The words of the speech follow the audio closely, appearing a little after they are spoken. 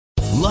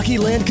Lucky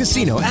Land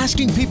Casino,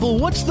 asking people,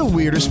 what's the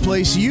weirdest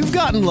place you've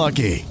gotten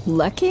lucky?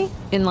 Lucky?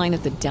 In line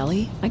at the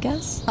deli, I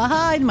guess?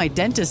 Aha, in my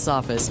dentist's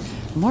office.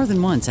 More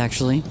than once,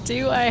 actually.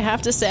 Do I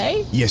have to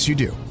say? Yes, you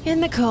do. In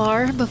the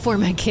car before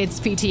my kids'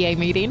 PTA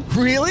meeting.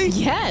 Really?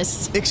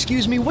 Yes.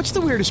 Excuse me, what's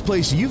the weirdest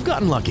place you've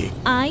gotten lucky?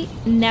 I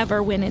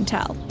never win and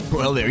tell.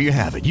 Well, there you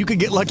have it. You can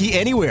get lucky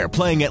anywhere,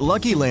 playing at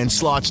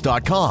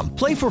LuckyLandSlots.com.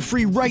 Play for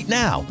free right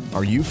now.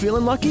 Are you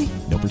feeling lucky?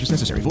 No purchase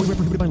necessary. Void where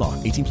prohibited by law.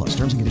 18 plus.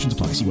 Terms and conditions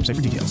apply. See website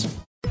for details.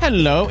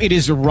 Hello, it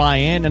is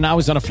Ryan, and I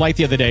was on a flight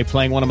the other day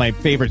playing one of my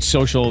favorite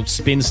social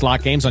spin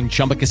slot games on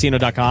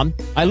ChumbaCasino.com.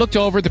 I looked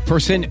over at the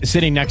person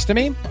sitting next to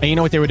me, and you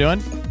know what they were doing?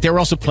 They were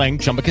also playing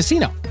Chumba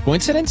Casino.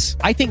 Coincidence?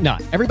 I think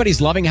not.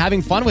 Everybody's loving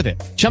having fun with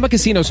it. Chumba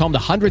Casino is home to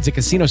hundreds of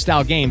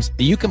casino-style games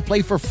that you can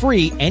play for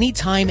free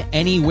anytime,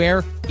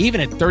 anywhere,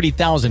 even at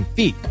 30,000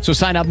 feet. So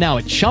sign up now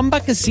at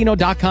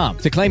ChumbaCasino.com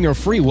to claim your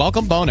free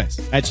welcome bonus.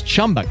 That's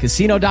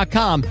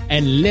ChumbaCasino.com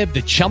and live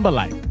the Chumba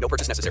life. No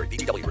purchase necessary.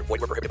 VGW. Void where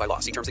prohibited by law.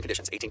 See terms and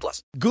conditions. 18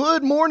 plus.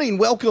 Good morning.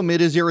 Welcome.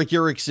 It is Eric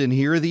Erickson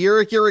here, the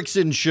Eric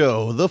Erickson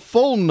Show. The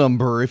phone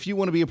number, if you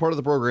want to be a part of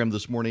the program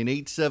this morning,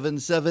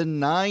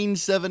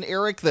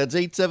 877-97-ERIC. That's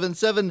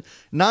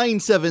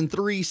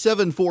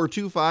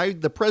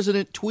 877-973-7425. The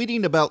president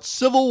tweeting about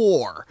civil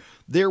war.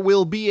 There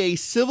will be a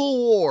civil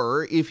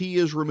war if he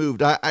is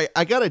removed.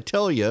 I got to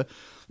tell you,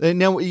 and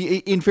now,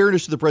 in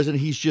fairness to the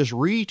president, he's just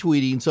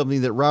retweeting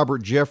something that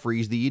Robert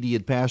Jeffries, the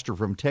idiot pastor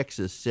from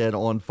Texas, said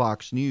on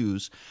Fox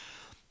News.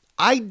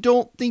 I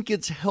don't think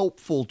it's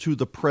helpful to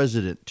the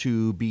president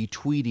to be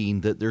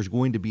tweeting that there's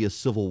going to be a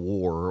civil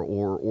war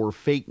or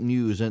fake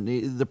news.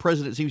 And the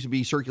president seems to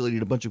be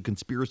circulating a bunch of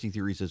conspiracy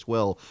theories as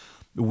well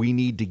we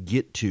need to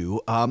get to.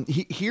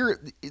 Here,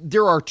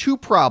 there are two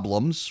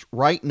problems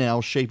right now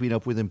shaping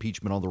up with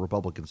impeachment on the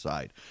Republican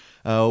side.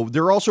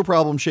 There are also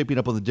problems shaping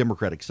up on the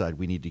Democratic side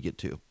we need to get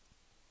to.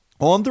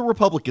 On the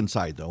Republican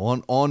side,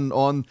 though,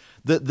 on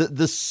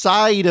the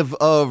side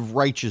of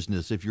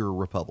righteousness, if you're a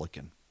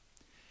Republican,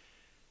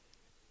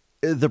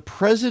 the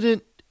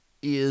president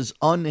is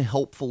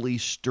unhelpfully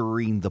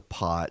stirring the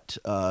pot,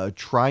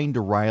 trying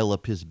to rile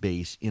up his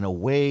base in a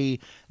way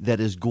that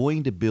is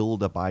going to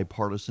build a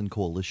bipartisan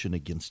coalition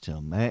against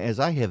him.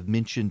 As I have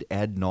mentioned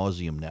ad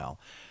nauseum now,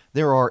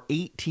 there are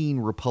 18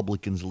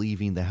 Republicans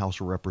leaving the House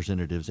of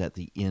Representatives at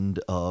the end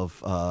of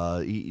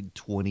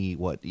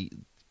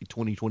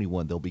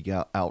 2021. They'll be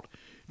out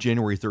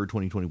January 3rd,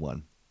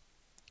 2021.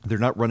 They're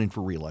not running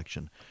for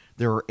re-election.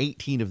 There are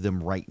 18 of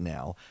them right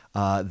now.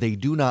 They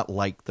do not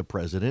like the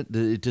president.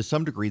 To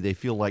some degree, they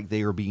feel like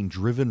they are being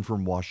driven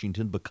from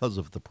Washington because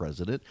of the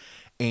president.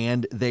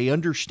 And they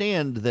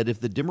understand that if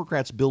the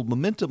Democrats build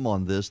momentum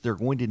on this, they're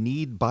going to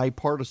need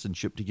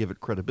bipartisanship to give it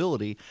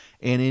credibility.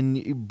 And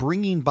in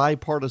bringing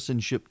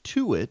bipartisanship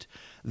to it,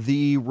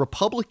 the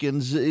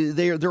Republicans,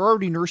 they're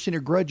already nursing a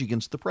grudge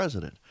against the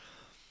president.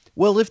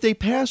 Well, if they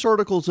pass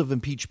articles of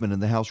impeachment in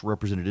the House of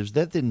Representatives,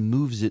 that then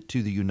moves it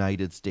to the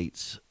United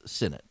States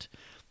Senate.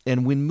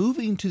 And when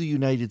moving to the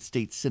United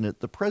States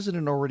Senate, the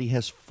president already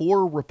has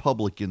 4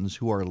 Republicans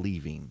who are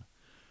leaving.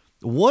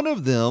 One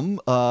of them,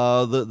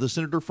 the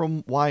senator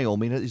from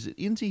Wyoming, is it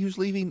Enzi who's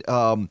leaving?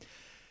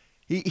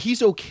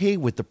 He's okay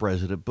with the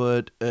president,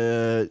 but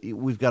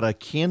we've got a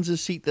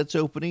Kansas seat that's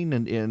opening,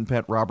 and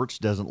Pat Roberts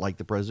doesn't like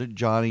the president.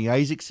 Johnny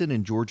Isaacson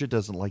in Georgia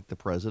doesn't like the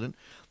president.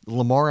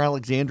 Lamar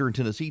Alexander in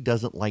Tennessee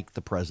doesn't like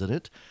the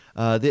president.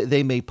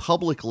 They may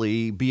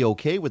publicly be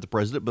okay with the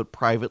president, but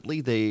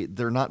privately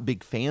they're not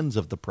big fans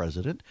of the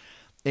president.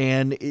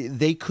 And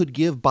they could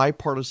give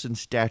bipartisan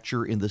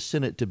stature in the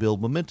Senate to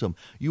build momentum.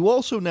 You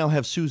also now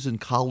have Susan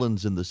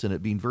Collins in the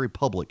Senate being very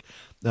public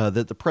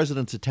that the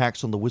president's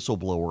attacks on the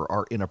whistleblower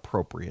are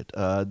inappropriate.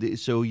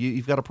 So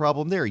you've got a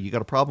problem there. You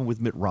got a problem with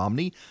Mitt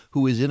Romney,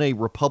 who is in a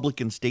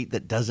Republican state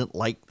that doesn't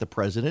like the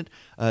president.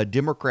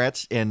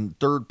 Democrats and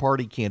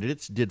third-party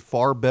candidates did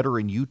far better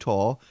in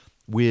Utah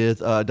with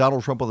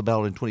Donald Trump on the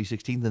ballot in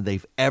 2016 than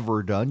they've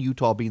ever done,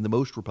 Utah being the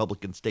most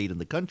Republican state in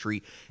the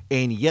country,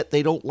 and yet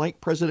they don't like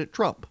President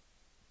Trump.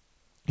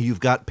 You've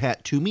got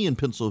Pat Toomey in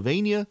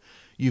Pennsylvania.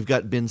 You've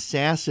got Ben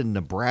Sasse in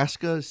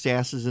Nebraska.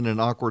 Sasse is in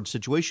an awkward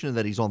situation in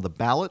that he's on the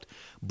ballot,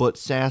 but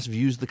Sasse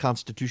views the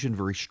Constitution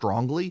very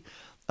strongly.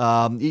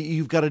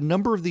 You've got a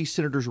number of these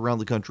senators around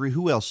the country.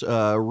 Who else?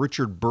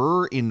 Richard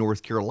Burr in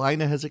North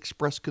Carolina has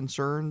expressed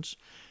concerns.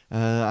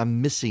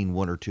 I'm missing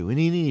one or two. In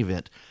any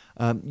event,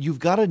 you've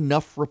got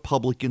enough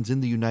Republicans in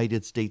the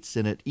United States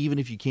Senate. Even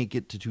if you can't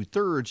get to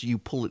 2/3, you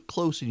pull it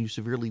close and you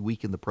severely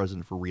weaken the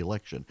president for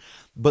re-election.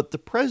 But the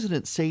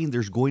president saying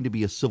there's going to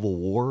be a civil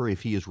war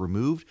if he is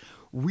removed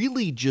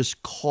really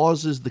just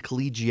causes the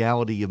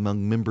collegiality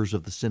among members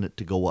of the Senate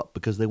to go up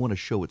because they want to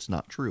show it's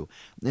not true.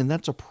 And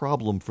that's a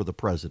problem for the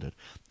president.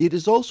 It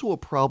is also a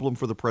problem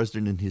for the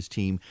president and his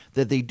team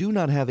that they do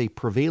not have a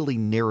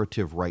prevailing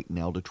narrative right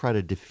now to try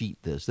to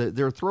defeat this.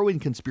 They're throwing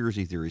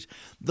conspiracy theories.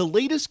 The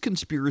latest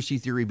conspiracy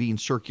theory being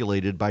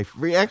circulated by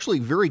actually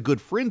very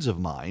good friends of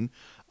mine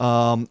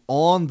on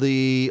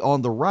the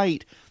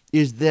right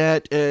is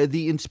that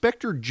the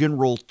inspector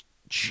general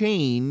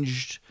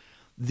changed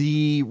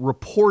the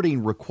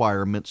reporting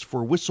requirements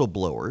for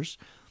whistleblowers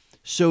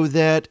so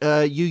that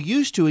you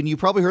used to, and you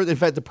probably heard, in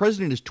fact, the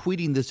president is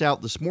tweeting this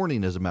out this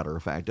morning, as a matter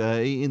of fact.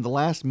 In the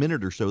last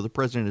minute or so, the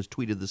president has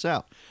tweeted this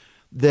out,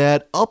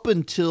 that up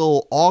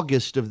until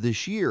August of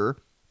this year,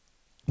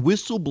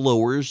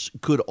 whistleblowers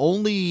could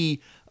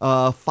only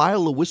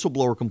file a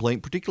whistleblower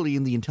complaint, particularly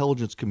in the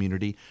intelligence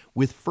community,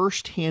 with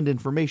firsthand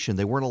information.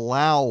 They weren't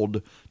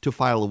allowed to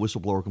file a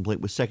whistleblower complaint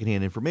with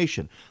secondhand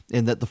information,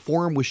 and that the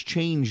form was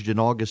changed in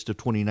August of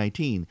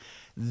 2019.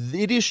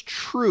 It is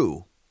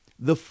true.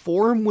 The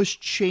form was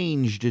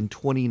changed in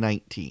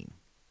 2019.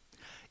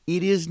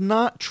 It is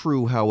not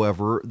true,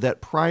 however,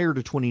 that prior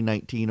to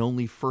 2019,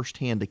 only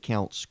firsthand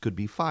accounts could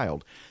be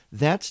filed.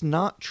 That's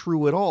not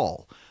true at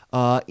all.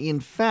 In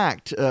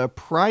fact,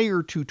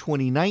 prior to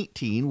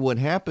 2019, what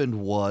happened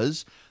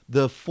was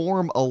the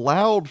form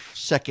allowed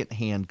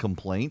secondhand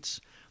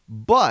complaints,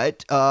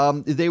 but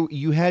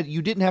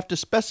you didn't have to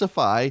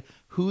specify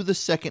who the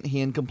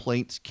secondhand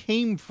complaints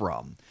came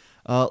from.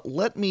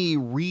 Let me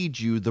read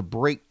you the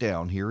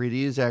breakdown here. It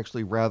is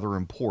actually rather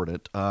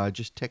important. I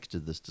just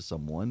texted this to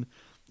someone,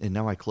 and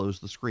now I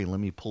closed the screen.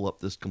 Let me pull up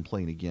this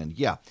complaint again.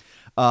 Yeah.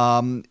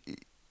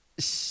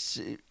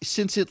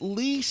 Since at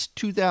least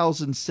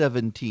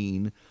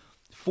 2017,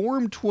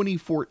 Form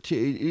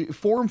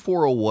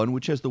 401,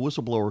 which has the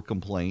whistleblower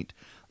complaint,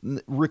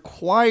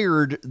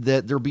 required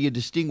that there be a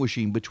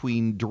distinguishing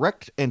between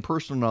direct and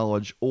personal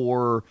knowledge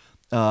or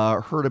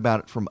heard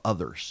about it from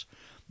others.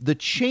 The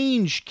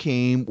change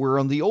came where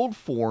on the old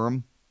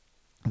form,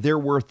 there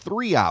were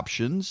three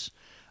options.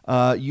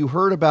 You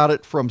heard about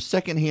it from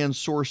secondhand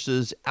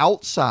sources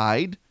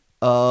outside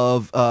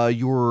of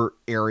your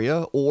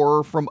area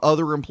or from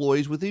other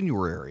employees within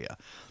your area.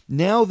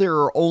 Now there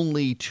are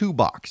only two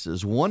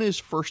boxes. One is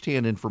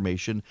firsthand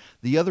information.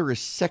 The other is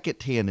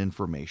secondhand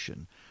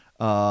information.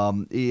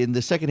 And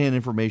the secondhand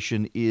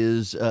information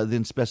is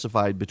then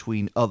specified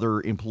between other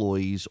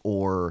employees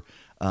or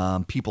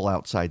people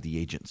outside the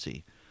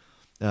agency.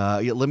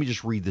 Let me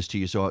just read this to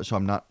you so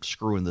I'm not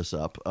screwing this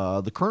up.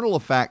 The kernel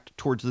of fact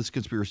towards this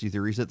conspiracy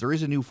theory is that there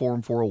is a new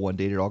Form 401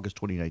 dated August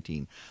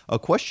 2019. A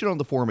question on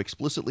the form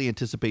explicitly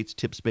anticipates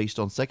tips based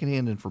on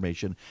secondhand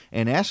information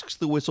and asks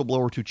the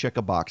whistleblower to check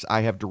a box,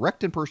 I have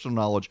direct and personal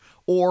knowledge,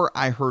 or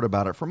I heard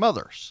about it from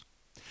others.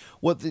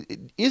 What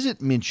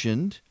isn't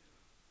mentioned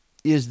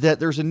is that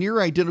there's a near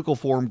identical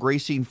form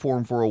gracing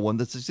Form 401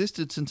 that's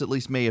existed since at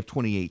least May of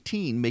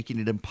 2018, making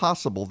it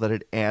impossible that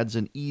it adds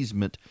an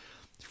easement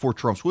for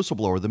Trump's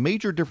whistleblower. The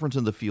major difference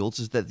in the fields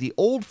is that the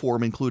old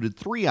form included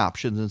three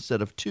options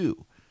instead of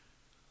two,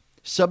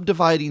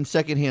 subdividing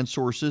secondhand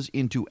sources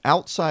into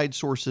outside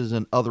sources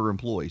and other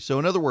employees. So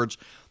in other words,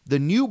 the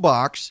new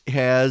box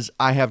has,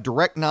 I have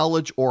direct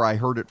knowledge or I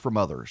heard it from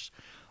others.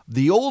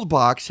 The old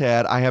box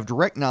had, I have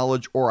direct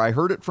knowledge or I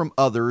heard it from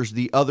others,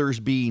 the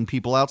others being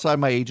people outside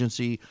my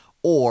agency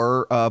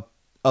or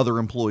other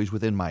employees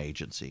within my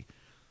agency.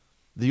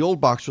 The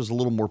old box was a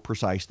little more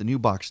precise, the new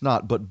box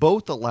not, but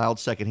both allowed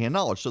secondhand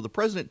knowledge. So the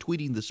president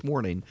tweeting this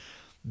morning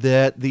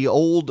that the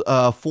old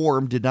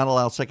form did not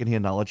allow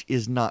secondhand knowledge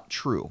is not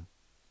true.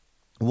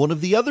 One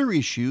of the other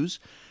issues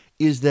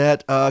is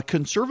that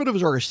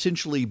conservatives are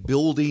essentially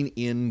building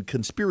in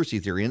conspiracy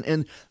theory.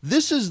 And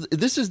this is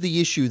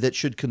the issue that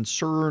should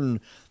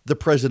concern the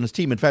president's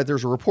team. In fact,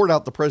 there's a report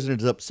out the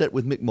president is upset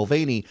with Mick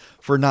Mulvaney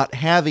for not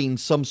having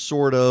some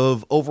sort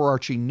of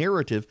overarching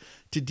narrative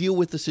to deal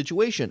with the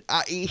situation.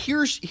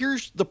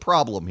 Here's the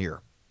problem here.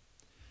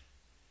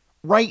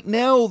 Right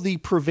now, the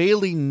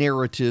prevailing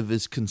narrative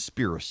is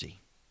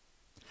conspiracy.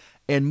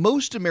 And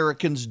most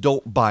Americans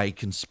don't buy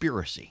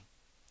conspiracy.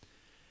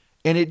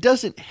 And it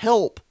doesn't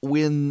help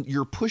when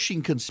you're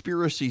pushing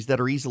conspiracies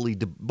that are easily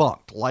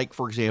debunked, like,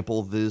 for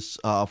example, this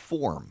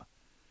form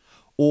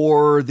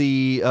or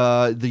the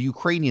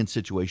Ukrainian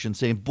situation,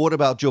 saying, what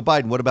about Joe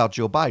Biden? What about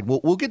Joe Biden? Well,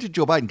 we'll get to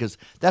Joe Biden because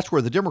that's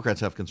where the Democrats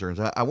have concerns.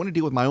 I want to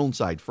deal with my own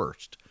side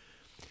first.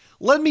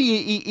 Let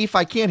me, if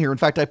I can here, in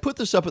fact, I put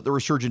this up at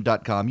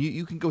theresurgent.com.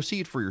 You can go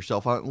see it for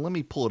yourself. Let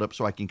me pull it up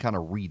so I can kind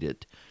of read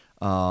it.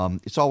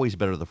 It's always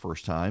better the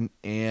first time.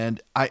 And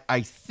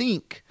I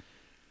think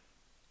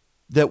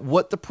that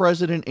what the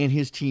president and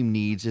his team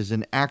needs is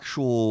an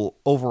actual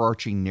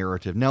overarching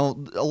narrative. Now,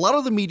 a lot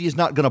of the media is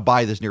not going to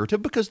buy this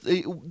narrative because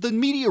the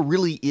media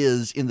really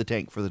is in the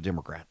tank for the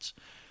Democrats.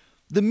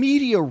 The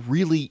media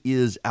really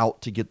is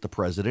out to get the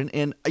president,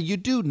 and you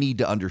do need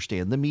to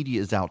understand the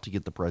media is out to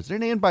get the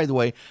president. And by the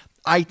way,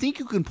 I think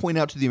you can point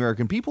out to the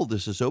American people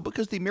this is so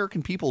because the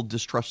American people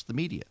distrust the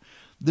media.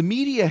 The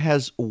media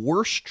has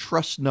worse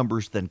trust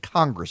numbers than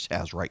Congress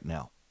has right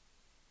now.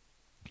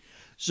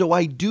 So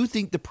I do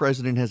think the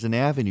president has an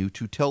avenue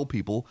to tell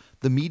people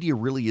the media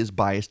really is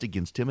biased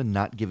against him and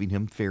not giving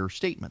him fair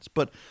statements.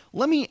 But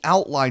let me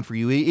outline for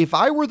you, if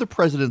I were the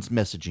president's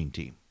messaging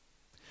team,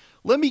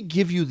 let me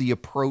give you the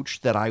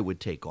approach that I would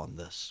take on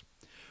this.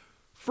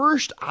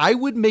 First, I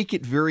would make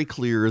it very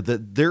clear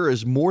that there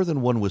is more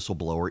than one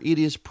whistleblower. It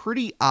is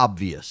pretty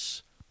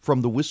obvious from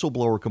the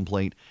whistleblower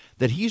complaint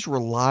that he's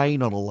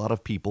relying on a lot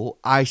of people.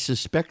 I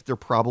suspect they're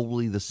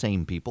probably the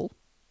same people.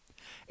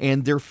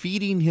 And they're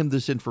feeding him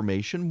this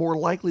information more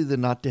likely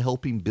than not to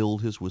help him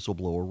build his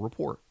whistleblower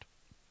report.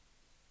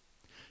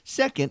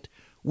 Second,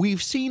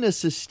 we've seen a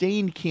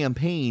sustained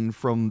campaign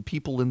from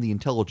people in the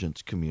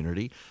intelligence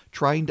community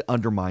trying to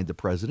undermine the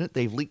president.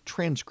 They've leaked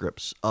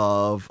transcripts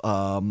of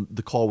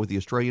the call with the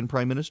Australian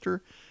prime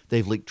minister.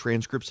 They've leaked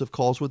transcripts of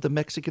calls with the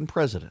Mexican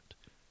president.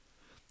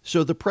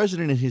 So the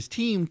president and his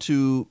team,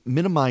 to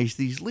minimize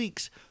these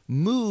leaks,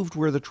 moved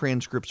where the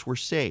transcripts were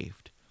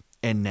saved.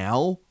 And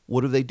now,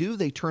 what do?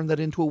 They turn that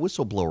into a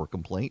whistleblower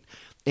complaint,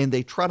 and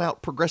they trot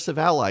out progressive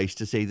allies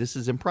to say this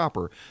is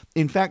improper.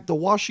 In fact, the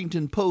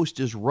Washington Post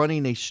is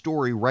running a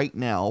story right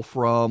now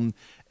from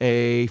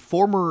a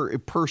former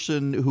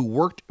person who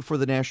worked for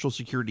the national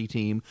security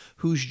team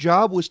whose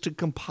job was to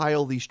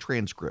compile these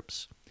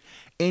transcripts.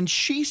 And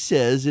she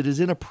says it is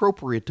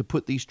inappropriate to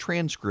put these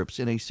transcripts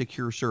in a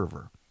secure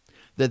server,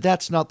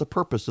 that's not the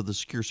purpose of the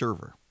secure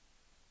server.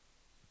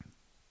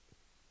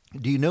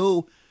 Do you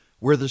know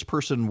where this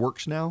person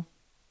works now?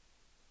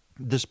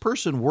 This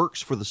person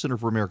works for the Center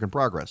for American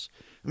Progress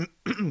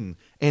and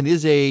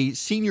is a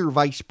senior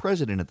vice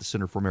president at the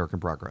Center for American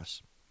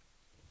Progress.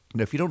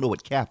 Now, if you don't know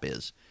what CAP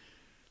is,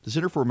 the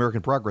Center for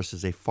American Progress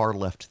is a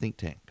far-left think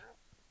tank.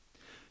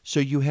 So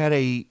you had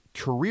a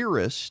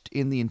careerist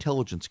in the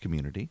intelligence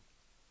community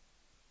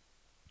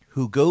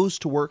who goes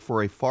to work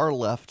for a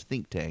far-left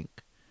think tank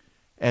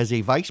as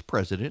a vice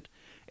president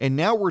and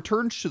now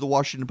returns to the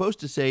Washington Post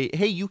to say,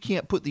 hey, you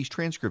can't put these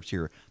transcripts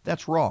here.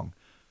 That's wrong.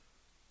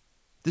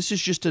 This is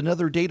just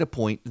another data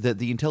point that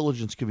the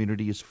intelligence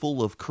community is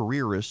full of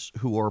careerists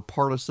who are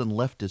partisan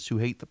leftists who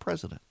hate the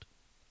president.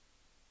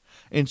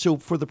 And so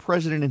for the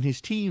president and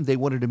his team, they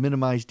wanted to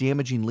minimize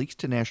damaging leaks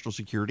to national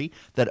security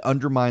that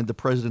undermined the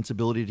president's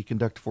ability to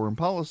conduct foreign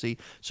policy.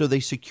 So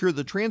they secure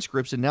the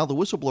transcripts, and now the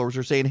whistleblowers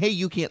are saying, hey,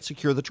 you can't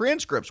secure the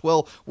transcripts.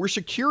 Well, we're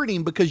securing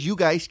them because you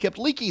guys kept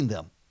leaking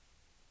them.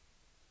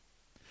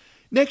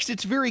 Next,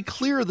 it's very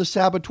clear the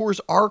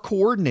saboteurs are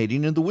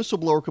coordinating, and the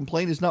whistleblower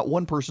complaint is not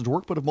one person's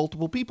work, but of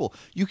multiple people.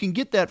 You can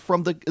get that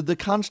from the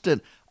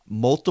constant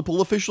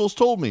multiple officials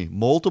told me,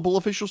 multiple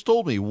officials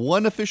told me,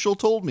 one official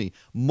told me,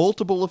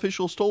 multiple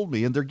officials told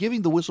me, and they're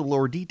giving the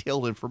whistleblower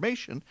detailed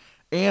information.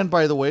 And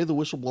by the way, the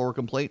whistleblower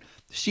complaint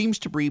seems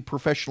to be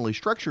professionally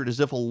structured as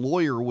if a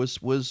lawyer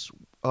was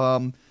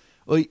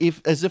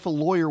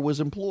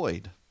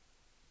employed.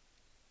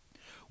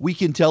 We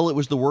can tell it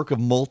was the work of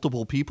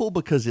multiple people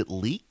because it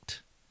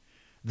leaked.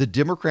 The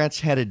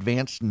Democrats had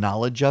advanced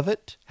knowledge of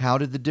it. How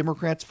did the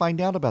Democrats find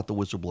out about the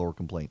whistleblower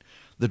complaint?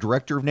 The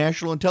director of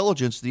national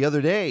intelligence the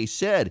other day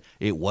said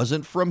it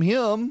wasn't from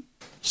him.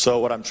 So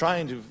what I'm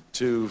trying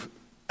to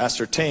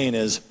ascertain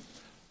is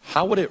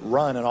how would it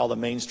run in all the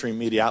mainstream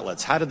media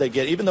outlets? How did they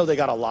get, even though they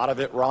got a lot of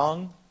it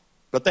wrong,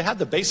 but they had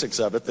the basics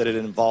of it, that it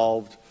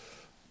involved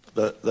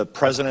the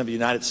president of the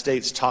United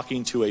States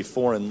talking to a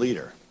foreign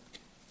leader.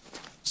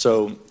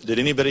 So did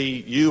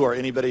anybody, you or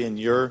anybody in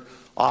your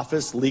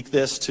office, leak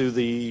this to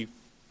the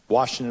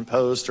Washington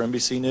Post or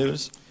NBC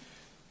News?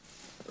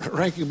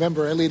 Ranking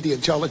member, I lead the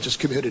intelligence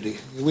community.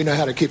 We know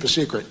how to keep a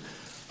secret.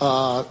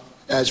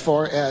 As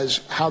far as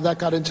how that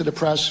got into the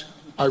press,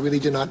 I really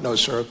do not know,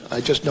 sir.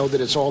 I just know that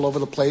it's all over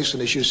the place,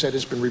 and as you said,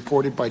 it's been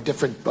reported by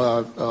different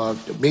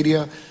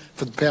media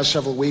for the past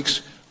several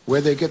weeks. Where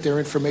they get their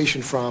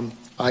information from,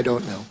 I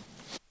don't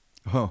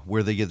know.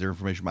 Where they get their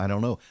information from, I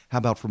don't know. How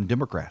about from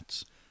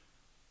Democrats?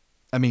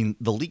 I mean,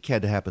 the leak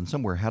had to happen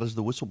somewhere. How does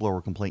the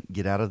whistleblower complaint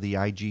get out of the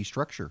IG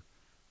structure?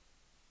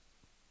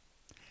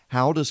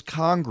 How does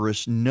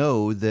Congress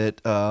know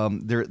that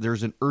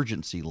there's an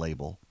urgency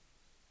label?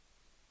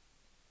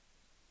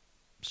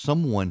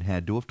 Someone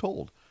had to have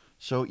told.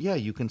 So, yeah,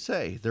 you can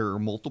say there are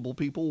multiple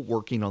people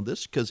working on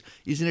this because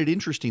isn't it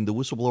interesting? The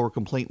whistleblower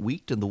complaint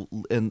leaked and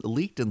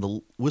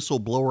the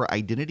whistleblower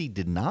identity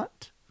did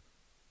not?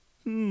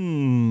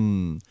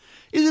 Isn't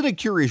it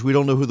curious we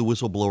don't know who the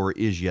whistleblower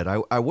is yet?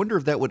 I wonder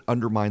if that would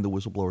undermine the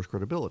whistleblower's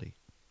credibility.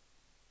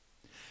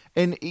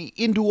 And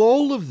into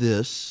all of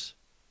this,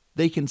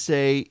 they can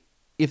say,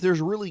 if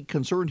there's really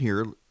concern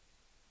here,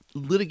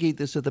 litigate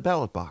this at the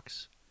ballot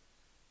box.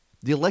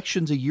 The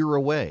election's a year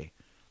away.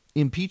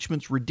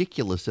 Impeachment's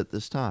ridiculous at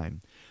this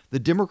time. The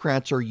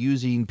Democrats are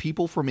using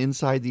people from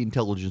inside the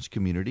intelligence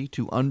community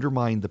to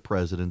undermine the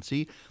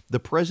presidency. The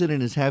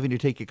president is having to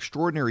take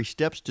extraordinary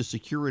steps to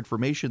secure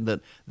information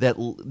that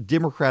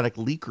Democratic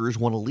leakers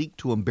want to leak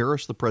to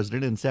embarrass the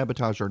president and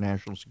sabotage our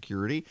national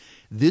security.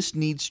 This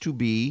needs to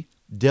be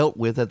dealt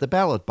with at the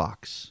ballot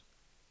box.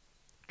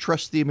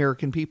 Trust the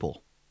American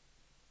people.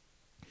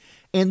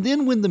 And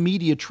then when the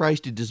media tries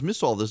to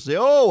dismiss all this, say,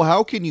 oh,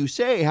 how can you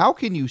say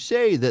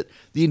that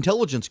the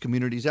intelligence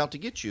community is out to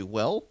get you?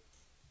 Well,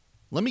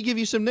 let me give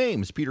you some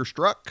names. Peter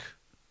Strzok,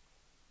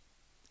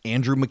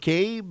 Andrew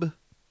McCabe,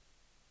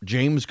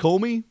 James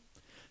Comey.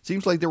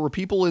 Seems like there were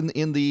people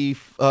in the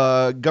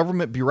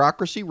government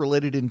bureaucracy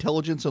related to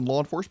intelligence and law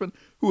enforcement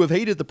who have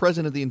hated the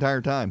president the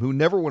entire time, who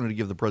never wanted to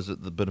give the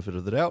president the benefit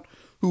of the doubt,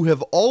 who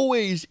have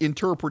always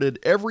interpreted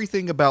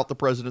everything about the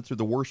president through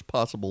the worst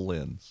possible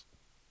lens.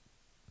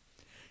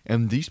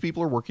 And these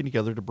people are working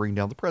together to bring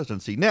down the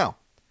presidency. Now,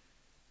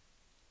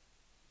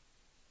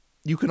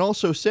 you can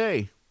also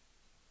say,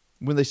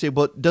 when they say,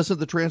 but doesn't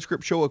the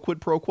transcript show a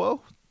quid pro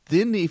quo?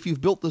 Then if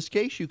you've built this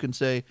case, you can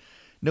say,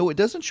 no, it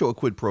doesn't show a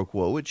quid pro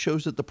quo. It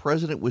shows that the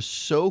president was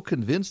so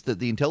convinced that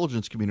the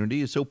intelligence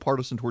community is so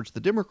partisan towards the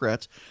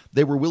Democrats,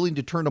 they were willing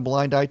to turn a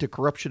blind eye to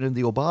corruption in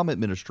the Obama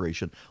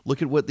administration.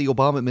 Look at what the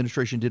Obama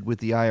administration did with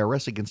the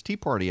IRS against Tea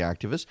Party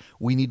activists.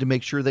 We need to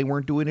make sure they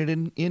weren't doing it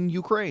in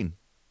Ukraine.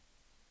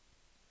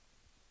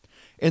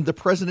 And the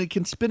president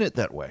can spin it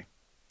that way.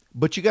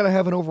 But you got to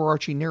have an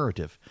overarching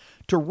narrative.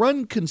 To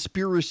run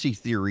conspiracy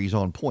theories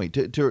on point,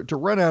 to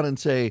run out and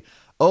say,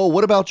 oh,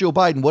 what about Joe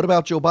Biden? What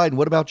about Joe Biden?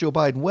 What about Joe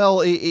Biden?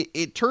 Well,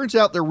 it turns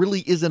out there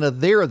really isn't a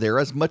there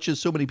as much as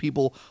so many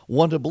people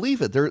want to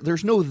believe it.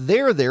 There's no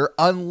there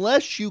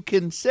unless you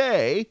can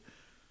say,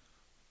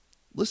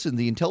 listen,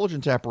 the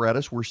intelligence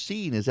apparatus we're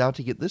seeing is out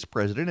to get this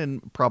president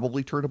and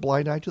probably turn a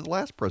blind eye to the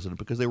last president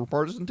because they were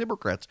partisan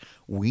Democrats.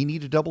 We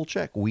need to double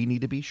check. We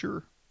need to be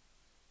sure.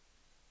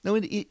 No,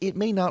 it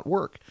may not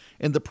work.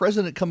 And the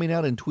president coming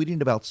out and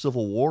tweeting about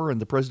civil war and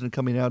the president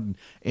coming out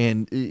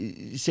and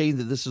saying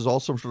that this is all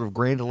some sort of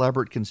grand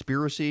elaborate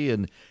conspiracy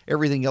and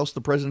everything else the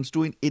president's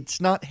doing,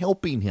 it's not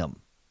helping him.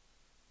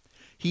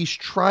 He's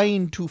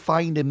trying to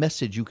find a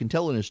message. You can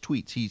tell in his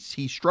tweets.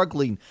 He's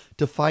struggling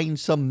to find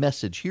some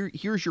message.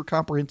 Here's your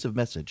comprehensive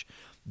message.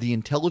 The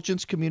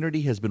intelligence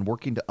community has been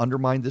working to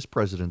undermine this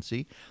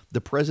presidency.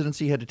 The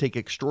presidency had to take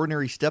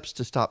extraordinary steps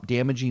to stop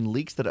damaging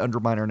leaks that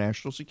undermine our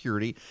national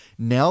security.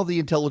 Now the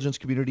intelligence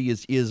community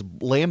is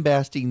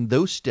lambasting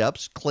those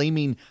steps,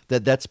 claiming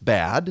that that's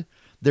bad.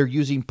 They're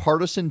using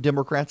partisan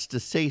Democrats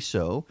to say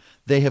so.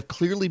 They have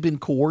clearly been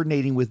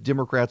coordinating with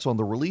Democrats on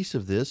the release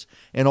of this.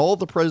 And all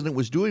the president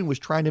was doing was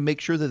trying to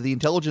make sure that the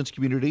intelligence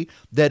community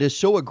that is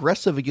so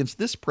aggressive against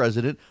this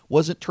president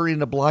wasn't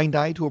turning a blind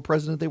eye to a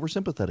president they were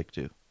sympathetic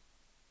to.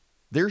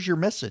 There's your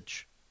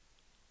message.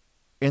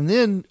 And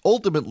then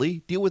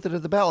ultimately deal with it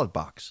at the ballot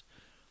box.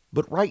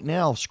 But right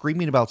now,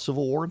 screaming about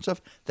civil war and stuff,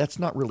 that's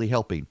not really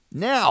helping.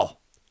 Now,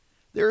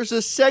 there's a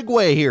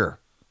segue here.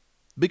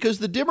 Because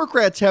the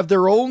Democrats have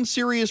their own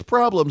serious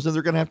problems and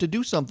they're going to have to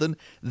do something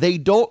they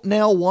don't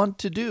now want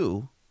to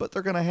do, but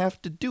they're going to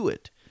have to do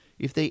it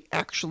if they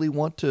actually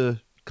want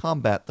to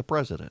combat the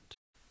president.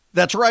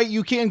 That's right.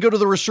 You can go to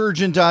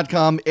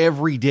theresurgent.com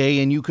every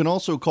day, and you can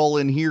also call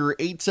in here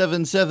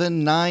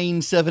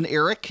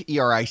 877-97-ERIC,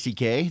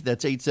 E-R-I-C-K.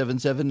 That's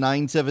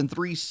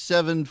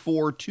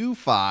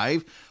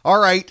 877-973-7425. All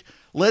right,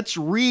 let's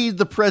read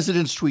the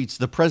president's tweets.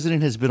 The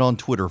president has been on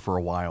Twitter for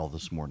a while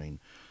this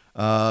morning.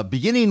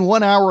 Beginning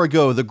 1 hour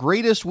ago, the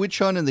greatest witch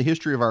hunt in the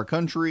history of our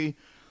country.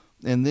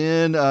 And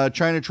then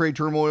China trade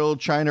turmoil,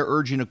 China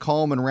urging a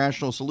calm and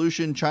rational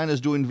solution. China's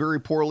doing very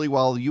poorly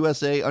while the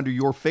USA, under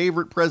your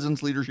favorite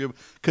president's leadership,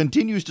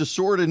 continues to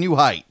soar to new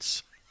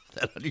heights.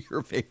 That under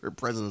your favorite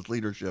president's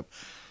leadership.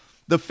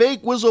 The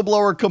fake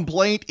whistleblower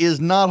complaint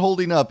is not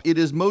holding up. It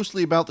is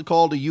mostly about the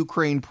call to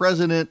Ukraine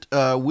president,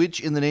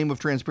 which, in the name of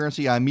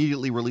transparency, I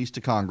immediately released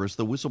to Congress.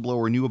 The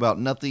whistleblower knew about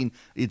nothing.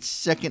 Its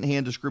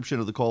secondhand description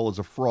of the call is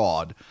a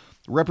fraud.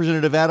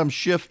 Representative Adam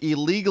Schiff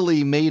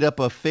illegally made up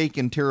a fake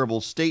and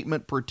terrible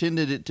statement,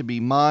 pretended it to be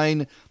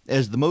mine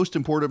as the most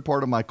important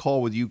part of my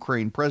call with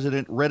Ukraine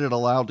president, read it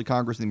aloud to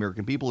Congress and the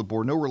American people. It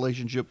bore no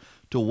relationship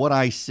to what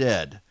I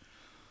said.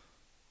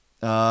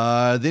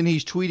 Then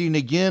he's tweeting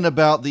again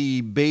about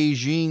the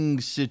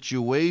Beijing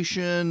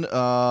situation.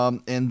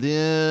 And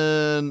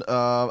then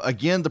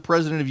again, the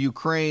president of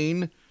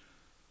Ukraine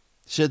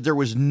said there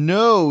was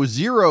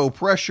zero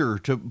pressure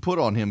to put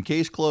on him.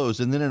 Case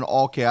closed. And then in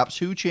all caps,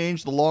 who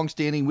changed the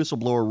longstanding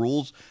whistleblower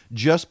rules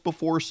just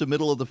before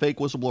submittal of the fake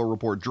whistleblower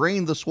report?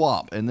 Drain the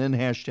swamp. And then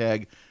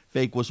hashtag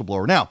fake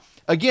whistleblower. Now,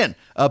 again,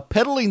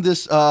 peddling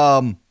this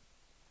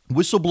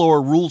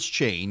whistleblower rules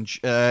change,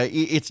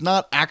 it's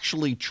not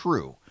actually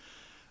true.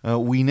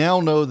 We now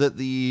know that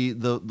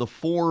the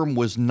form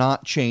was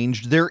not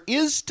changed. There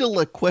is still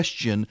a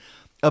question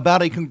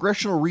about a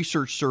Congressional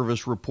Research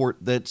Service report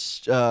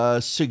that's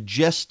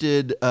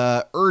suggested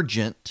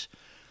urgent.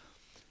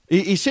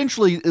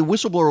 Essentially,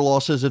 whistleblower law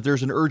says if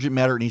there's an urgent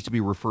matter, it needs to be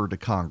referred to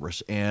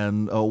Congress.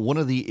 And one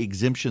of the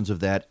exemptions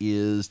of that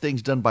is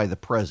things done by the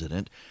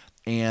president.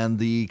 And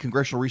the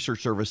Congressional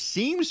Research Service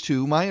seems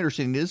to, my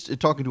understanding is,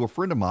 talking to a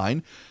friend of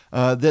mine,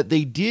 that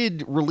they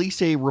did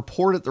release a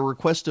report at the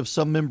request of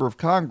some member of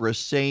Congress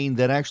saying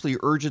that actually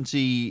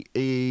urgency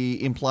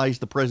implies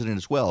the president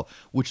as well,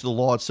 which the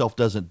law itself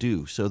doesn't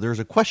do. So there's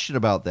a question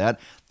about that.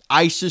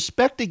 I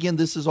suspect, again,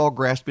 this is all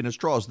grasping at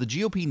straws. The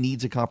GOP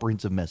needs a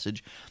comprehensive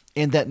message,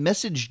 and that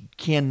message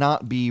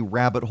cannot be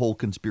rabbit hole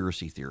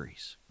conspiracy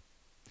theories.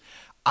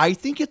 I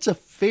think it's a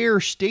fair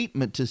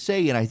statement to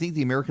say, and I think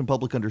the American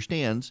public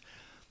understands,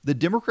 the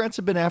Democrats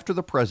have been after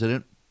the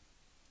president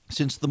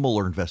since the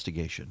Mueller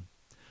investigation.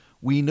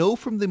 We know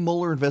from the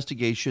Mueller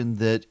investigation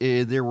that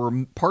there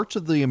were parts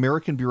of the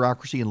American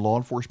bureaucracy and law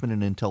enforcement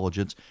and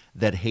intelligence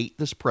that hate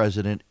this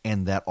president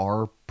and that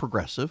are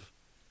progressive,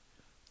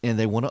 and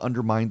they want to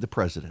undermine the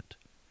president.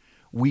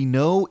 We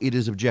know it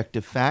is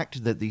objective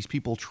fact that these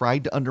people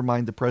tried to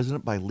undermine the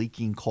president by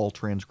leaking call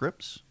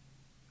transcripts.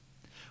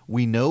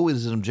 We know it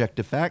is an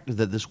objective fact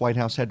that this White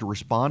House had to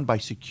respond by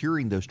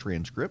securing those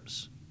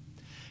transcripts.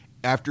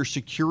 After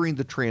securing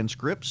the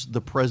transcripts,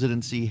 the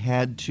presidency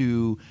had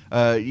to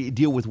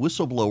deal with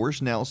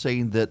whistleblowers now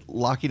saying that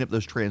locking up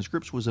those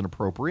transcripts was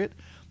inappropriate,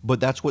 but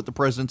that's what the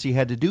presidency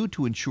had to do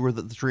to ensure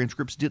that the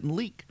transcripts didn't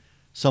leak.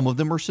 Some of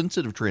them are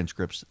sensitive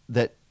transcripts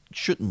that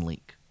shouldn't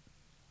leak.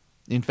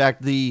 In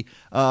fact, the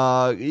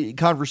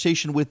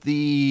conversation with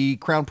the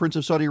Crown Prince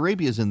of Saudi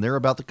Arabia is in there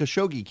about the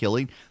Khashoggi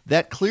killing.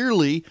 That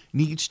clearly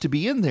needs to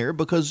be in there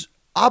because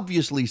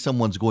obviously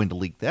someone's going to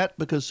leak that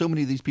because so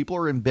many of these people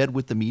are in bed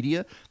with the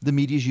media. The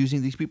media is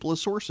using these people as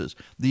sources.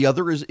 The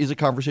other is a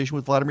conversation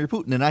with Vladimir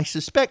Putin, and I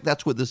suspect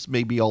that's what this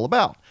may be all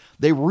about.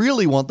 They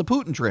really want the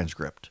Putin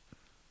transcript.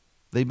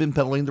 They've been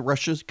peddling the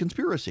Russia's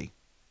conspiracy.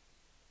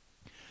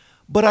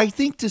 But I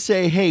think to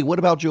say, hey, what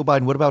about Joe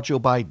Biden? What about Joe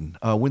Biden?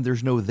 When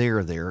there's no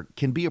there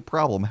can be a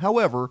problem.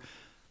 However,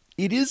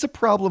 it is a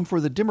problem for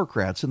the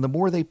Democrats, and the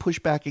more they push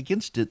back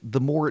against it,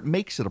 the more it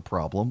makes it a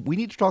problem. We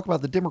need to talk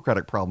about the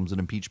Democratic problems in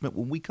impeachment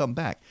when we come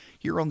back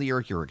here on the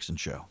Eric Erickson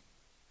Show.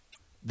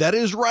 That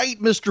is right,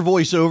 Mr.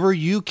 Voiceover.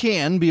 You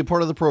can be a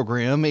part of the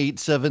program.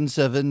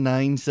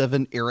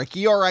 877-97-ERIC,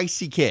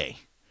 E-R-I-C-K.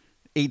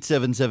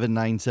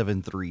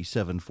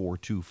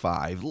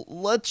 877-973-7425.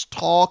 Let's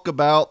talk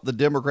about the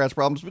Democrats'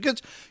 problems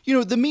because,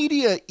 the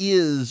media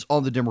is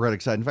on the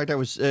Democratic side. In fact, I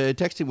was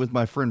texting with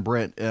my friend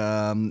Brent,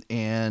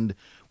 and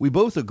we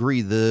both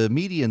agree the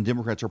media and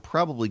Democrats are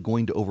probably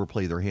going to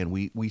overplay their hand.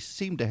 We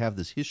seem to have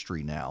this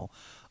history now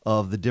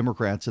of the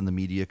Democrats and the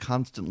media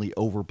constantly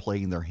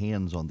overplaying their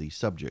hands on these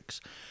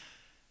subjects.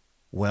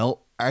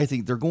 Well, I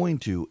think they're going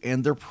to,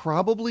 and they're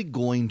probably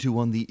going to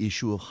on the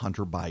issue of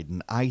Hunter Biden.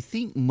 I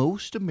think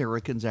most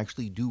Americans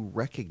actually do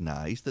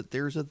recognize that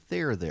there's a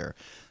there.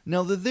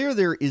 Now, the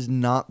there is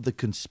not the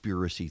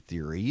conspiracy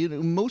theory.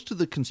 Most of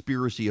the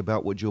conspiracy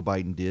about what Joe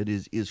Biden did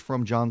is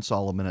from John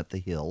Solomon at The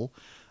Hill,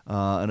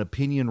 an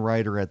opinion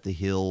writer at The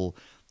Hill,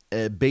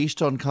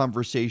 based on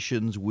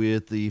conversations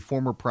with the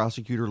former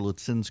prosecutor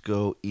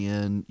Lutsenko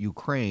in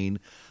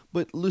Ukraine.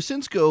 But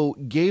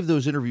Lutsenko gave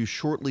those interviews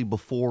shortly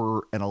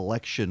before an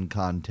election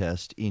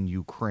contest in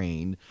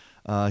Ukraine.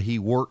 He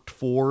worked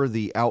for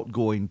the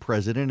outgoing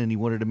president, and he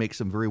wanted to make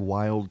some very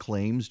wild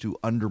claims to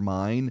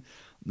undermine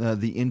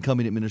the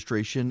incoming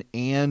administration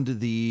and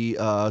the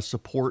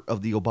support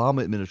of the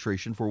Obama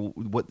administration for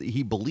what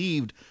he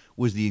believed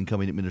was the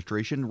incoming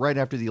administration. Right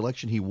after the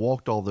election, he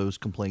walked all those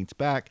complaints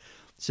back,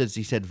 says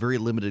he's had very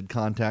limited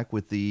contact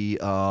with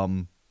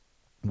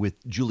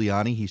with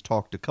Giuliani. He's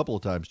talked a couple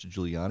of times to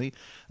Giuliani.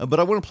 But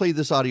I want to play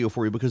this audio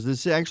for you because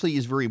this actually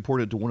is very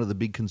important to one of the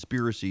big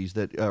conspiracies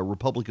that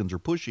Republicans are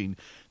pushing,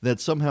 that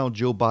somehow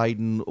Joe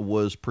Biden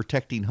was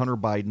protecting Hunter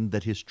Biden,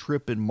 that his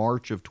trip in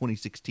March of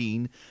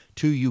 2016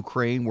 to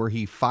Ukraine, where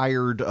he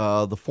fired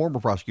the former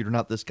prosecutor,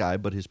 not this guy,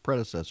 but his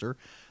predecessor,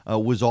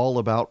 was all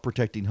about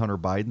protecting Hunter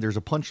Biden. There's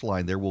a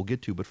punchline there we'll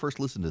get to, but first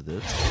listen to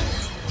this.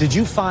 Did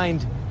you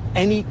find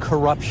any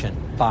corruption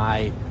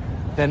by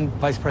then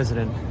Vice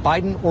President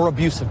Biden, or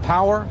abuse of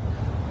power,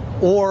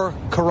 or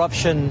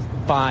corruption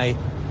by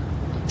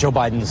Joe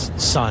Biden's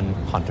son,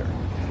 Hunter?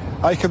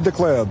 I have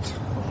declared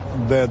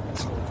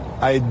that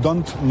I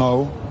don't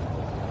know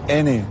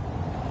any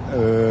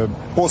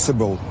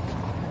possible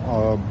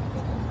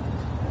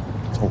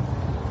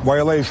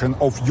violation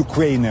of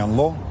Ukrainian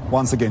law,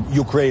 once again,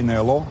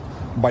 Ukrainian law,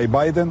 by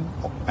Biden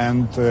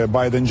and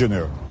Biden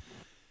Jr.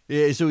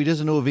 So he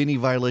doesn't know of any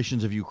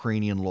violations of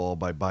Ukrainian law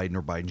by Biden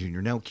or Biden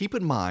Jr. Now, keep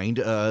in mind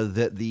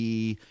that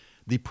the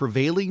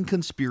prevailing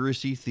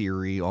conspiracy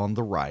theory on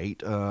the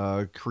right,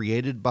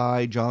 created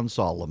by John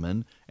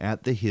Solomon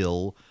at The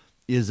Hill,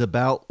 is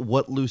about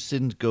what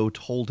Lutsenko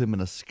told him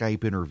in a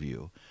Skype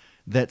interview.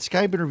 That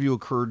Skype interview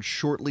occurred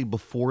shortly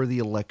before the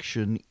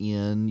election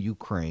in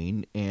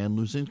Ukraine, and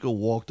Lutsenko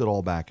walked it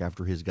all back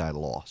after his guy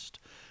lost.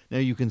 Now,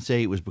 you can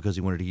say it was because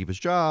he wanted to keep his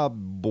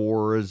job,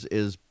 or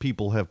as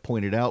people have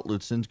pointed out,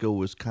 Lutsenko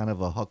was kind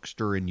of a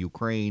huckster in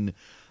Ukraine,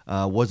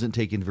 wasn't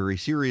taken very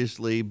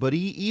seriously. But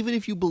even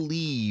if you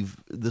believe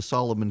the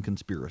Solomon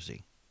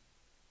conspiracy,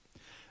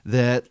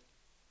 that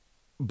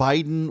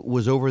Biden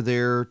was over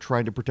there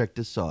trying to protect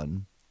his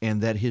son, and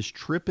that his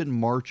trip in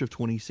March of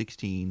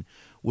 2016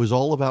 was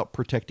all about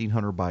protecting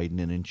Hunter Biden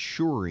and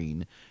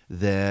ensuring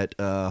that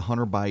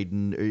Hunter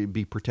Biden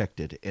be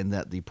protected and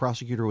that the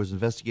prosecutor who was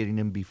investigating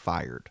him be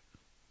fired.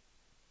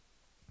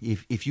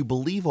 If you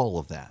believe all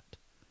of that,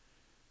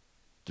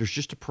 there's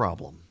just a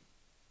problem.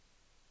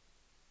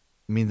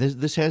 I mean,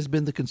 this has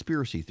been the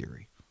conspiracy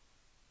theory,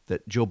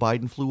 that Joe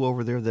Biden flew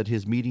over there, that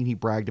his meeting he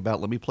bragged about.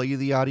 Let me play you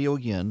the audio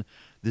again.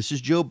 This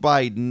is Joe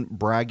Biden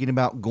bragging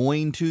about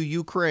going to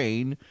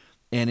Ukraine.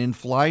 And in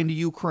flying to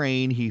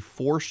Ukraine, he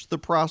forced the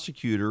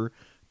prosecutor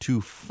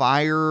to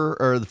fire,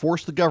 or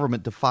forced the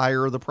government to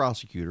fire the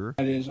prosecutor.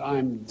 That is,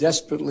 I'm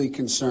desperately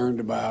concerned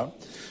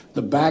about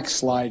the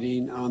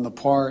backsliding on the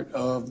part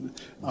of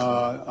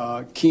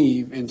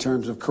Kyiv in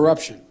terms of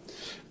corruption.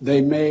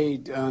 They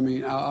made,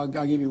 I'll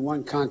give you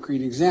one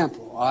concrete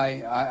example.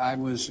 I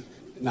was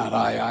not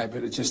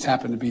but it just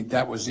happened to be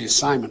that was the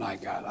assignment I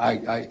got.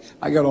 I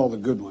got all the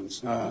good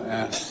ones.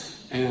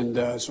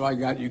 So I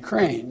got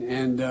Ukraine.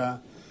 And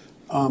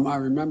I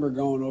remember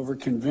going over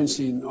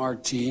convincing our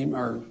team,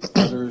 or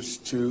others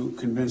too,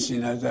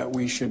 convincing us that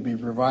we should be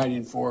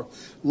providing for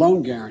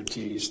loan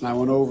guarantees. And I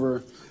went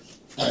over,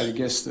 I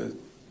guess, the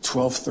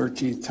 12th,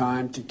 13th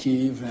time to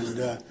Kyiv,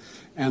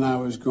 and I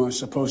was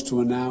supposed to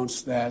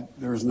announce that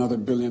there was another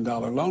 $1 billion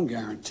loan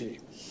guarantee.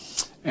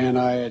 And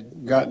I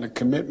had gotten a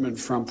commitment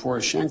from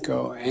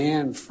Poroshenko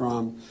and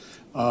from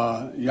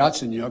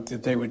Yatsenyuk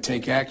that they would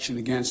take action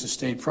against the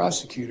state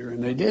prosecutor,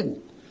 and they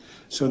didn't.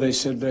 So they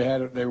said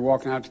they were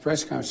walking out to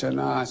press conference.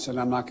 I said,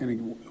 no,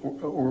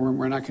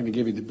 we're not going to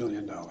give you the $1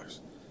 billion.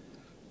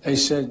 They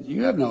said,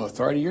 you have no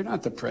authority. You're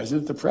not the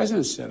president. The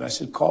president said. I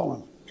said, call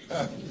him.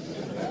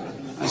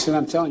 I said,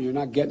 I'm telling you, you're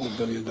not getting the $1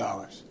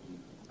 billion.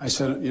 I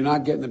said, you're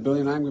not getting the $1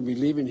 billion. I'm going to be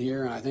leaving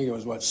here. And I think it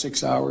was,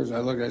 6 hours?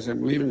 I said,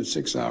 I'm leaving in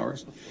 6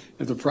 hours.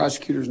 If the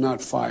prosecutor's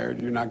not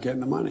fired, you're not getting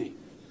the money.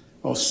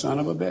 Well, son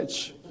of a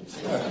bitch.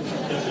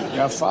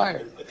 Got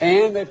fired.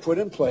 And they put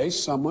in place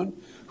someone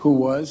who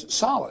was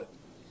solid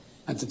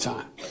at the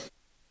time.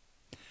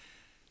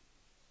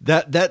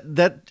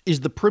 That is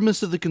the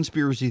premise of the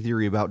conspiracy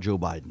theory about Joe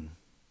Biden.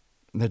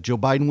 That Joe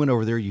Biden went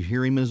over there. You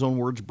hear him in his own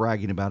words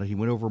bragging about it. He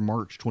went over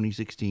March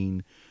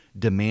 2016,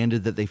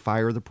 demanded that they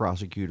fire the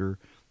prosecutor,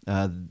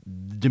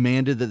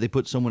 demanded that they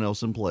put someone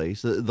else in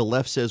place. The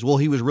left says, well,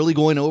 he was really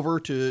going over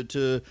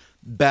to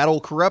battle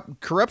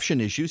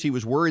corruption issues. He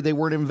was worried they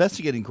weren't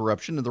investigating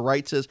corruption. And the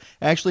right says,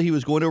 actually, he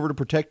was going over to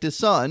protect his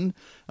son.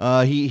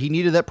 He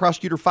needed that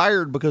prosecutor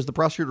fired because the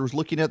prosecutor was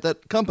looking at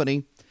that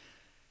company.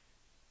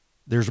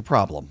 There's a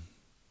problem.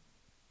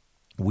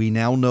 We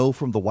now know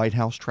from the White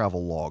House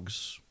travel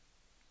logs,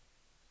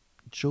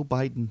 Joe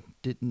Biden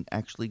didn't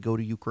actually go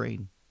to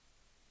Ukraine.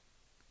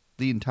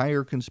 The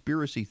entire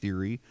conspiracy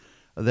theory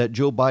that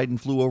Joe Biden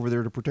flew over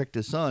there to protect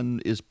his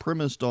son is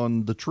premised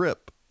on the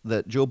trip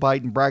that Joe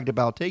Biden bragged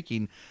about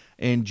taking.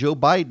 And Joe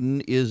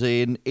Biden is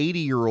an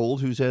 80-year-old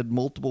who's had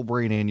multiple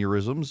brain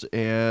aneurysms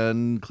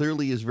and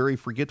clearly is very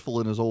forgetful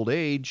in his old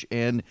age.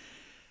 And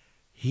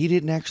he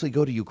didn't actually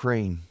go to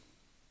Ukraine.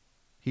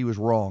 He was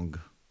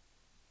wrong.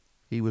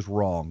 He was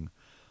wrong.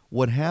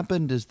 What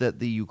happened is that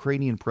the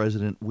Ukrainian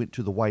president went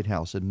to the White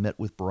House and met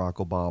with Barack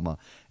Obama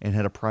and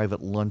had a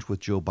private lunch with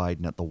Joe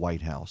Biden at the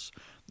White House.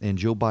 And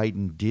Joe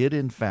Biden did,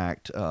 in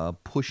fact,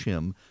 push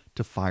him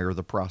to fire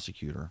the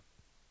prosecutor.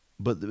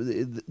 But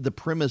the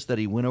premise that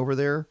he went over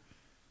there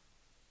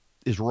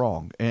is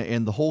wrong.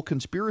 And the whole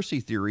conspiracy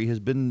theory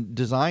has been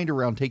designed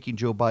around taking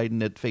Joe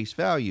Biden at face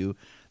value,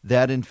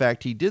 that, in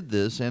fact, he did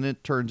this, and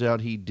it turns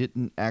out he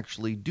didn't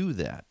actually do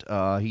that.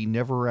 He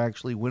never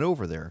actually went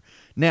over there.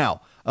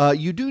 Now,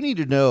 you do need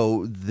to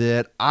know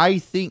that I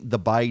think the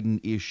Biden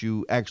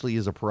issue actually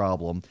is a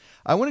problem.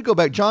 I want to go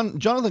back.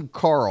 Jonathan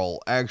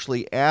Karl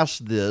actually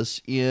asked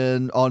this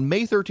on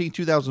May 13,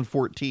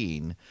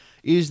 2014.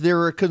 Is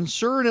there a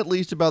concern, at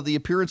least, about the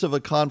appearance of a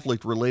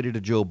conflict related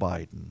to Joe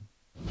Biden?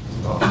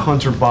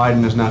 Hunter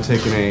Biden has now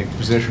taken a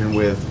position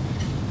with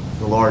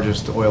the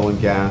largest oil and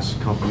gas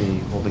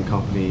holding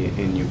company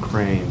in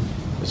Ukraine.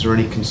 Is there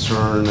any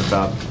concern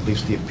about at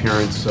least the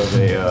appearance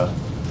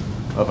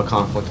of a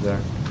conflict there?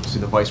 See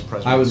the vice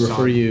president. I would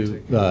refer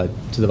you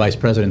to the vice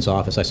president's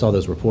office. I saw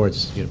those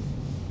reports.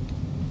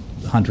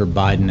 Hunter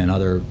Biden and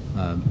other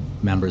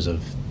members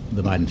of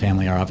the Biden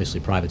family are obviously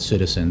private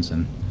citizens,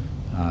 and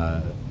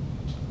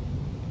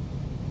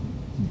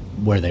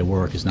where they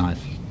work does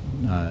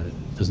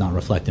not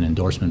reflect an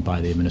endorsement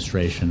by the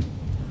administration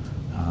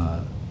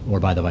or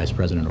by the vice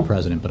president or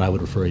president, but I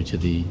would refer you to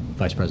the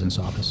vice president's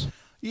office.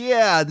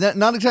 Yeah,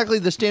 not exactly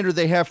the standard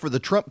they have for the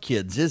Trump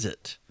kids, is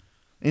it?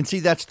 And see,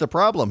 that's the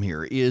problem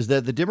here, is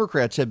that the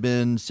Democrats have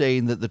been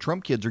saying that the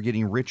Trump kids are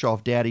getting rich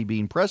off daddy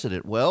being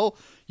president. Well,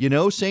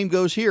 same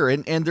goes here.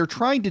 And they're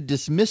trying to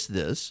dismiss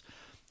this,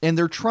 and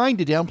they're trying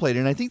to downplay it.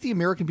 And I think the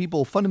American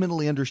people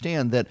fundamentally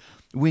understand that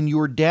when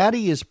your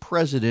daddy is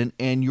president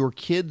and your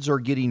kids are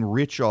getting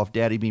rich off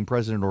daddy being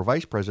president or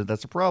vice president,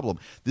 that's a problem.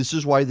 This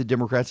is why the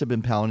Democrats have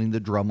been pounding the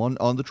drum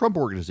on the Trump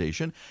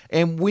organization.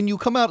 And when you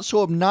come out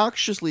so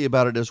obnoxiously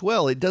about it as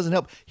well, it doesn't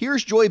help.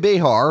 Here's Joy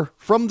Behar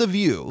from The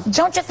View.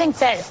 Don't you think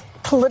that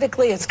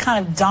politically it's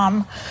kind of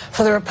dumb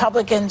for the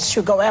Republicans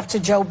to go after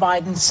Joe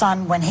Biden's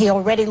son when he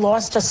already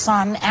lost a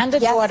son and a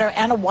daughter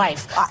and a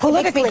wife? It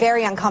makes me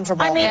very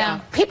uncomfortable. I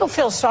mean, people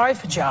feel sorry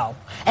for Joe.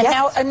 And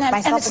Yes,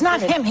 and it's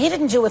not included. him. He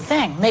didn't do a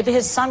thing. Maybe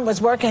his son was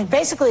working.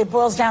 Basically, it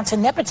boils down to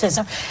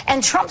nepotism.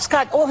 And Trump's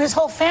got his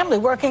whole family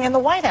working in the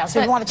White House.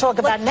 If you want to talk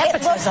about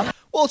nepotism.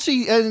 Well,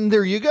 see, and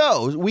there you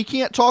go. We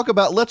can't talk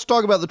about, let's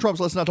talk about the Trumps.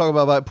 Let's not talk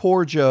about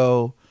poor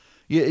Joe.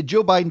 Yeah,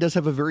 Joe Biden does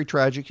have a very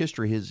tragic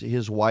history.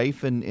 His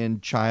wife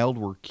and child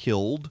were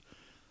killed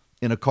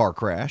in a car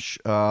crash.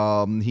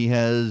 He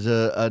has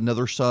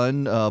another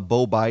son,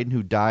 Beau Biden,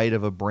 who died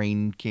of a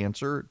brain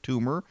cancer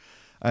tumor.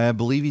 I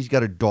believe he's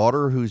got a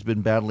daughter who's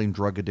been battling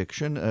drug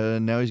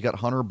addiction. Now he's got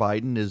Hunter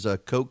Biden as a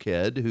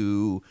cokehead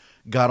who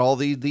got all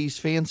these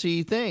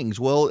fancy things.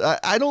 Well,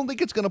 I don't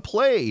think it's going to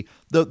play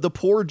the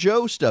poor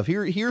Joe stuff.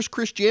 Here's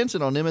Chris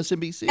Jansen on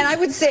MSNBC. And I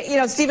would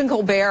say, Stephen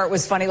Colbert, it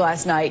was funny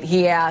last night.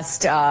 He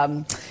asked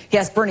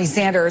Bernie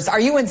Sanders, are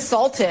you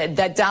insulted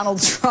that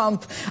Donald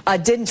Trump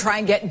didn't try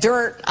and get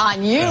dirt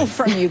on you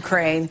from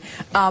Ukraine?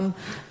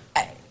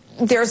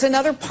 There's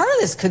another part of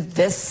this. Could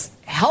this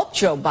help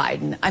Joe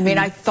Biden? I mean,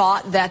 I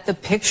thought that the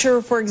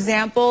picture, for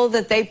example,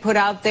 that they put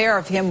out there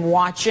of him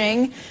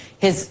watching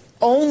his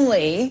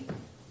only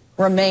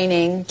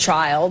remaining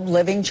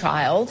living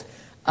child,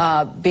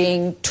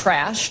 being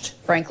trashed,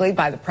 frankly,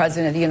 by the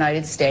President of the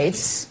United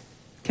States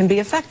can be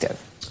effective.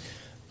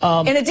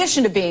 In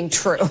addition to being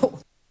true.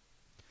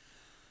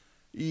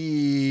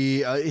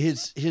 Yeah,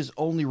 his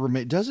only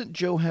remain. Doesn't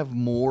Joe have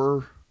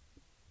more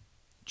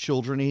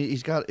children?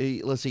 He's got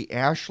let's see,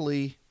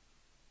 Ashley.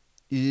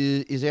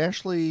 Is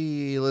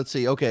Ashley? Let's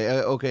see.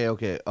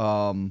 Okay.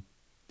 I'm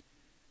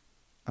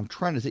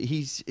trying to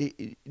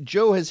think.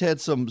 Joe has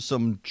had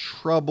some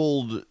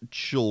troubled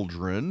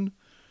children.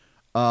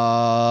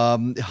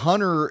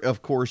 Hunter,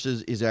 of course,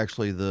 is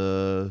actually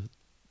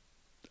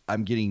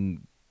I'm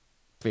getting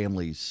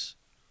families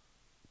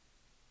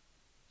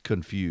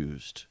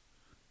confused.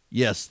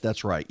 Yes,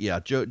 that's right. Yeah,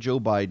 Joe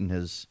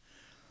Biden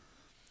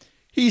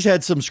he's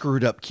had some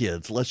screwed up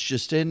kids. Let's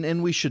just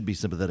and we should be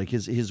sympathetic.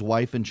 His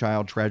wife and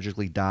child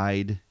tragically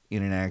died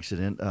in an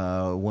accident.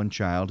 One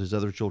child, his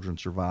other children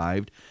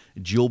survived.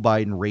 Jill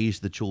Biden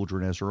raised the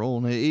children as her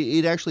own.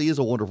 It actually is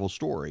a wonderful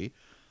story,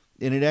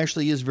 and it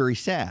actually is very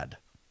sad.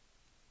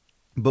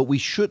 But we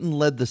shouldn't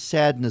let the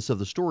sadness of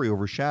the story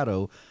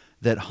overshadow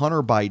that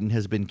Hunter Biden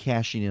has been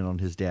cashing in on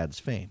his dad's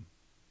fame.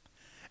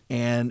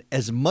 And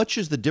as much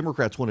as the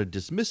Democrats want to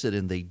dismiss it,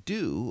 and they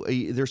do,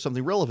 there's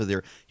something relevant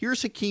there.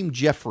 Here's Hakeem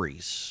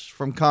Jeffries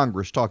from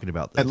Congress talking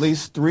about this. At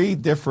least 3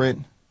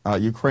 different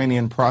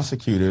Ukrainian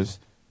prosecutors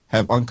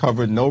have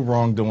uncovered no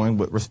wrongdoing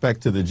with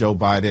respect to the Joe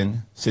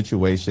Biden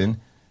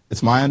situation.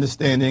 It's my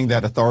understanding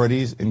that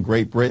authorities in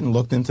Great Britain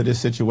looked into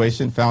this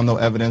situation, found no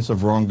evidence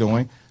of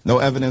wrongdoing. No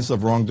evidence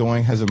of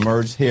wrongdoing has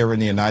emerged here in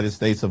the United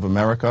States of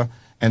America.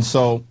 And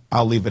so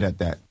I'll leave it at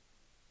that.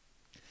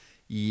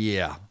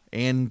 Yeah.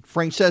 And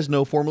Frank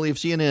Sesno, formerly of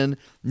CNN,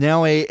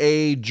 now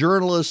a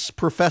journalist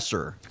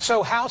professor.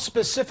 So how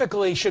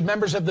specifically should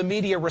members of the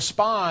media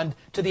respond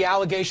to the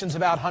allegations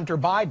about Hunter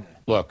Biden?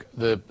 Look,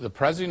 the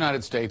President of the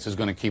United States is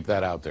going to keep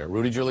that out there.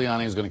 Rudy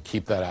Giuliani is going to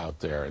keep that out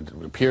there. It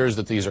appears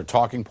that these are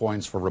talking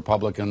points for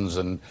Republicans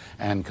and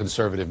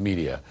conservative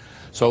media.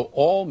 So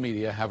all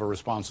media have a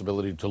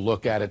responsibility to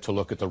look at it, to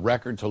look at the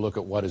record, to look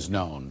at what is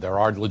known. There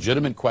are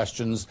legitimate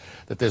questions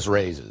that this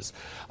raises.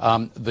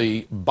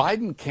 The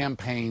Biden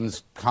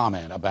campaign's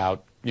comment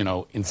about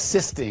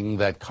insisting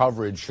that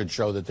coverage should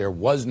show that there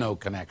was no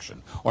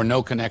connection or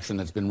no connection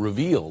that's been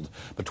revealed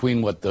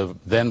between what the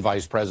then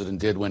vice president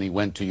did when he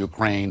went to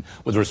Ukraine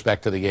with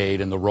respect to the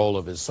aid and the role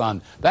of his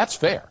son. That's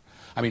fair.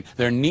 I mean,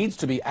 there needs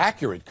to be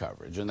accurate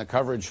coverage, and the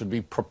coverage should be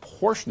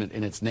proportionate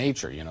in its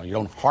nature. You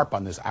don't harp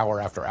on this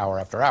hour after hour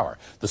after hour.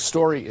 The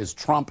story is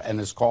Trump and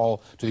his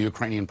call to the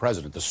Ukrainian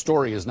president. The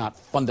story is not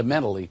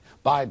fundamentally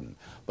Biden.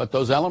 But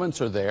those elements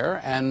are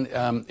there, and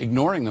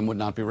ignoring them would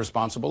not be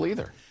responsible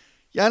either.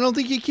 Yeah, I don't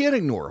think you can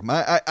ignore them.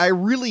 I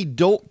really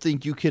don't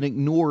think you can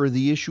ignore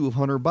the issue of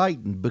Hunter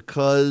Biden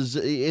because,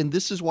 and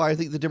this is why I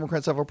think the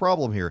Democrats have a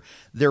problem here.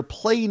 They're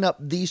playing up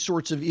these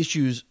sorts of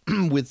issues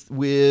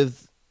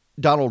with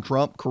Donald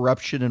Trump,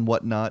 corruption and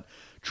whatnot,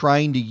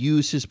 trying to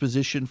use his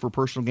position for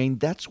personal gain.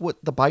 That's what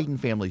the Biden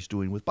family's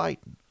doing with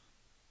Biden.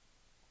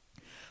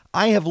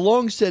 I have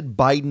long said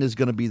Biden is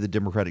going to be the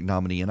Democratic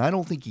nominee, and I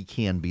don't think he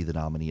can be the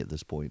nominee at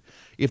this point.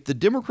 If the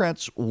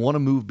Democrats want to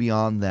move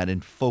beyond that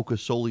and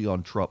focus solely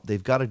on Trump,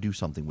 they've got to do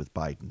something with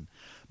Biden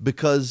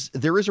because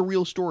there is a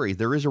real story.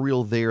 There is a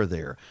real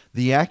there.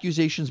 The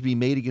accusations being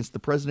made against the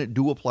president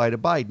do apply to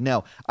Biden.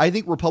 Now, I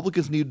think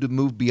Republicans need to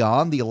move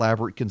beyond the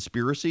elaborate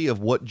conspiracy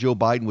of what Joe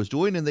Biden was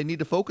doing, and they need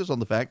to focus on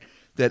the fact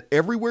that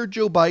everywhere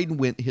Joe Biden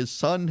went, his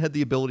son had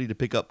the ability to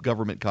pick up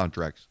government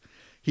contracts.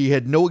 He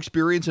had no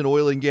experience in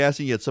oil and gas,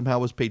 and yet somehow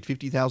was paid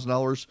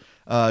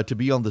 $50,000 to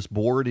be on this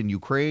board in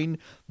Ukraine.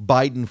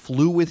 Biden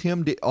flew with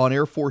him on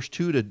Air Force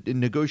Two to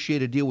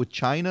negotiate a deal with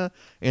China,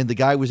 and the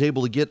guy was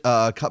able to get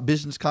a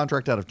business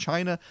contract out of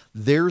China.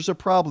 There's a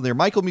problem there.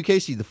 Michael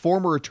Mukasey, the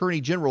former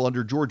attorney general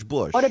under George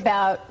Bush. What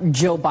about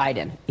Joe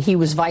Biden? He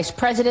was vice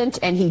president,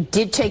 and he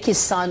did take his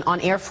son on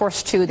Air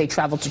Force Two. They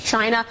traveled to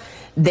China.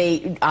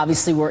 They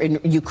obviously were in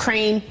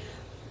Ukraine.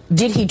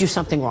 Did he do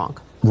something wrong?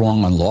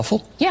 Wrong,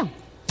 unlawful? Yeah.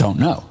 Don't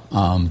know.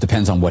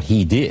 Depends on what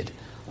he did.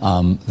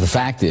 The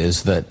fact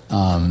is that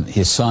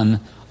his son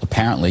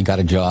apparently got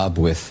a job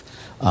with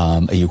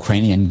a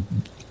Ukrainian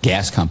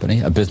gas company,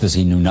 a business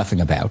he knew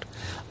nothing about,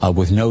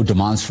 with no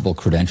demonstrable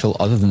credential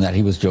other than that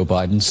he was Joe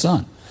Biden's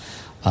son.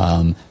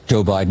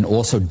 Joe Biden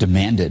also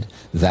demanded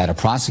that a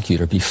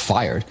prosecutor be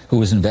fired who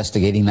was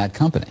investigating that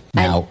company.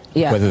 Now,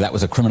 whether that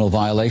was a criminal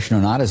violation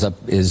or not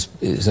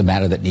is a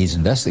matter that needs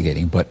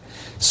investigating, but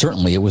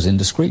certainly it was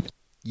indiscreet.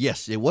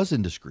 Yes, it was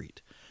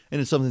indiscreet,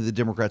 and it's something the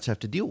Democrats have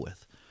to deal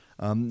with.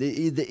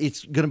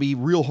 It's going to be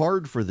real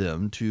hard for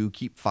them to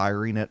keep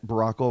firing at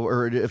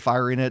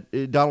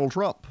Donald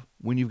Trump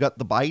when you've got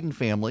the Biden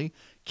family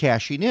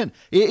cashing in.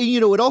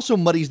 It also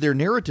muddies their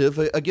narrative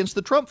against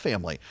the Trump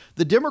family.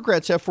 The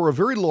Democrats have for a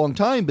very long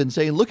time been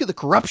saying, look at the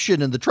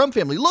corruption in the Trump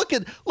family. Look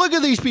at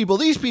these people.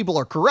 These people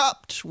are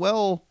corrupt.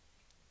 Well,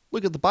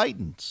 look at the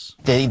Bidens.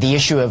 The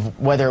issue of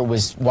whether it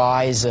was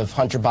wise of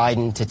Hunter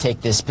Biden to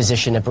take this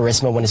position at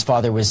Burisma when his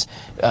father was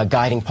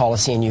guiding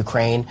policy in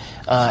Ukraine,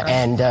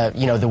 and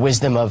the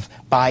wisdom of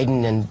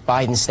Biden and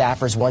Biden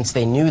staffers once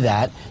they knew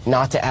that,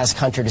 not to ask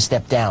Hunter to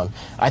step down.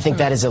 I think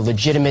that is a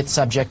legitimate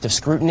subject of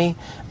scrutiny.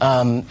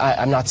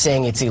 I'm not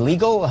saying it's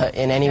illegal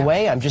in any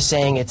way. I'm just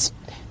saying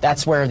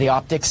that's where the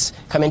optics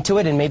come into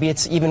it, and maybe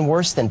it's even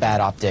worse than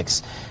bad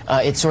optics.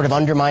 It's sort of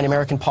undermined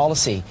American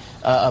policy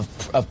of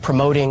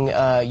promoting,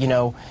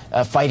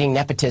 fighting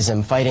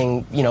nepotism,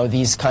 fighting,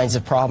 these kinds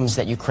of problems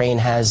that Ukraine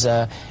has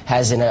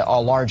in a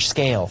large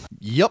scale.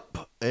 Yep,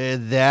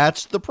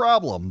 that's the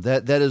problem.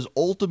 That is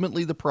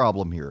ultimately the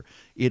problem here.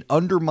 It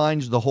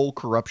undermines the whole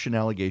corruption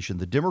allegation.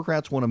 The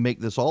Democrats want to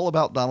make this all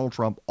about Donald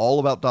Trump, all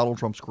about Donald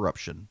Trump's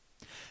corruption.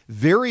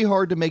 Very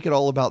hard to make it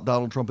all about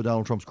Donald Trump and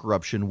Donald Trump's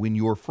corruption when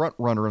your front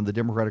runner in the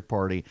Democratic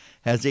Party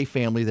has a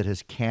family that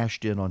has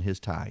cashed in on his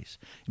ties.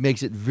 It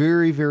makes it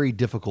very, very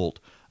difficult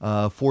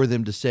for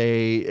them to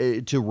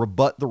say, to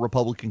rebut the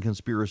Republican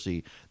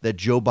conspiracy that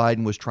Joe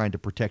Biden was trying to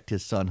protect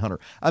his son, Hunter.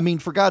 I mean,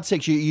 for God's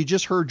sakes, you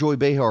just heard Joy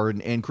Behar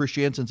and Chris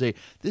Jansen say,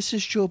 this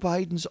is Joe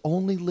Biden's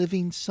only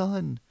living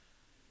son.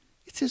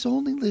 It's his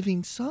only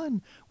living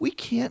son. We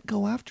can't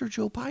go after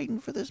Joe Biden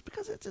for this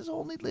because it's his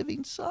only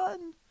living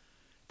son.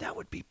 That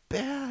would be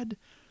bad.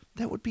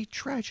 That would be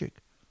tragic.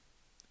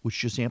 Which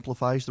just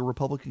amplifies the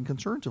Republican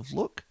concerns of,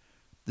 look,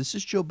 this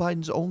is Joe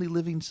Biden's only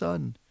living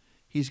son.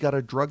 He's got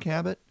a drug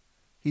habit.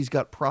 He's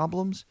got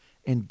problems.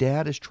 And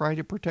dad is trying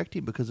to protect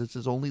him because it's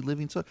his only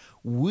living son.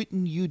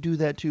 Wouldn't you do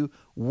that too?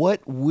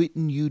 What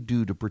wouldn't you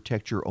do to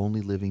protect your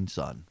only living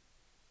son?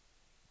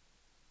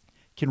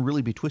 Can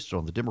really be twisted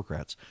on the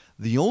Democrats.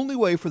 The only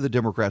way for the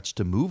Democrats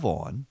to move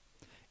on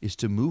is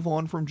to move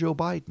on from Joe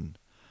Biden.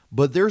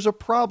 But there's a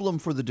problem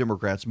for the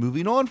Democrats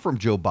moving on from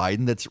Joe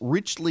Biden that's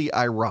richly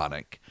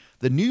ironic.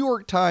 The New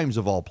York Times,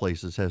 of all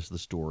places, has the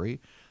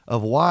story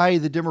of why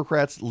the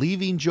Democrats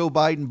leaving Joe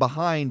Biden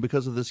behind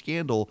because of the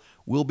scandal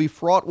will be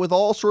fraught with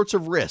all sorts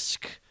of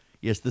risk.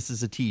 Yes, this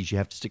is a tease. You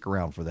have to stick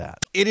around for that.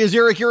 It is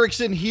Eric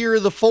Erickson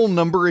here. The phone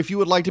number, if you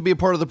would like to be a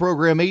part of the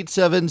program,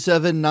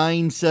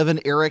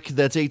 877-97-ERIC.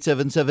 That's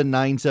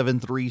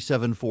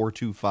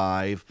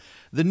 877-973-7425.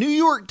 The New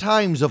York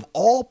Times, of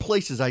all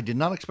places, I did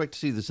not expect to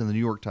see this in the New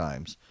York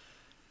Times,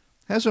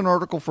 has an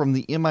article from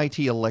the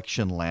MIT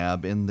Election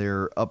Lab in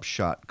their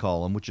Upshot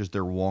column, which is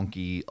their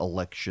wonky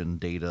election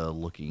data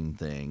looking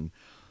thing.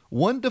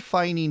 One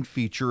defining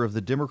feature of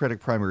the Democratic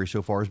primary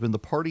so far has been the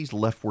party's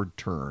leftward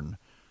turn.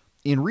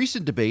 In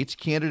recent debates,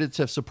 candidates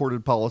have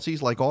supported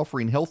policies like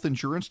offering health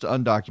insurance to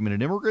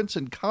undocumented immigrants,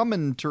 and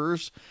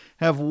commenters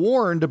have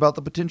warned about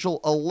the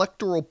potential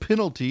electoral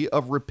penalty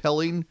of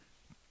repelling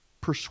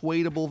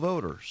persuadable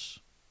voters.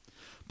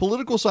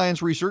 Political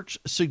science research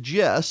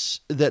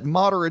suggests that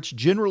moderates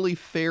generally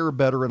fare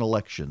better in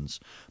elections,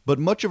 but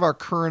much of our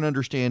current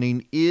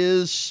understanding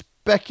is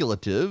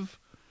speculative.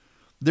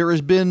 There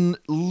has been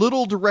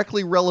little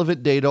directly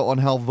relevant data on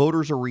how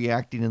voters are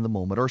reacting in the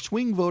moment. Are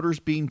swing voters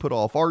being put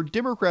off? Are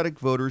Democratic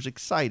voters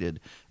excited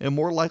and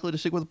more likely to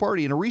stick with the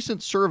party? In a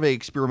recent survey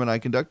experiment I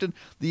conducted,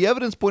 the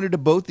evidence pointed to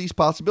both these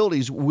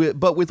possibilities,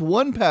 but with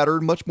one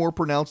pattern much more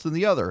pronounced than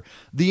the other.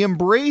 The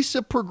embrace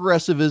of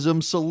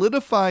progressivism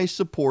solidifies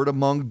support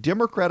among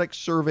Democratic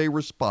survey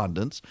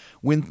respondents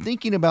when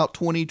thinking about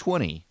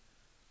 2020,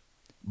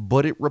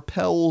 but it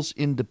repels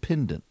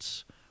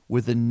independents,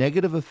 with a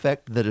negative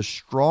effect that is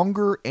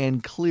stronger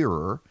and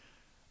clearer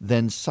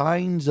than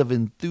signs of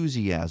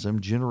enthusiasm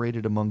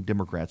generated among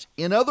Democrats.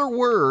 In other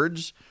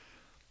words,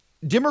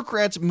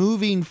 Democrats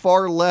moving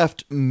far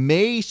left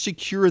may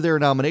secure their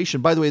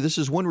nomination. By the way, this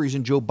is one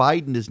reason Joe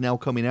Biden is now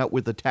coming out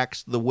with a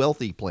tax the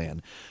wealthy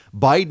plan.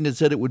 Biden had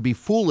said it would be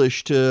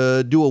foolish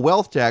to do a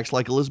wealth tax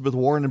like Elizabeth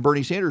Warren and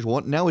Bernie Sanders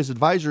want. Now his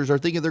advisors are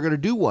thinking they're going to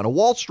do one, a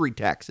Wall Street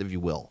tax, if you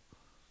will.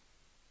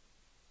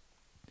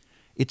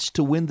 It's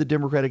to win the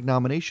Democratic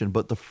nomination,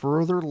 but the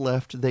further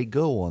left they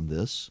go on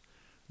this,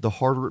 the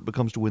harder it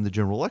becomes to win the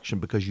general election,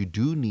 because you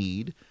do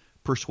need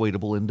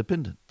persuadable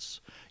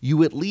independents.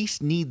 You at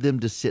least need them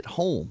to sit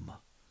home.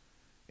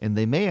 And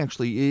they may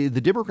actually,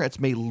 the Democrats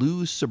may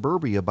lose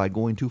suburbia by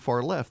going too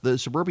far left. The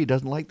suburbia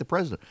doesn't like the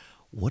president.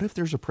 What if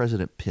there's a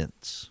President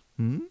Pence?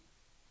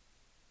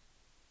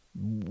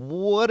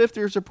 What if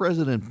there's a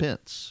President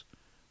Pence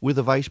with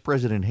a Vice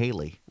President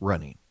Haley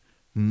running?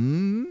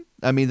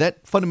 I mean,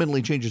 that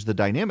fundamentally changes the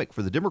dynamic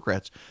for the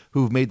Democrats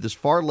who've made this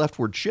far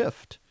leftward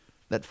shift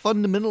That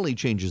fundamentally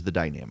changes the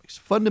dynamics,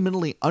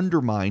 fundamentally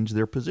undermines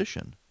their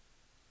position.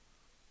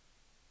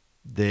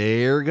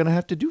 They're going to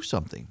have to do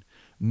something.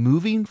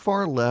 Moving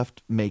far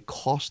left may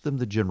cost them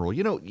the general.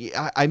 You know,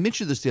 I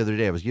mentioned this the other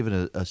day. I was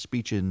giving a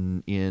speech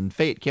in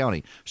Fayette County.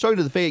 I was talking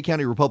to the Fayette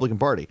County Republican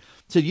Party.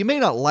 Said, you may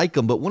not like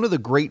them, but one of the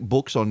great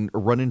books on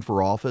running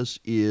for office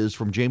is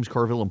from James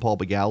Carville and Paul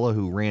Begala,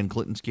 who ran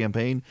Clinton's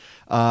campaign.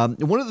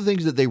 And one of the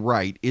things that they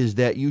write is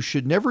that you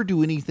should never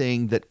do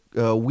anything that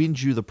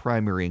wins you the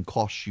primary and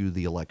costs you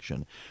the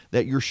election.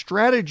 That your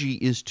strategy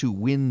is to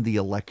win the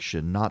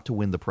election, not to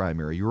win the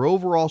primary. Your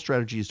overall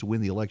strategy is to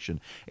win the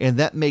election. And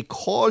that may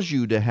cause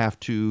you to have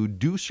to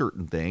do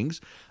certain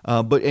things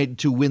but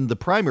to win the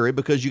primary,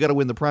 because you got to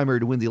win the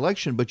primary to win the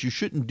election, but you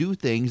shouldn't do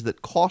things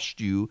that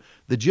cost you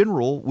the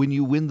general when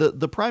you win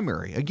the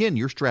primary. Again,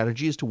 your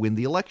strategy is to win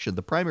the election.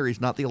 The primary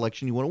is not the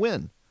election you want to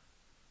win.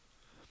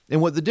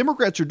 And what the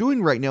Democrats are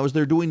doing right now is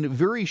they're doing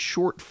very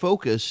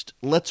short-focused,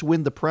 let's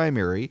win the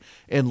primary,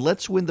 and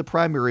let's win the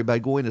primary by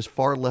going as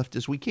far left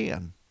as we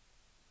can.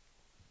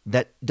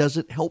 That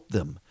doesn't help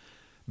them,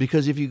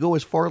 because if you go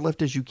as far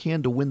left as you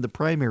can to win the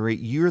primary,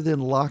 you're then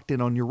locked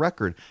in on your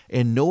record,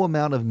 and no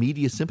amount of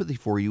media sympathy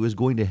for you is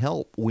going to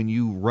help when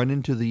you run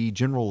into the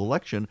general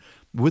election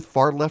with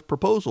far left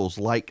proposals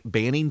like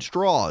banning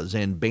straws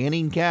and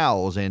banning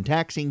cows and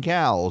taxing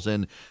cows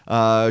and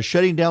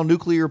shutting down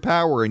nuclear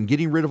power and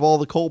getting rid of all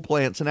the coal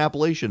plants in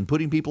Appalachian,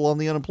 putting people on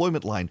the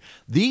unemployment line.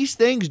 These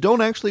things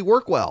don't actually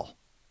work well.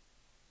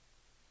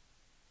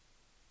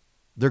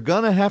 They're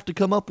going to have to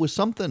come up with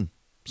something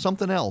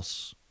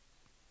else.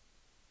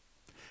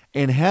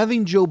 And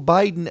having Joe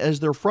Biden as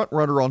their front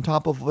runner on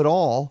top of it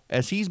all,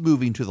 as he's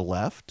moving to the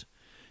left,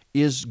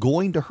 is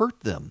going to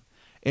hurt them.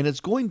 And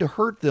it's going to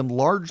hurt them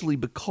largely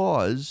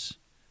because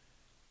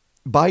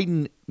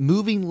Biden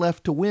moving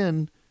left to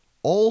win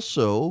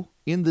also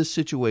in this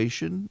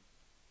situation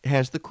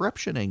has the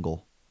corruption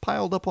angle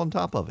piled up on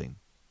top of him.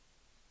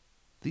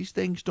 These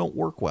things don't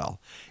work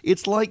well.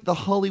 It's like the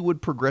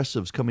Hollywood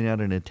progressives coming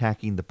out and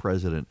attacking the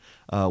president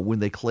when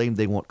they claim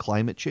they want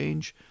climate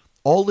change.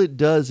 All it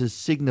does is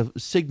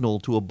signal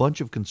to a bunch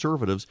of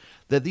conservatives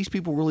that these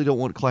people really don't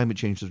want climate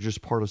change. They're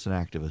just partisan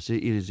activists.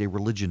 It is a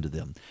religion to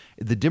them.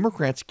 The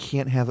Democrats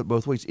can't have it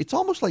both ways. It's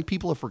almost like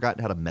people have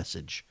forgotten how to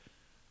message.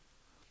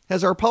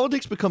 Has our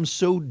politics become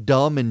so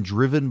dumb and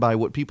driven by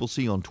what people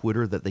see on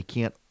Twitter that they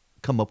can't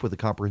come up with a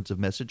comprehensive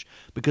message?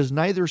 Because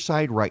neither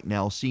side right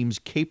now seems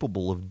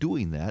capable of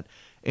doing that.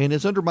 And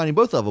it's undermining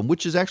both of them,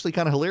 which is actually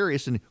kind of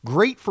hilarious and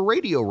great for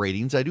radio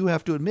ratings, I do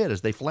have to admit,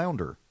 as they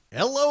flounder.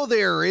 Hello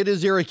there, it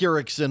is Eric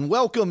Erickson.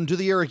 Welcome to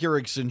the Eric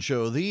Erickson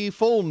Show. The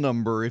phone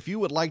number, if you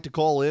would like to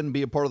call in and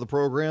be a part of the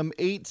program,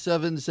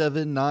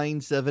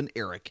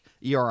 877-97-ERIC,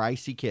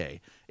 E-R-I-C-K,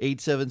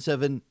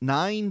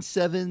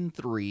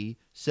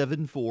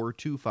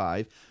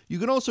 877-973-7425. You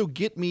can also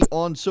get me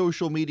on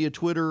social media,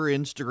 Twitter,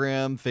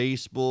 Instagram,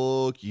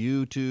 Facebook,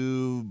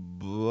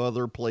 YouTube,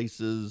 other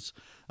places,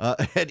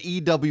 at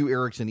E.W.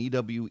 Erickson,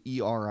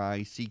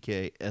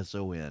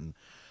 E-W-E-R-I-C-K-S-O-N.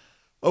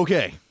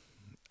 Okay.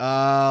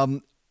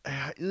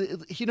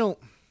 You know,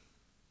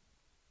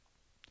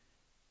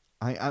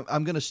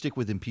 I'm going to stick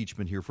with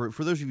impeachment here.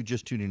 For those of you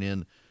just tuning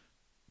in,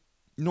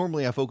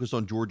 normally I focus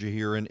on Georgia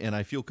here, and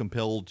I feel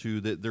compelled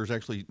to that there's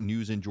actually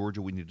news in Georgia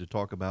we need to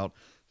talk about.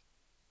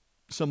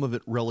 Some of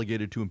it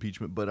relegated to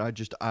impeachment, but I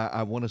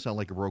want to sound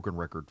like a broken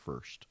record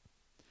first.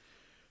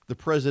 The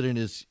president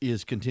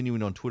is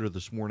continuing on Twitter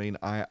this morning.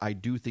 I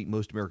do think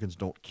most Americans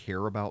don't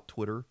care about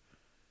Twitter,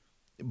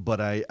 but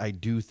I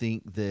do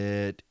think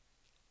that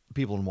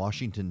people in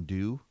Washington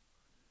do.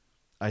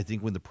 I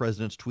think when the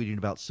president's tweeting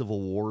about civil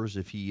wars,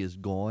 if he is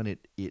gone,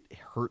 it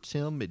hurts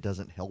him. It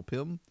doesn't help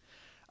him.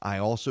 I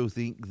also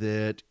think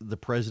that the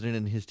president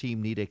and his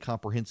team need a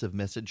comprehensive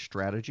message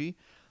strategy.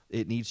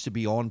 It needs to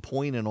be on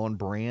point and on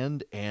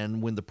brand.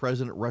 And when the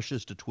president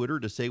rushes to Twitter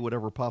to say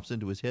whatever pops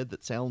into his head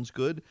that sounds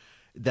good,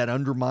 that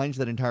undermines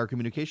that entire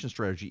communication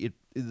strategy.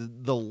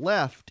 The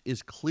left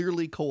is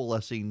clearly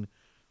coalescing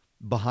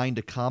behind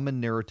a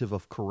common narrative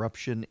of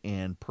corruption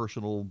and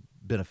personal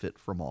benefit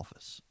from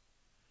office.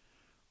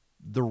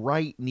 The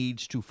right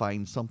needs to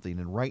find something,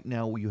 and right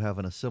now you have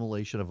an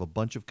assimilation of a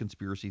bunch of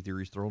conspiracy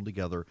theories thrown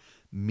together,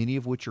 many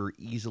of which are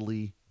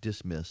easily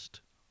dismissed,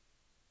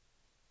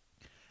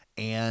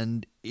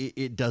 and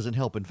it doesn't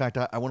help. In fact,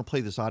 I want to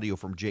play this audio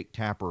from Jake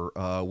Tapper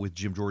with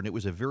Jim Jordan. It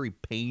was a very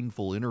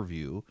painful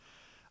interview.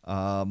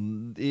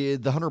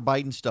 The Hunter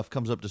Biden stuff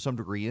comes up to some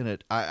degree in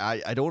it.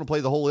 I don't want to play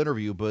the whole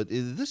interview, but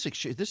this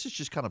is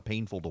just kind of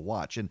painful to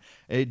watch. And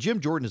Jim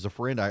Jordan is a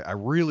friend. I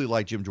really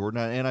like Jim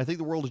Jordan, and I think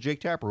the world of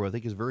Jake Tapper, who I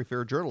think is a very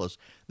fair journalist.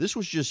 This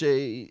was just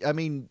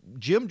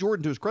Jim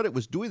Jordan, to his credit,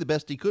 was doing the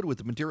best he could with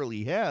the material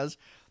he has.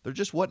 There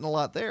just wasn't a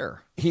lot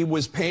there. He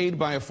was paid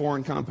by a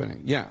foreign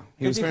company. Yeah,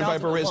 he was paid by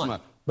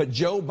Burisma. But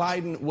Joe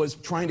Biden was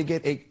trying to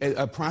get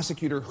a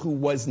prosecutor who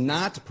was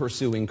not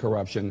pursuing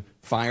corruption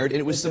fired, and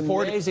it was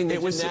supported. It's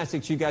amazing the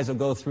gymnastics you guys will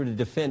go through to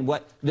defend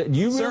what. Do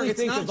you really Sir,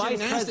 think it's not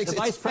gymnastics,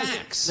 it's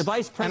facts. The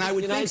vice president, and I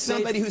would think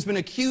somebody who's been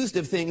accused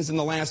of things in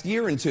the last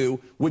year or two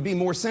would be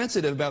more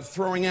sensitive about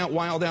throwing out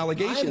wild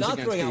allegations. I'm not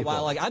against throwing people.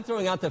 out wild. I'm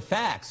throwing out the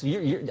facts.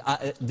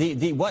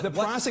 The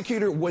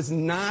prosecutor was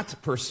not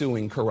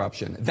pursuing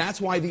corruption.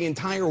 That's why the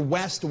entire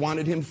West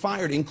wanted him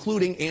fired,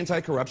 including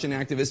anti-corruption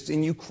activists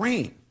in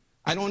Ukraine.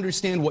 I don't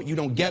understand what you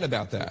don't get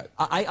about that.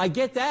 I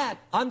get that.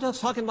 I'm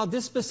just talking about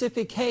this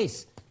specific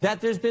case that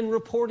there's been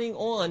reporting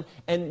on,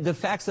 and the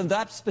facts of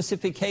that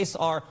specific case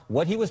are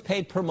what he was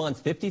paid per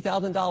month,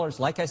 $50,000.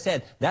 Like I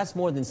said, that's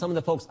more than some of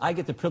the folks I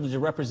get the privilege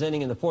of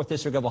representing in the 4th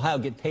District of Ohio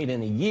get paid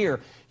in a year.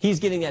 He's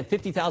getting that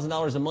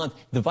 $50,000 a month.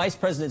 The vice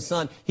president's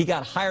son, he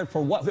got hired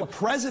for what? The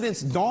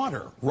president's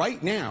daughter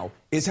right now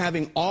is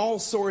having all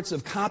sorts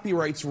of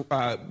copyrights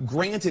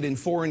granted in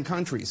foreign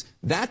countries.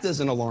 That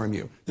doesn't alarm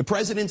you. The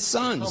president's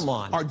sons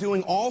are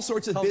doing all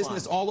sorts of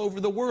business all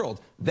over the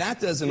world. That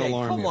doesn't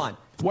alarm you. Come on.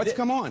 What's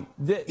come on?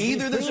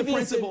 Either there's a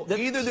principle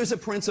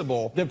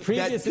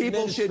that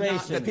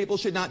people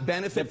should not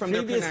benefit from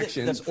their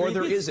connections, or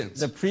there isn't.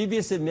 The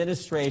previous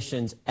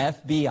administration's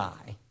FBI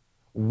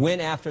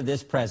went after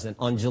this president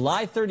on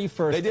July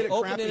 31st. They did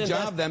a crappy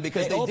job then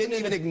because they didn't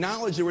even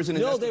acknowledge there was an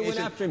investigation they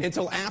went after him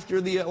until after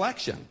the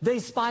election. They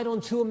spied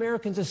on 2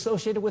 Americans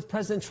associated with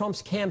President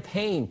Trump's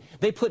campaign.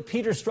 They put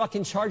Peter Strzok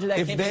in charge of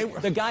that campaign.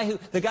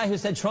 The guy who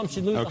said Trump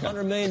should lose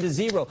 $100 million to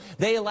zero.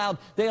 They allowed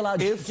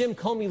Jim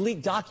Comey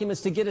leak documents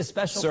to get a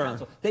special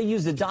counsel. They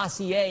used the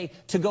dossier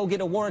to go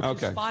get a warrant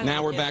to spy on now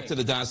the we're campaign. back to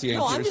the dossier.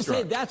 No, I'm just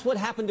saying that's what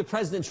happened to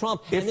President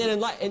Trump. And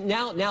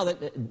now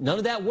that none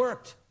of that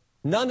worked.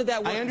 None of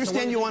that worked. I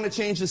understand you want to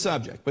change the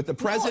subject, but the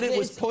president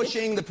was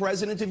pushing the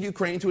president of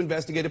Ukraine to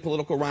investigate a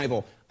political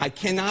rival. I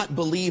cannot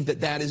believe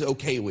that is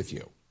okay with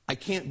you. I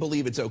can't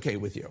believe it's okay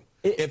with you.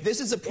 If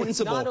this is a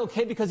principle... It's not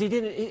okay because he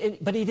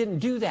didn't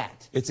do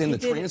that. It's in the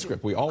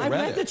transcript. We all read it.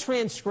 I read the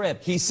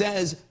transcript. He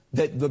says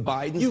that the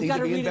Bidens need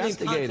to be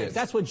investigated.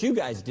 That's what you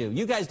guys do.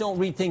 You guys don't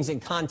read things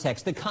in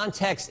context. The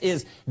context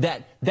is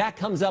that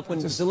comes up when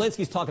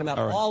Zelensky's talking about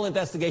all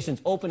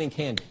investigations open and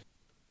candid.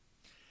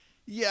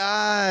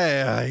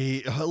 Yeah,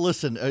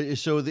 listen.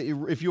 So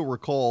if you'll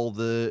recall,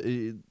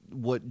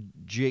 what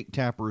Jake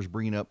Tapper is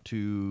bringing up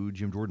to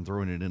Jim Jordan,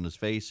 throwing it in his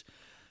face,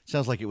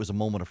 sounds like it was a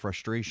moment of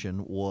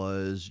frustration.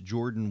 Was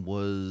Jordan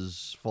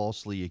was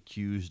falsely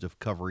accused of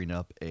covering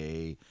up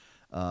a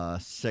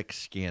sex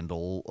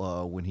scandal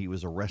when he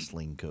was a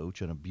wrestling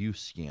coach, an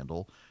abuse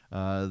scandal.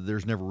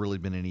 There's never really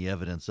been any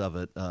evidence of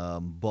it,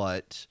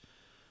 but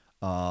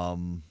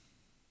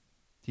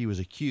he was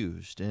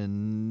accused,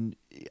 and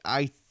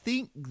I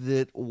think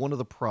that one of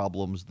the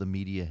problems the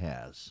media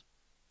has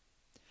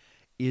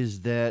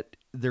is that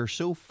they're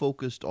so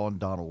focused on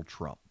Donald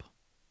Trump.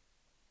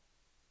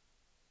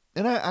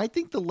 And I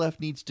think the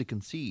left needs to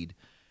concede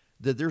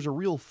that there's a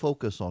real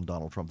focus on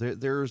Donald Trump.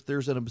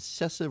 There's an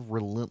obsessive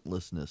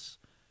relentlessness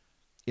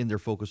in their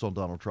focus on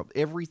Donald Trump.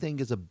 Everything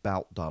is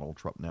about Donald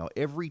Trump now.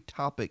 Every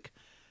topic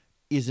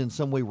is in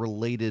some way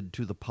related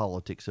to the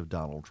politics of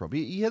Donald Trump.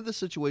 You had the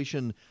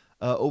situation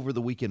over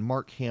the weekend.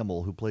 Mark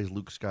Hamill, who plays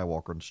Luke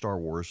Skywalker in Star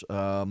Wars,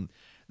 Jared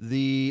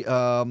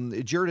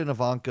and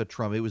Ivanka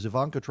Trump, it was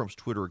Ivanka Trump's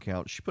Twitter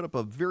account. She put up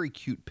a very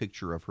cute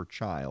picture of her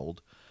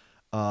child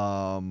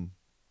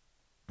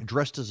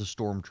dressed as a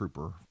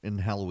stormtrooper in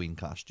Halloween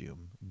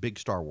costume. Big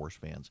Star Wars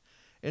fans.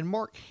 And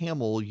Mark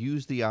Hamill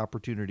used the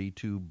opportunity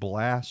to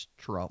blast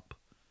Trump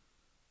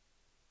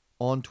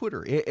on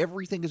Twitter.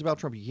 Everything is about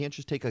Trump. You can't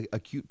just take a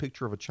cute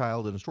picture of a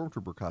child in a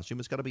stormtrooper costume.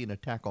 It's got to be an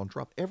attack on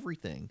Trump.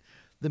 Everything.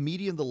 The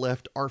media and the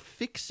left are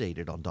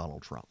fixated on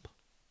Donald Trump.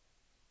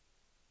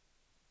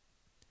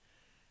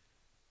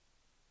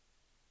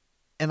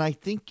 And I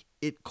think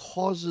it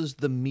causes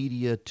the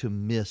media to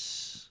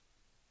miss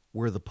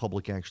where the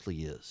public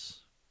actually is.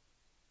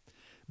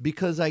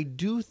 Because I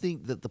do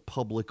think that the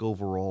public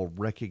overall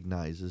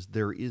recognizes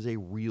there is a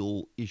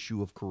real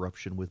issue of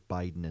corruption with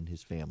Biden and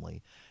his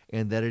family,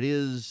 and that it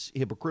is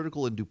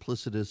hypocritical and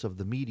duplicitous of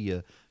the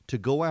media to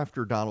go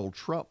after Donald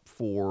Trump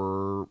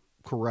for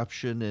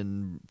corruption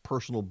and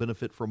personal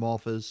benefit from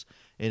office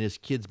and his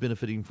kids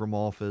benefiting from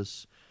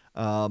office,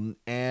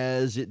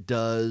 as it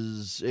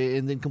does,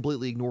 and then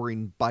completely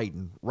ignoring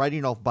Biden,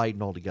 writing off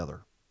Biden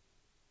altogether.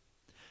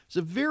 It's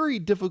a very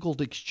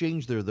difficult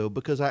exchange there, though,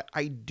 because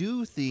I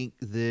do think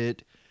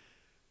that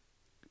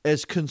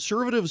as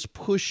conservatives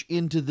push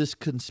into this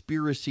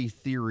conspiracy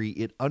theory,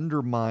 it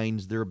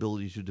undermines their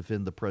ability to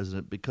defend the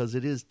president because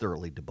it is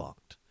thoroughly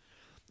debunked.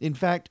 In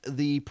fact,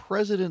 the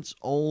president's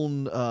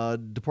own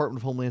Department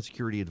of Homeland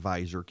Security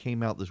advisor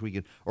came out this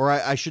weekend, or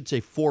I should say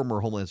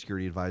former Homeland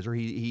Security advisor.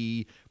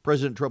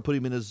 President Trump put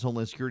him in as his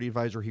Homeland Security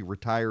advisor. He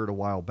retired a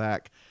while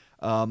back.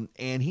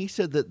 And he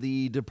said that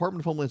the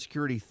Department of Homeland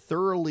Security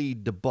thoroughly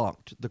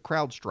debunked the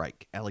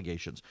CrowdStrike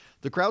allegations.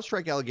 The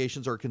CrowdStrike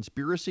allegations are a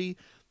conspiracy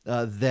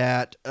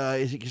that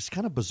is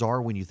kind of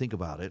bizarre when you think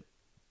about it,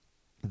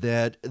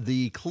 that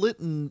the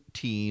Clinton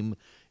team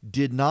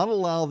did not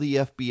allow the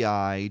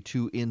FBI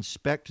to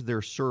inspect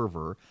their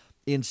server.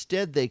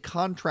 Instead, they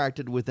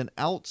contracted with an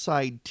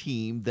outside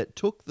team that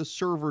took the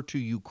server to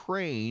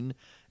Ukraine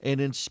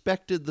and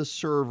inspected the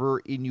server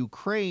in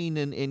Ukraine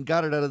and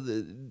got it out of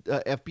the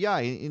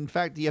FBI. In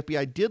fact, the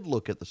FBI did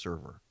look at the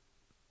server.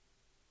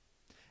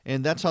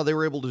 And that's how they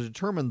were able to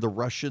determine the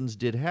Russians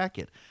did hack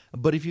it.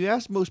 But if you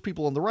ask most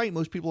people on the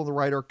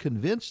right are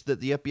convinced that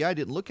the FBI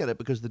didn't look at it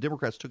because the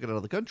Democrats took it out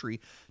of the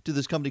country to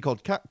this company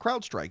called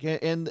CrowdStrike.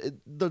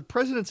 And the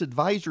president's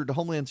advisor to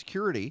Homeland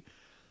Security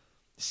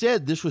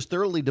said this was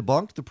thoroughly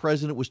debunked. The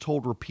president was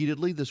told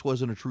repeatedly this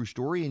wasn't a true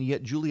story, and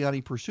yet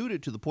Giuliani pursued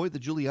it to the point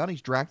that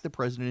Giuliani's dragged the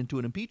president into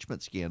an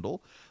impeachment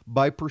scandal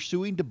by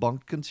pursuing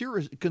debunked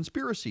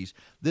conspiracies.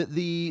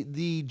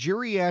 The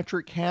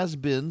geriatric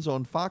has-beens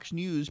on Fox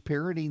News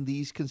parroting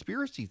these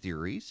conspiracy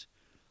theories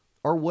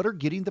are what are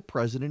getting the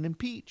president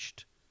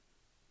impeached.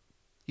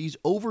 He's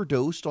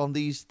overdosed on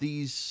these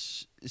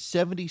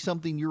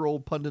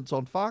 70-something-year-old pundits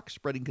on Fox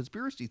spreading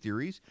conspiracy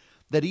theories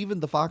that even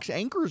the Fox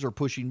anchors are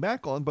pushing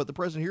back on, but the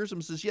president hears them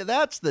and says, yeah,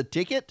 that's the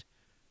ticket.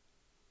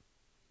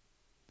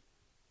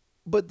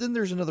 But then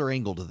there's another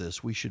angle to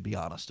this we should be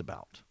honest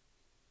about.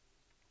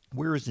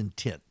 Where is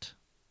intent?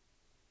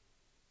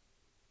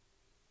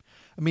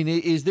 I mean,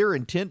 is there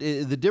intent?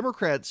 The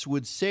Democrats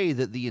would say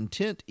that the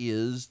intent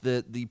is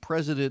that the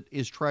president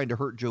is trying to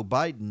hurt Joe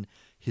Biden,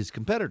 his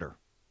competitor.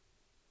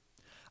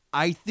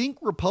 I think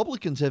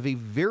Republicans have a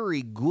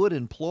very good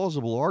and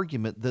plausible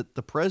argument that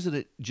the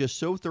president just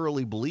so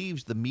thoroughly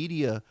believes the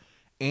media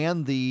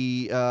and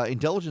the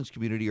intelligence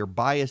community are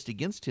biased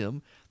against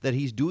him that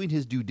he's doing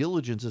his due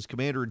diligence as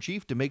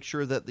commander-in-chief to make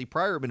sure that the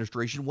prior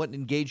administration wasn't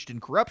engaged in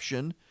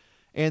corruption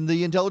and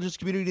the intelligence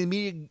community and the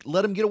media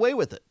let him get away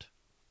with it.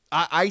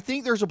 I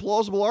think there's a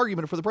plausible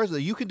argument for the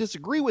president. You can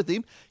disagree with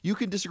him. You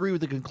can disagree with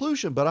the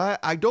conclusion,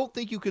 but I don't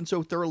think you can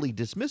so thoroughly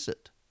dismiss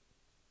it.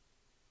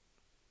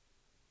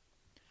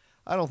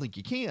 I don't think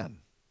you can.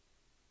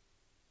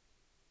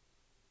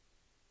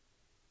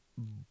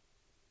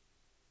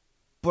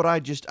 But I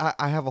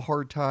have a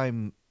hard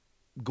time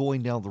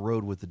going down the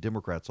road with the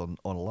Democrats on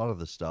a lot of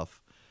this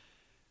stuff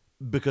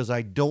because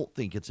I don't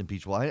think it's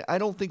impeachable. I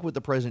don't think what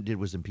the president did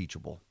was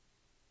impeachable.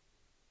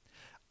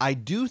 I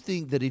do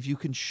think that if you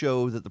can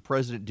show that the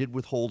president did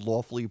withhold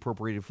lawfully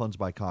appropriated funds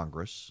by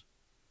Congress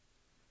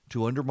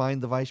to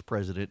undermine the vice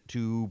president,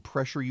 to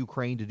pressure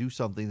Ukraine to do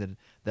something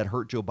that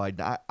hurt Joe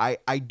Biden,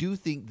 I do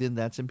think then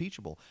that's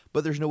impeachable.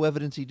 But there's no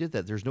evidence he did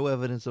that. There's no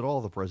evidence at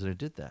all the president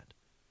did that.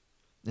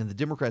 And the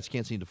Democrats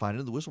can't seem to find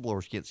it. The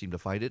whistleblowers can't seem to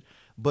find it.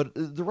 But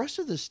the rest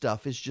of this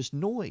stuff is just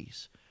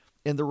noise.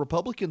 And the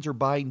Republicans are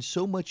buying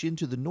so much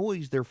into the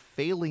noise, they're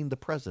failing the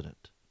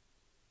president.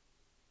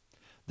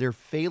 They're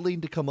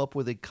failing to come up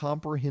with a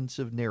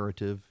comprehensive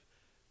narrative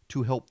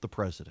to help the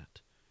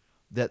president.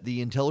 That the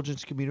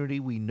intelligence community,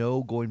 we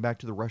know, going back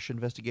to the Russia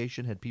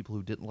investigation, had people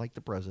who didn't like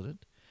the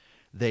president.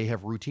 They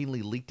have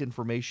routinely leaked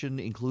information,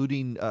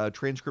 including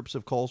transcripts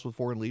of calls with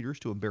foreign leaders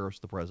to embarrass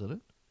the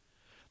president.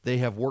 They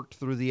have worked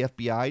through the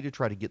FBI to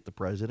try to get the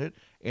president,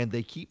 and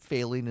they keep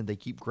failing and they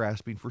keep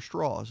grasping for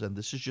straws, and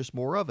this is just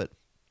more of it.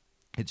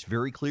 It's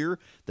very clear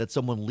that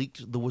someone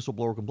leaked the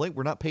whistleblower complaint.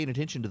 We're not paying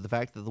attention to the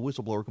fact that the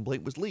whistleblower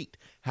complaint was leaked.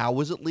 How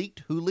was it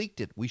leaked? Who leaked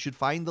it? We should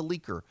find the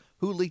leaker.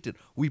 Who leaked it?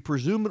 We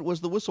presume it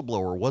was the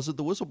whistleblower. Was it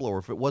the whistleblower?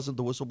 If it wasn't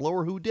the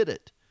whistleblower, who did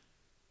it?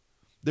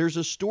 There's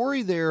a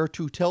story there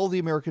to tell the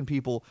American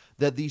people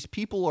that these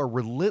people are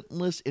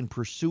relentless in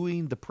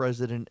pursuing the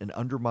president and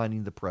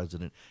undermining the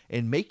president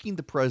and making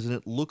the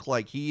president look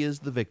like he is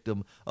the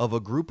victim of a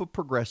group of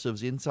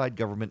progressives inside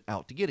government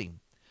out to get him.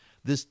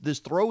 This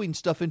throwing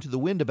stuff into the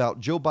wind about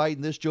Joe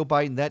Biden this, Joe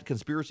Biden that,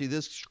 conspiracy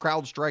this,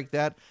 CrowdStrike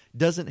that,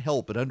 doesn't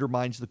help. It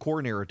undermines the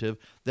core narrative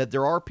that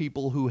there are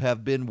people who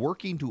have been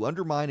working to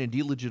undermine and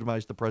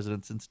delegitimize the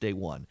president since day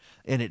one.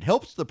 And it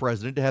helps the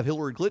president to have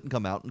Hillary Clinton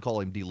come out and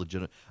call him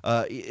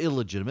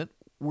illegitimate.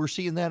 We're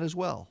seeing that as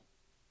well.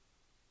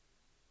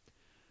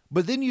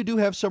 But then you do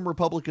have some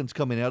Republicans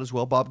coming out as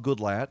well. Bob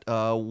Goodlatte,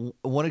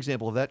 one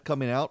example of that,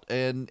 coming out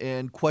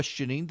and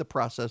questioning the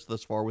process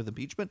thus far with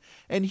impeachment.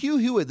 And Hugh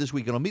Hewitt this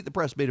weekend on Meet the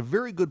Press made a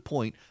very good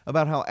point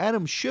about how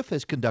Adam Schiff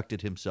has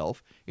conducted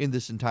himself in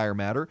this entire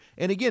matter.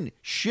 And again,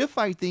 Schiff,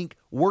 I think,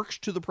 works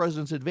to the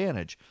president's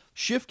advantage.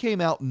 Schiff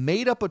came out,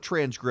 made up a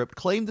transcript,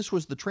 claimed this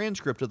was the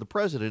transcript of the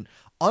president,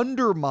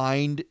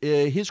 undermined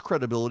his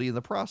credibility in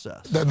the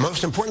process. The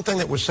most important thing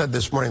that was said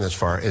this morning thus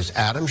far is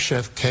Adam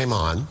Schiff came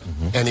on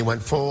and he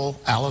went full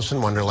Alice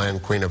in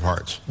Wonderland, Queen of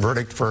Hearts.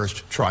 Verdict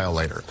first, trial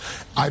later.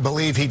 I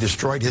believe he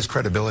destroyed his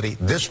credibility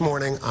this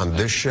morning on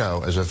this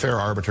show as a fair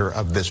arbiter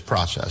of this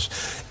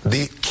process.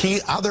 The key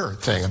other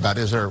thing about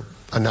is there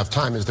enough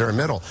time, is there a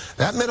middle?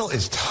 That middle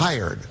is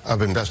tired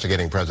of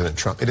investigating President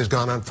Trump. It has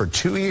gone on for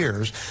 2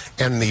 years,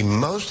 and the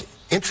most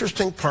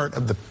interesting part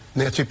of the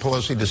Nancy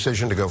Pelosi's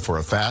decision to go for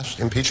a fast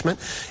impeachment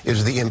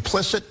is the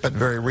implicit but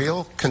very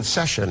real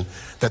concession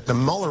that the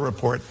Mueller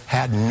report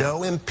had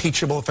no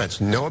impeachable offense,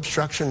 no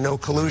obstruction, no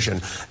collusion.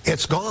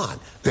 It's gone.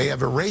 They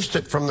have erased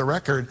it from the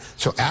record.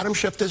 So Adam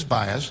Schiff is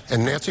biased,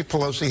 and Nancy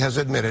Pelosi has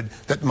admitted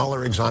that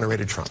Mueller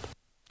exonerated Trump.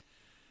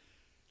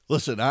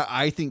 Listen,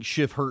 I think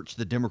Schiff hurts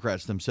the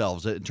Democrats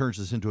themselves. It turns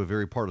this into a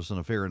very partisan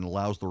affair and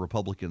allows the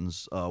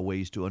Republicans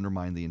ways to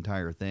undermine the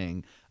entire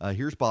thing.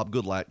 Here's Bob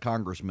Goodlatte,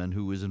 congressman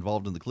who is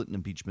involved in the Clinton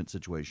impeachment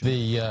situation.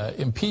 The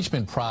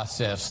impeachment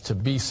process, to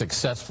be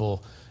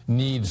successful,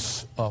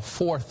 needs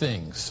four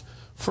things.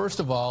 First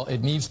of all,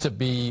 it needs to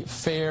be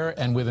fair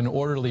and with an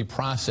orderly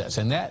process.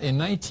 And that in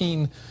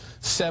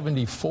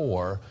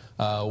 1974,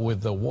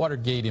 with the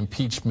Watergate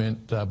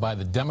impeachment by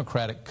the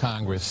Democratic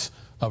Congress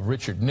of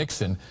Richard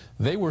Nixon,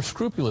 they were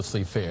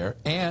scrupulously fair,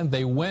 and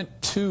they went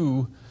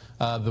to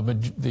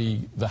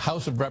the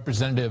House of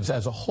Representatives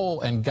as a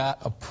whole and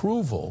got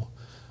approval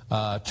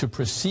to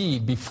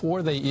proceed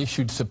before they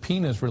issued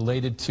subpoenas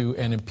related to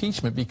an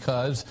impeachment,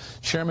 because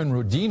Chairman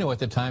Rodino at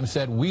the time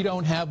said, we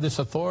don't have this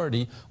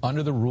authority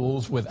under the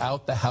rules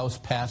without the House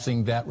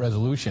passing that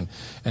resolution.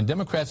 And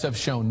Democrats have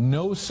shown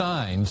no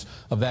signs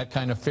of that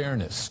kind of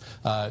fairness,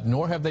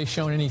 nor have they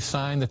shown any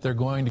sign that they're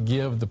going to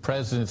give the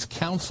President's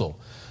counsel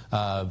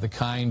the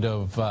kind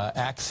of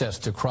access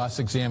to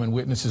cross-examine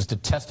witnesses to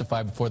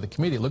testify before the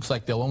committee. It looks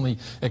like they'll only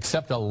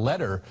accept a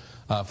letter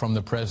from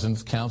the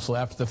President's counsel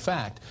after the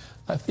fact.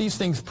 If these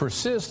things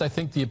persist, I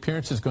think the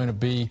appearance is going to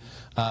be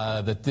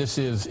that this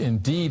is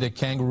indeed a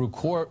kangaroo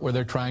court where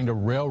they're trying to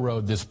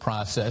railroad this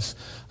process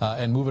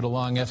and move it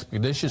along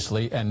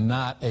expeditiously, and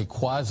not a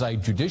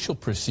quasi-judicial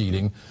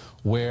proceeding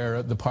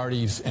where the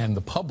parties and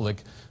the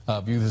public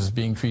view this as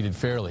being treated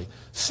fairly.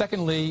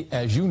 Secondly,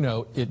 as you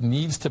note, it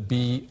needs to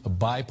be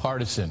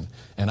bipartisan,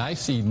 and I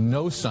see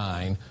no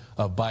sign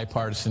of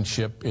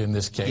bipartisanship in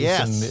this case.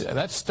 Yes. And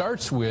that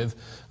starts with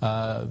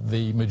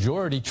the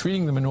majority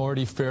treating the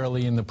minority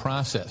fairly in the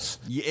process.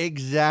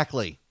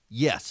 Exactly.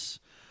 Yes.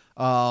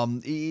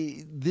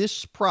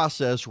 This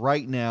process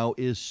right now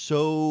is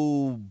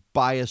so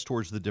biased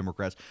towards the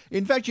Democrats.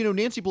 In fact,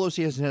 Nancy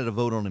Pelosi hasn't had a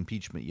vote on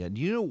impeachment yet. Do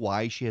you know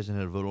why she hasn't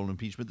had a vote on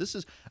impeachment? This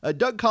is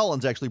Doug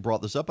Collins actually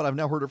brought this up, but I've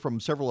now heard it from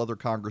several other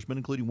congressmen,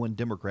 including one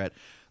Democrat.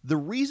 The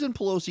reason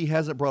Pelosi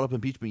hasn't brought up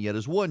impeachment yet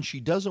is, one, she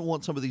doesn't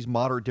want some of these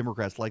moderate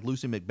Democrats like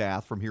Lucy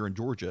McBath from here in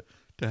Georgia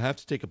to have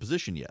to take a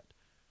position yet.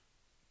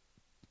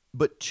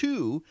 But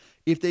two,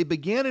 if they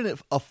began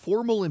a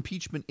formal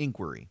impeachment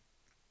inquiry,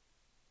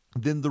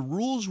 then the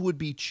rules would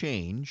be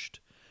changed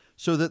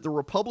so that the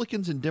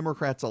Republicans and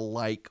Democrats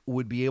alike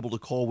would be able to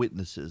call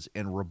witnesses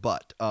and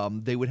rebut.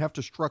 They would have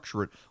to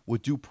structure it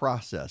with due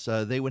process.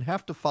 They would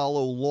have to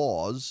follow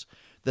laws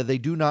that they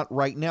do not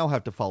right now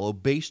have to follow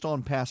based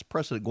on past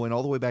precedent, going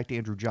all the way back to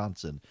Andrew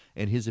Johnson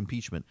and his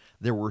impeachment.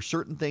 There were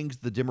certain things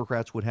the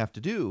Democrats would have to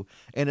do,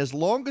 and as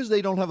long as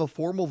they don't have a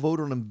formal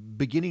vote on a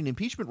beginning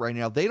impeachment right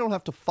now, they don't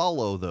have to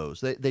follow those.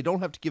 They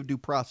don't have to give due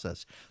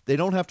process. They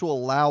don't have to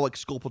allow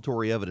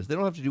exculpatory evidence. They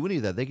don't have to do any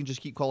of that. They can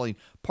just keep calling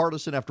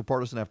partisan after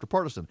partisan after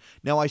partisan.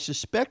 Now, I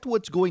suspect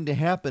what's going to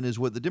happen is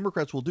what the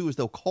Democrats will do is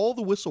they'll call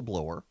the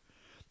whistleblower,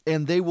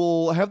 and they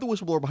will have the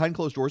whistleblower behind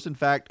closed doors. In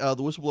fact, the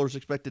whistleblower is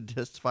expected to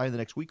testify in the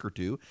next week or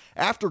two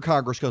after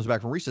Congress comes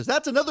back from recess.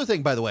 That's another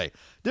thing, by the way.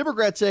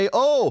 Democrats say,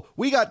 oh,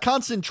 we got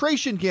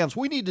concentration camps.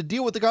 We need to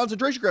deal with the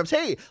concentration camps.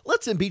 Hey,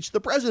 let's impeach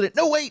the president.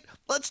 No, wait,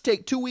 let's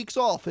take 2 weeks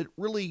off. It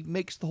really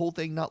makes the whole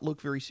thing not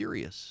look very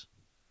serious.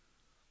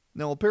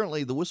 Now,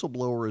 apparently, the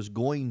whistleblower is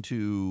going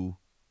to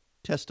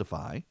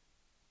testify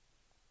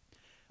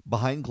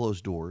behind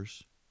closed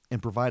doors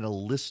and provide a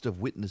list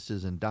of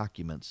witnesses and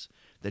documents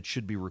that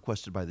should be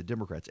requested by the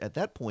Democrats. At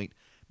that point,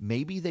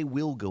 maybe they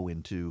will go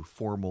into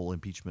formal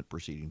impeachment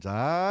proceedings.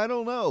 I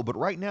don't know. But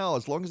right now,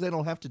 as long as they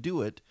don't have to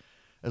do it,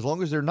 as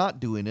long as they're not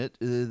doing it,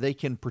 they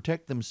can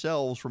protect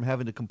themselves from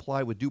having to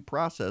comply with due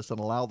process and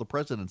allow the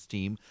president's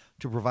team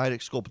to provide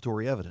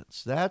exculpatory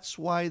evidence. That's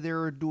why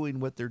they're doing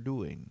what they're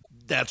doing.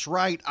 That's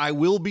right. I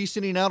will be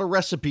sending out a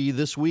recipe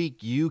this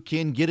week. You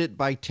can get it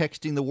by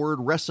texting the word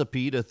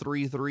recipe to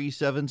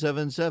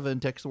 33777.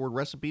 Text the word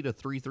recipe to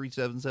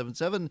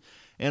 33777.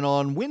 And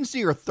on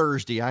Wednesday or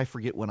Thursday, I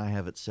forget when I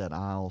have it set,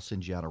 I'll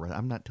send you out a recipe.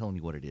 I'm not telling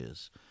you what it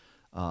is.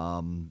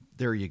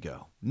 There you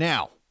go.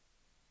 Now,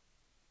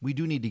 we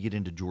do need to get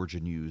into Georgia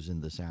news in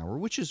this hour,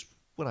 which is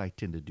what I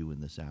tend to do in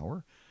this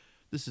hour.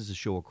 This is a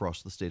show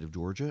across the state of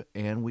Georgia,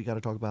 and we got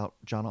to talk about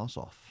Jon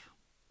Ossoff.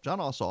 Jon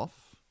Ossoff,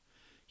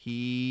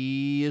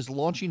 he is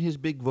launching his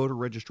big voter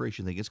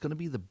registration thing. It's going to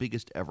be the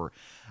biggest ever.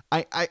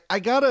 I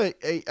got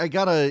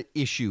a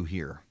issue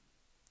here.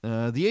 The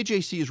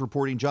AJC is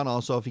reporting Jon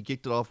Ossoff. He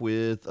kicked it off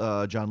with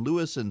John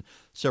Lewis and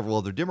several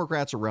other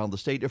Democrats around the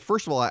state.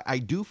 First of all, I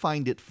do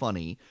find it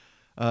funny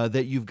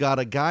that you've got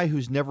a guy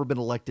who's never been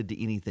elected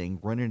to anything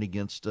running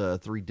against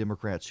three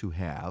Democrats who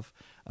have,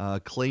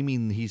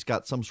 claiming he's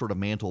got some sort of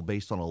mantle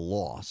based on a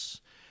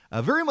loss.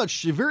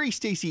 Very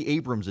Stacey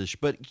Abrams-ish,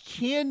 but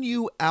can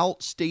you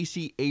out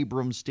Stacey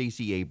Abrams?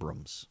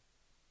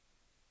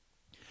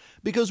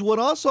 Because what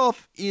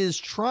Ossoff is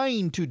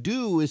trying to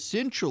do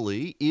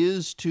essentially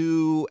is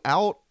to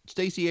out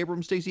Stacey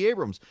Abrams.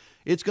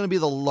 It's going to be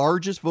the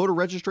largest voter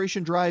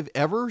registration drive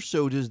ever.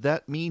 So does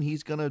that mean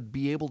he's going to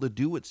be able to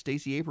do what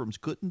Stacey Abrams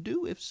couldn't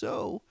do? If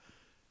so,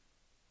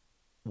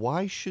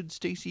 why should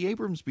Stacey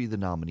Abrams be the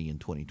nominee in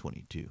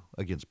 2022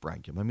 against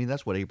Brian Kemp? I mean,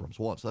 that's what Abrams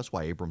wants. That's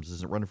why Abrams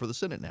isn't running for the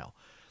Senate now.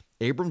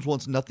 Abrams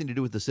wants nothing to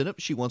do with the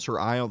Senate. She wants her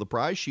eye on the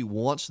prize. She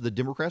wants the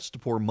Democrats to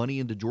pour money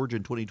into Georgia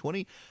in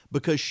 2020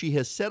 because she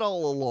has said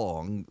all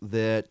along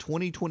that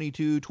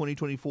 2022,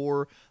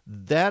 2024,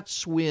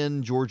 that's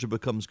when Georgia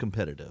becomes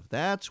competitive.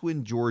 That's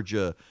when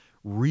Georgia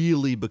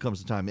really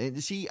becomes the time.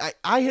 And see,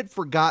 I had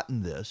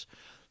forgotten this,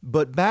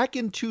 but back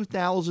in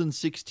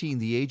 2016,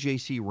 the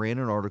AJC ran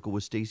an article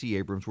with Stacey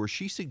Abrams where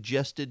she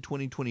suggested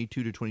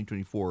 2022 to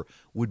 2024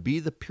 would be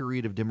the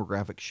period of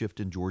demographic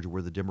shift in Georgia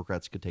where the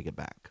Democrats could take it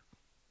back.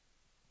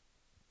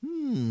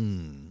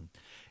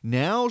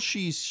 Now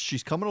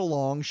she's coming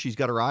along. She's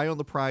got her eye on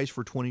the prize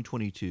for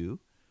 2022.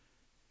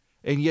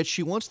 And yet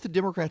she wants the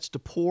Democrats to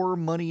pour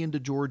money into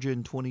Georgia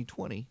in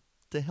 2020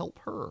 to help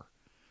her.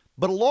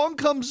 But along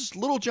comes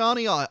little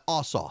Johnny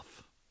Ossoff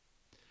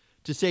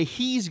to say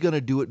he's going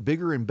to do it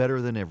bigger and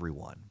better than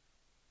everyone.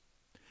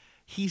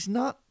 He's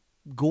not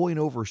going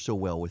over so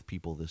well with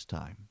people this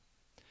time.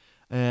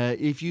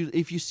 If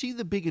you see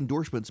the big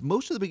endorsements,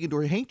 most of the big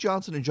endorsements, Hank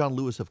Johnson and John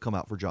Lewis have come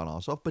out for John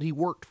Ossoff, but he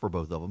worked for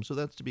both of them, so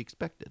that's to be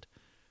expected.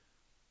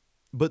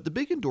 But the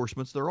big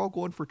endorsements, they're all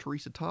going for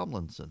Teresa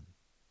Tomlinson.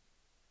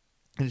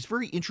 And it's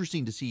very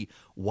interesting to see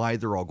why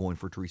they're all going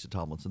for Teresa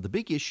Tomlinson. The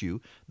big issue,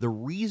 the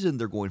reason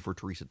they're going for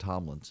Teresa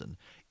Tomlinson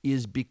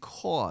is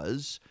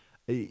because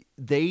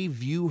they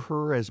view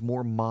her as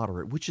more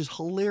moderate, which is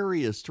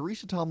hilarious.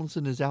 Teresa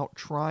Tomlinson is out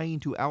trying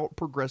to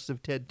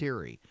out-progressive Ted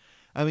Terry.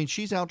 I mean,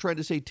 she's out trying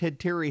to say Ted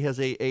Terry has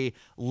a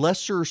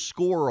lesser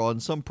score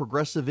on some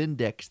progressive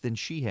index than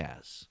she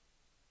has.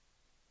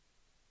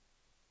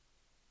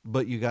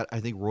 But you got,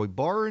 I think, Roy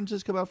Barnes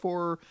has come out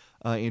for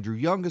her. Andrew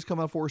Young has come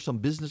out for her. Some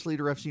business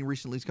leader I've seen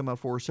recently has come out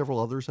for her. Several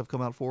others have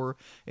come out for her.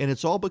 And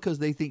it's all because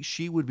they think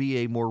she would be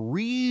a more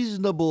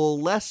reasonable,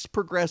 less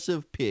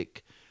progressive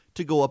pick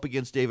to go up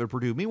against David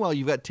Perdue. Meanwhile,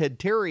 you've got Ted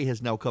Terry has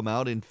now come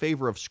out in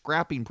favor of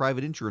scrapping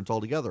private insurance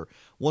altogether.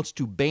 Wants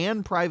to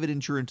ban private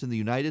insurance in the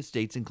United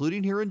States,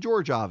 including here in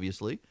Georgia,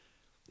 obviously,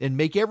 and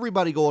make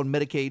everybody go on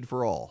Medicaid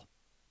for all.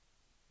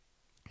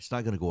 It's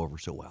not going to go over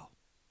so well.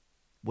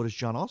 What does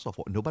John Ossoff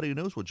want? Nobody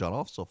knows what John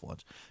Ossoff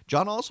wants.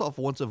 John Ossoff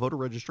wants a voter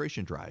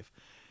registration drive.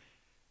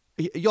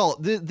 Y'all,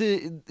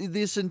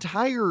 this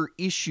entire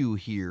issue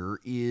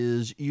here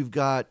is you've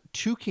got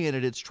two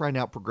candidates trying to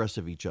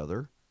out-progressive each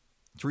other,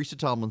 Teresa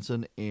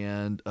Tomlinson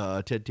and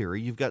Ted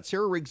Terry. You've got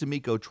Sarah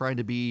Riggs-Amico trying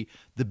to be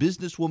the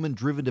businesswoman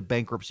driven to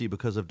bankruptcy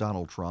because of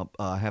Donald Trump.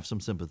 Have some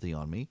sympathy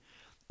on me.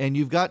 And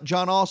you've got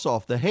John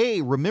Ossoff, the,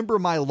 hey, remember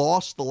my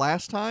loss the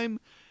last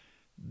time?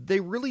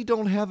 They really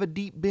don't have a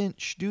deep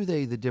bench, do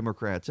they, the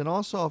Democrats? And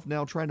Ossoff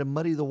now trying to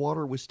muddy the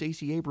water with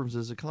Stacey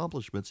Abrams'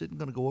 accomplishments isn't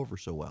going to go over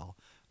so well.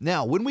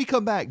 Now, when we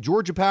come back,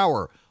 Georgia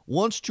Power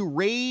wants to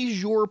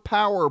raise your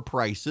power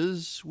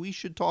prices. We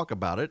should talk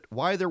about it,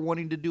 why they're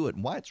wanting to do it,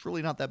 and why it's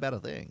really not that bad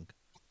a thing.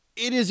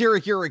 It is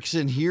Erick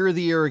Erickson here,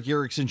 the Erick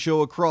Erickson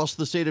Show across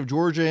the state of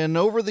Georgia and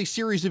over the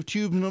series of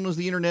tubes known as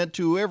the internet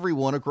to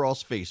everyone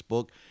across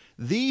Facebook.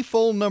 The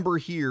phone number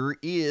here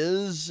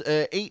is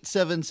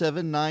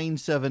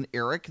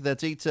 877-97-ERIC.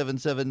 That's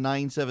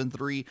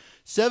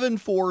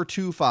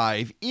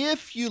 877-973-7425.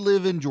 If you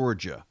live in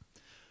Georgia,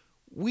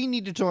 we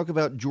need to talk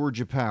about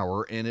Georgia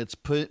Power and its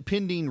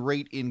pending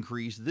rate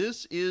increase.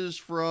 This is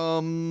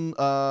from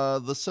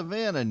the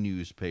Savannah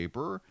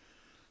newspaper.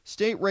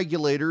 State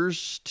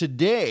regulators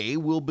today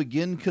will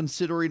begin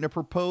considering a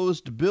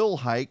proposed bill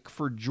hike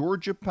for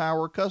Georgia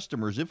Power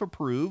customers. If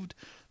approved,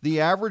 the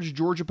average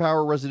Georgia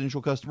Power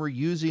residential customer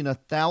using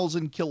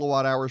 1,000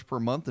 kilowatt hours per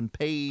month and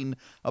paying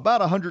about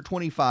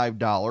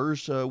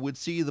 $125 would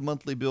see the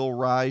monthly bill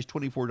rise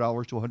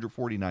 $24 to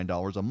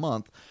 $149 a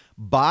month.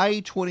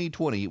 By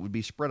 2020, it would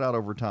be spread out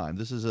over time.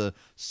 This is a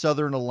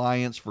Southern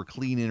Alliance for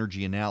Clean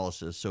Energy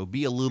Analysis, so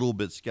be a little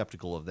bit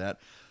skeptical of that.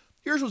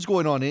 Here's what's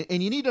going on,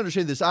 and you need to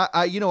understand this.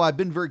 I've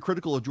been very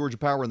critical of Georgia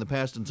Power in the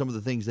past and some of the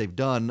things they've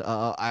done.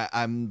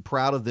 I'm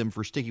proud of them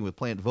for sticking with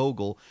Plant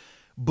Vogtle,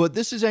 but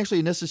this is actually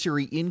a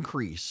necessary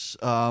increase.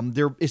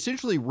 They're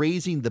essentially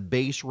raising the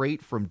base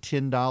rate from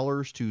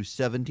 $10 to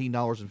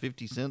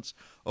 $17.50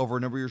 over a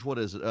number of years. What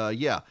is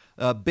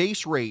it?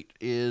 Base rate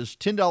is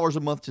 $10 a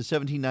month to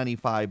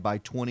 $17.95 by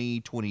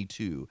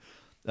 2022.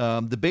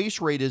 The base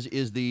rate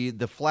is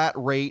the flat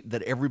rate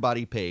that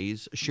everybody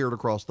pays, shared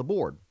across the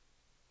board.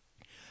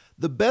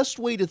 The best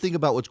way to think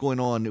about what's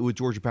going on with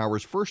Georgia Power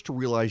is first to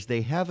realize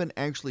they haven't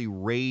actually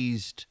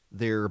raised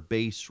their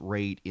base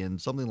rate in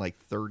something like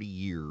 30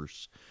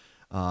 years.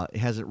 It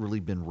hasn't really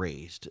been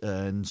raised.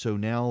 And so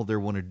now they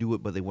want to do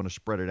it, but they want to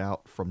spread it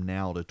out from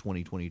now to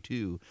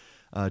 2022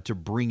 to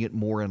bring it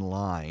more in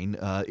line.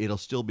 It'll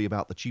still be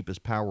about the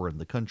cheapest power in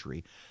the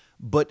country.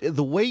 But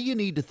the way you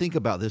need to think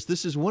about this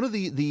is one of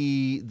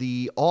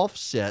the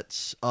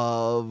offsets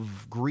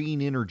of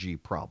green energy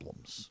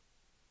problems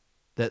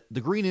that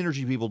the green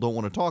energy people don't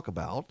want to talk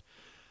about.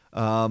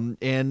 And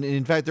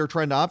in fact, they're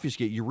trying to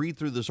obfuscate. You read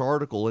through this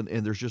article,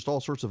 and there's just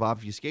all sorts of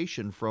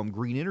obfuscation from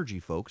green energy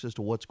folks as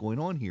to what's going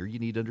on here. You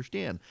need to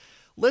understand.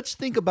 Let's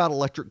think about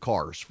electric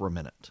cars for a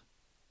minute.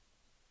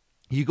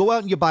 You go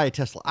out and you buy a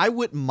Tesla. I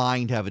wouldn't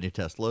mind having a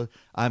Tesla.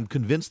 I'm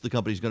convinced the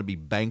company's going to be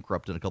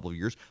bankrupt in a couple of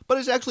years, but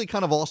it's actually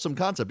kind of awesome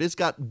concept. It's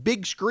got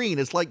big screen.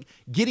 It's like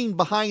getting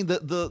behind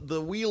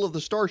the wheel of the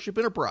Starship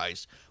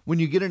Enterprise when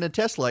you get in a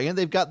Tesla. And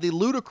they've got the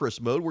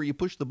ludicrous mode where you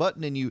push the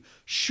button and you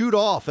shoot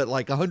off at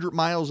like 100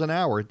 miles an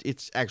hour.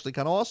 It's actually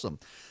kind of awesome.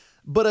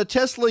 But a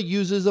Tesla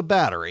uses a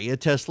battery. A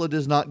Tesla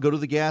does not go to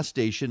the gas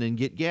station and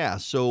get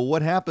gas. So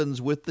what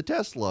happens with the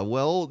Tesla?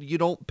 Well, you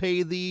don't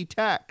pay the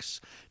tax.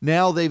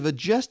 Now they've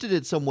adjusted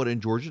it somewhat in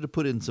Georgia to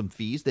put in some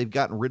fees. They've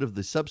gotten rid of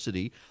the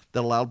subsidy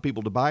that allowed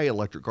people to buy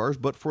electric cars.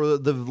 But for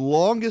the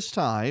longest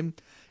time,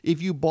 if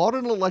you bought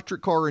an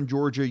electric car in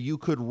Georgia, you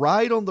could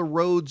ride on the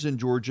roads in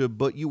Georgia,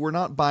 but you were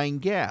not buying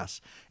gas.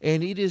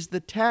 And it is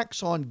the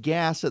tax on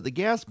gas at the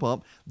gas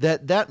pump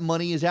that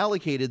money is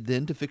allocated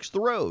then to fix the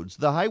roads,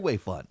 the highway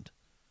fund.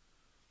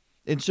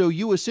 And so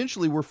you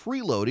essentially were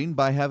freeloading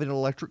by having an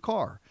electric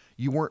car.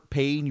 You weren't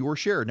paying your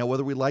share. Now,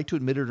 whether we like to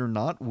admit it or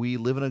not, we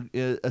live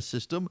in a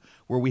system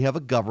where we have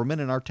a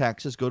government and our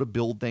taxes go to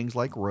build things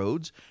like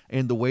roads.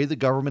 And the way the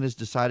government has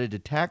decided to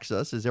tax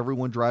us is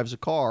everyone drives a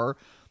car.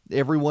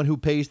 Everyone who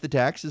pays the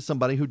tax is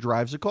somebody who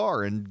drives a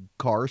car, and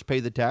cars pay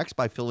the tax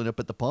by filling up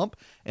at the pump,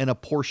 and a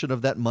portion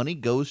of that money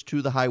goes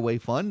to the highway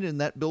fund, and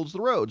that builds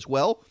the roads.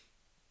 Well,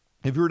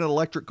 if you're in an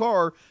electric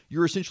car,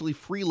 you're essentially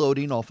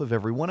freeloading off of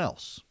everyone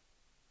else.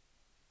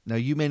 Now,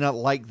 you may not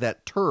like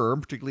that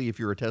term, particularly if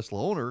you're a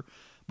Tesla owner,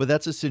 but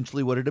that's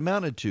essentially what it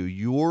amounted to.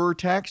 Your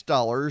tax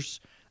dollars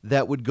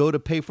that would go to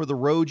pay for the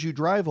roads you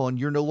drive on,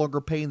 you're no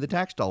longer paying the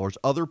tax dollars.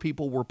 Other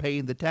people were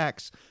paying the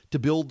tax to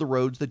build the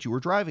roads that you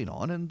were driving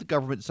on, and the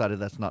government decided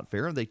that's not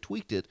fair, and they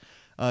tweaked it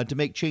to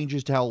make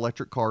changes to how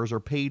electric cars are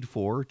paid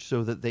for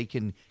so that they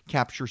can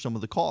capture some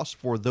of the costs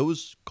for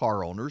those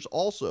car owners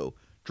also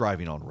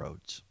driving on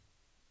roads.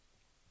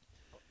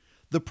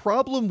 The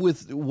problem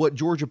with what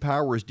Georgia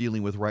Power is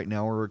dealing with right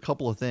now are a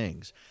couple of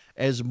things.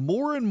 As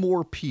more and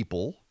more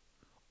people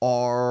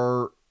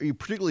are,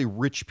 particularly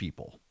rich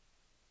people,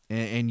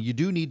 and you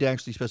do need to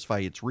actually specify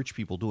it's rich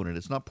people doing it.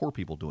 It's not poor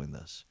people doing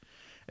this.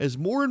 As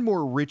more and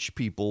more rich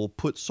people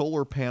put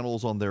solar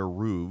panels on their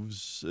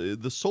roofs,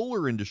 the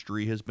solar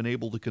industry has been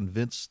able to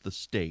convince the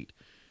state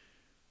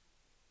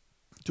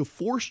to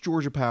force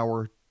Georgia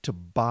Power to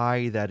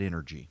buy that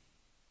energy.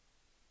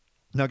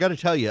 Now, I got to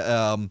tell you,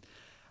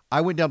 I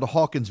went down to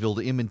Hawkinsville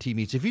to M&T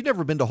Meats. If you've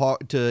never been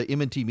to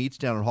M&T Meats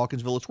down in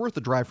Hawkinsville, it's worth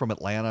the drive from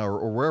Atlanta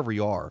or wherever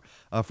you are.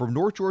 From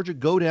North Georgia,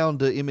 go down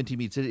to M&T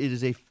Meats. It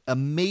is an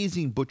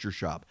amazing butcher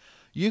shop.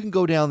 You can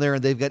go down there,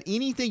 and they've got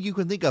anything you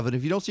can think of. And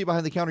if you don't see it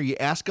behind the counter, you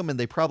ask them, and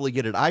they probably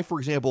get it. I, for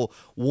example,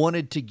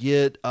 wanted to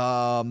get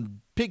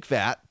pig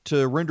fat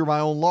to render my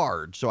own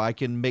lard so I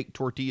can make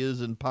tortillas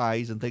and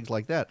pies and things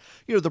like that.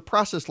 You know, the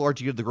processed lard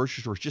you get at the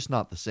grocery store is just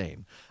not the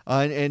same.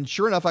 And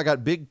sure enough, I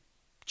got big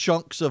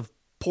chunks of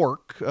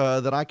pork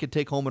that I could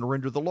take home and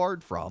render the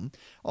lard from.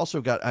 Also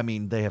got,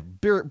 they have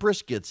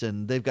briskets,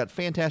 and they've got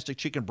fantastic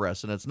chicken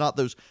breasts, and it's not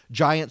those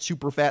giant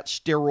super fat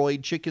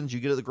steroid chickens you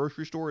get at the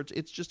grocery store.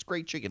 It's just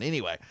great chicken.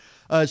 Anyway,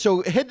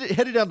 so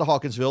headed down to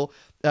Hawkinsville.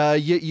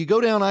 You go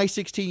down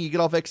I-16, you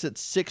get off exit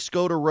 6,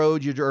 go to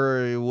road,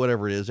 or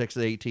whatever it is,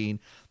 exit 18,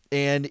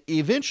 and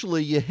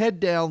eventually you head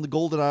down the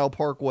Golden Isle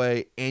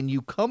Parkway, and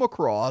you come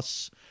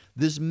across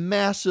this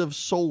massive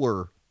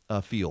solar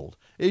field.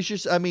 It's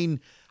just,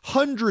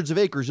 hundreds of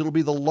acres. It'll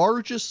be the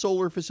largest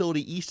solar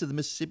facility east of the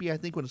Mississippi, I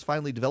think, when it's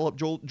finally developed.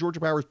 Georgia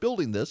Power is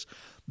building this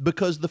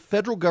because the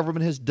federal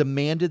government has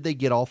demanded they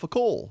get off of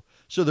coal.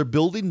 So they're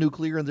building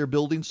nuclear and they're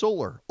building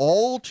solar,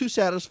 all to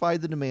satisfy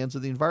the demands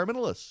of the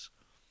environmentalists.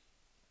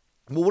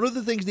 Well, one of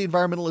the things the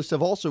environmentalists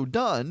have also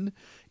done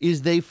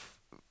is they've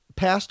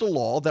passed a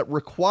law that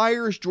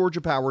requires Georgia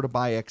Power to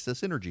buy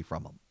excess energy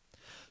from them.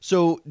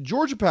 So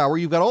Georgia Power,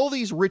 you've got all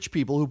these rich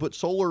people who put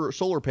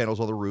solar panels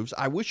on the roofs.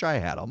 I wish I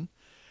had them.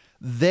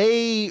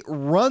 They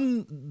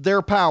run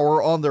their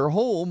power on their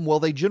home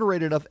while they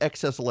generate enough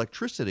excess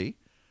electricity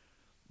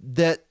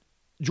that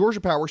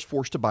Georgia Power is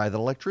forced to buy that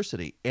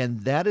electricity.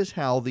 And that is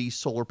how these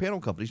solar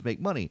panel companies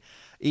make money.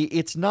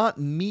 It's not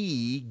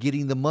me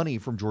getting the money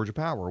from Georgia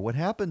Power. What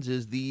happens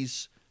is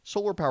these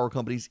solar power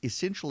companies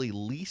essentially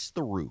lease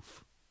the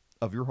roof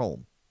of your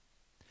home.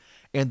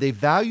 And they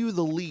value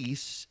the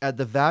lease at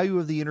the value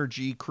of the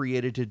energy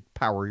created to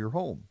power your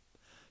home.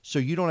 So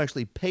you don't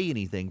actually pay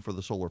anything for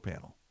the solar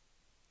panel.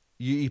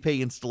 You pay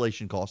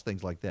installation costs,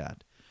 things like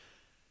that.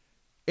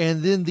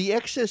 And then the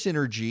excess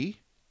energy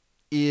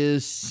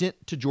is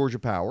sent to Georgia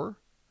Power.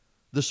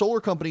 The solar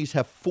companies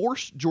have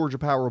forced Georgia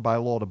Power by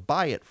law to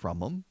buy it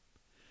from them,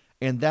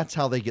 and that's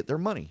how they get their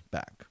money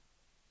back.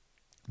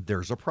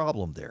 There's a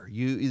problem there.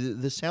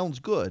 This sounds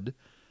good,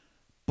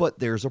 but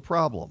there's a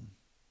problem.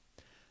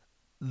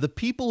 the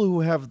people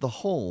who have the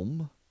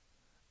home,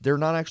 they're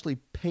not actually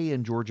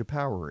paying Georgia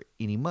Power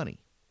any money.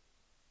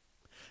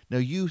 Now,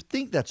 you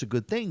think that's a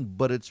good thing,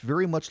 but it's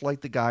very much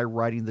like the guy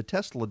riding the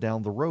Tesla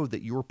down the road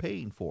that you're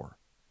paying for.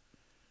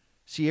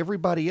 See,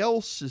 everybody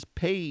else is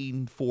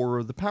paying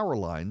for the power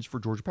lines for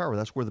Georgia Power.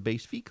 That's where the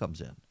base fee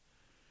comes in.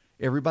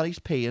 Everybody's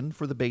paying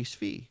for the base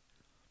fee.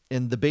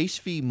 And the base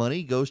fee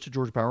money goes to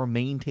Georgia Power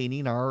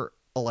maintaining our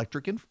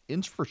electric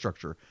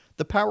infrastructure,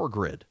 the power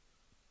grid.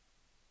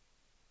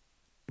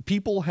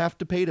 People have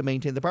to pay to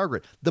maintain the power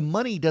grid. The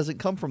money doesn't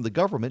come from the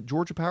government.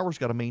 Georgia Power's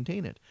got to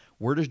maintain it.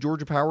 Where does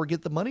Georgia Power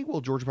get the money?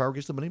 Well, Georgia Power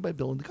gets the money by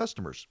billing the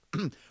customers.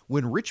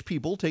 When rich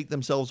people take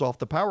themselves off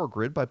the power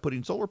grid by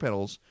putting solar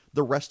panels,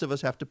 the rest of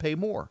us have to pay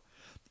more.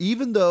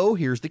 Even though,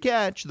 here's the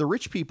catch, the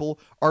rich people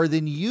are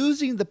then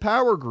using the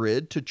power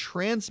grid to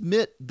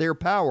transmit their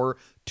power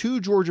to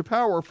Georgia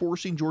Power,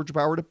 forcing Georgia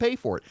Power to pay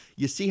for it.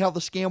 You see how the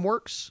scam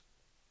works?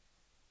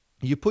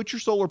 You put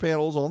your solar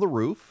panels on the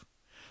roof.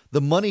 The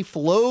money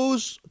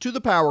flows to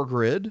the power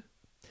grid,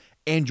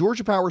 and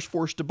Georgia Power is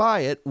forced to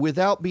buy it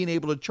without being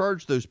able to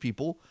charge those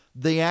people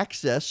the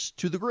access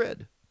to the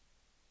grid.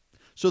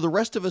 So the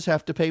rest of us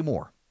have to pay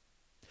more.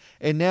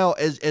 And now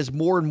as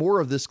more and more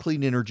of this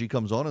clean energy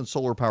comes on and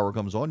solar power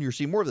comes on, you're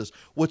seeing more of this.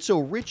 What's so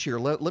rich here,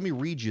 let me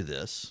read you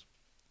this.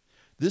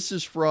 This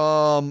is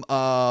from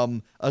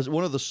one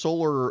of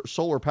the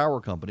solar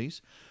power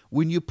companies.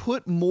 When you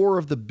put more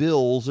of the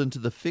bills into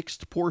the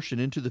fixed portion,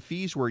 into the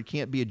fees where it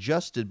can't be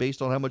adjusted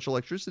based on how much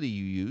electricity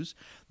you use,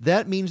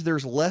 that means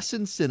there's less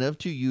incentive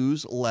to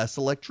use less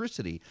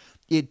electricity.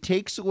 It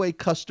takes away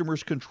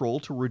customers' control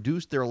to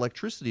reduce their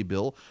electricity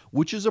bill,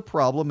 which is a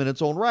problem in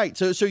its own right.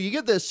 So you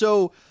get this.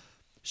 So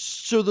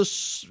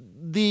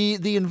the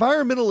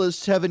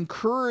environmentalists have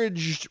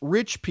encouraged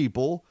rich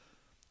people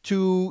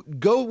to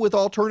go with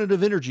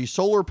alternative energy,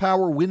 solar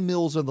power,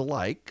 windmills, and the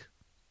like.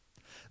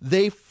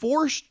 They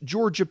forced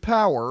Georgia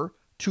Power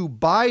to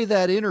buy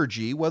that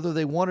energy, whether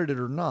they wanted it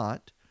or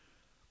not.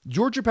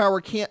 Georgia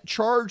Power can't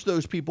charge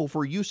those people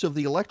for use of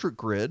the electric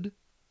grid.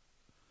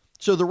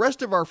 So the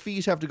rest of our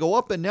fees have to go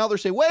up, and now they're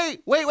saying,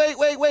 wait.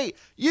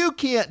 You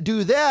can't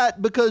do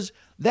that because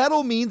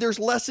that'll mean there's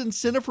less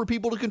incentive for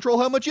people to control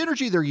how much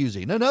energy they're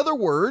using. In other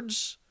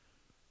words,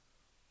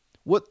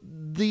 what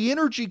the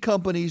energy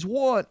companies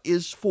want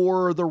is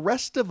for the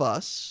rest of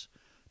us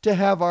to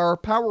have our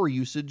power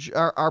usage,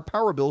 our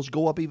power bills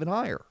go up even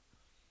higher.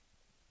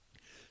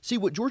 See,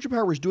 what Georgia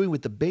Power is doing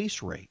with the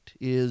base rate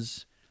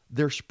is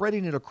they're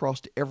spreading it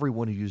across to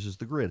everyone who uses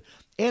the grid.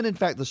 And in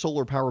fact, the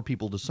solar power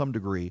people, to some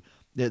degree,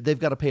 they've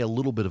got to pay a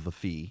little bit of a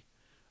fee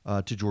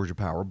to Georgia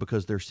Power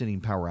because they're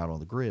sending power out on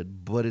the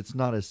grid, but it's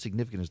not as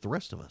significant as the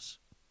rest of us.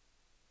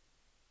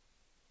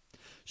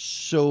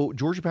 So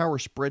Georgia Power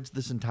spreads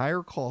this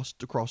entire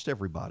cost across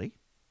everybody.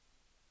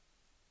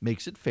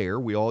 Makes it fair.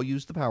 We all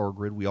use the power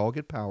grid. We all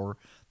get power.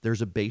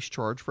 There's a base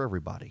charge for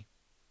everybody.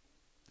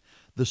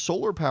 The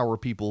solar power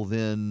people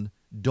then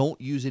don't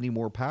use any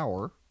more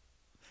power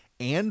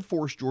and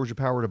force Georgia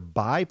Power to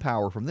buy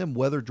power from them,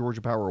 whether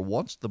Georgia Power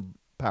wants the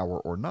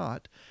power or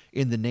not,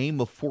 in the name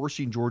of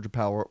forcing Georgia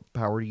Power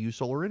to use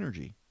solar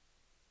energy.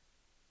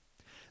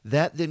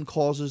 That then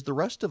causes the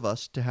rest of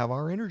us to have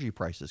our energy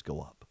prices go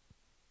up.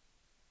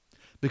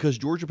 Because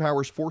Georgia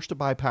Power is forced to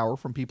buy power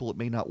from people it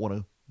may not want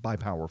to buy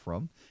power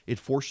from. It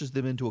forces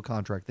them into a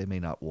contract they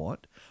may not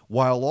want,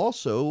 while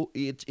also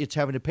it's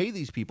having to pay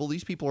these people.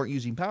 These people aren't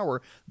using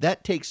power.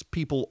 That takes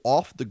people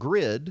off the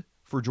grid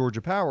for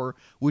Georgia Power,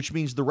 which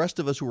means the rest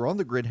of us who are on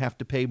the grid have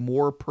to pay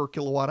more per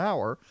kilowatt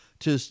hour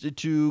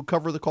to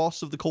cover the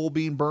costs of the coal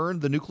being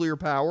burned, the nuclear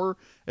power,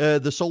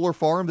 the solar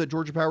farm that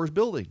Georgia Power is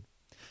building.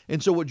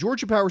 And so what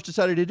Georgia Power has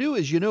decided to do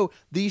is,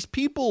 these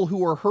people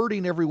who are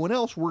hurting everyone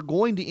else, we're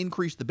going to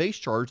increase the base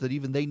charge that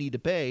even they need to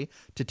pay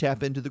to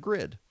tap into the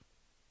grid.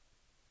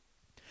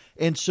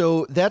 And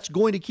so that's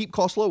going to keep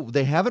costs low.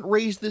 They haven't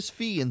raised this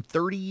fee in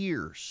 30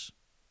 years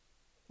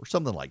or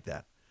something like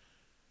that.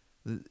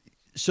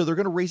 So they're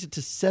going to raise it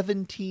to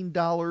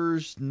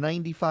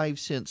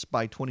 $17.95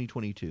 by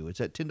 2022. It's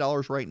at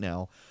 $10 right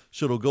now.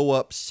 So it'll go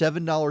up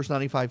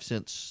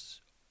 $7.95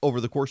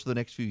 over the course of the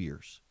next few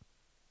years.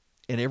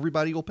 And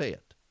everybody will pay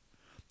it.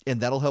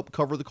 And that'll help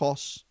cover the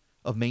costs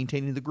of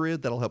maintaining the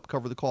grid. That'll help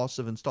cover the costs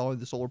of installing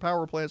the solar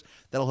power plants.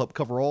 That'll help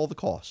cover all the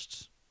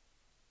costs.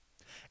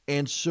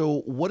 And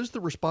so what is the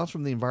response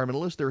from the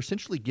environmentalists? They're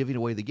essentially giving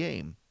away the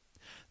game.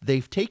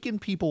 They've taken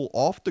people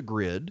off the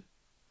grid,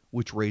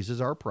 which raises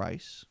our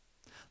price.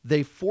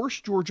 They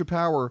forced Georgia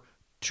Power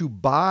to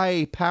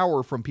buy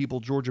power from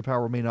people Georgia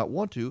Power may not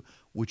want to,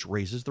 which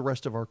raises the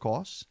rest of our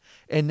costs.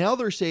 And now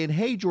they're saying,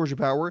 hey, Georgia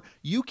Power,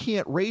 you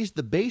can't raise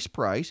the base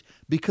price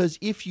because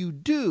if you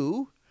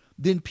do,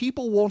 then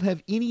people won't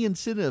have any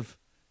incentive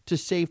to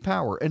save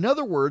power. In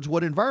other words,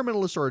 what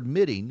environmentalists are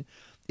admitting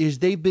is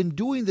they've been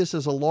doing this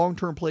as a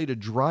long-term play to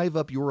drive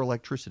up your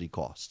electricity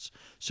costs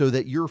so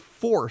that you're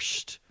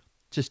forced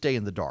to stay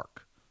in the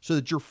dark, so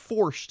that you're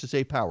forced to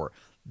save power.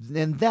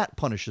 And that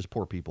punishes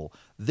poor people.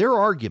 Their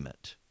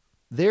argument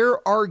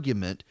Their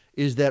argument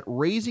is that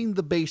raising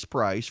the base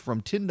price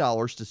from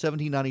 $10 to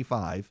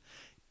 $17.95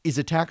 is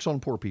a tax on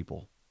poor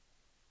people.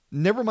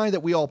 Never mind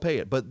that we all pay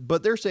it,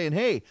 but they're saying,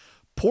 hey,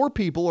 poor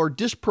people are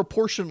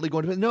disproportionately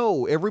going to pay.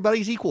 No,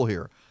 everybody's equal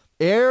here.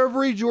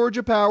 Every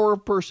Georgia Power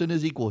person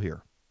is equal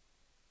here.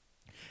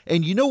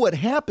 And you know what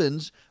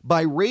happens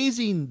by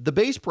raising the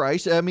base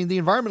price? I mean, the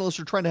environmentalists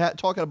are trying to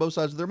talk out of both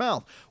sides of their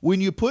mouth.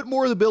 When you put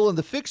more of the bill in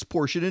the fixed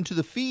portion into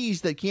the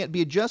fees that can't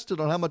be adjusted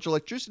on how much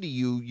electricity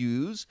you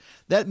use,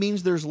 that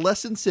means there's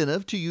less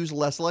incentive to use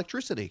less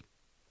electricity.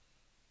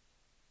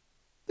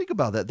 Think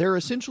about that. They're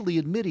essentially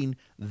admitting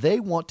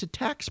they want to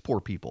tax poor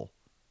people.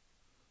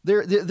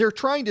 They're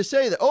trying to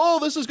say that, oh,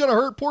 this is going to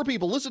hurt poor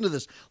people. Listen to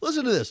this.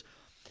 Listen to this.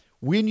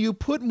 When you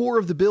put more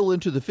of the bill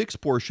into the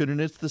fixed portion and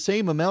it's the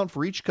same amount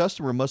for each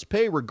customer must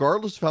pay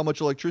regardless of how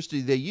much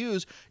electricity they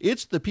use,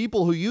 it's the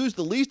people who use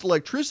the least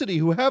electricity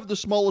who have the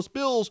smallest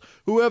bills,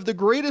 who have the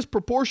greatest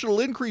proportional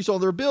increase on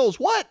their bills.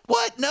 What?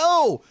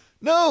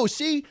 No.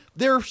 See,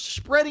 they're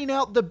spreading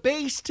out the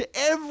base to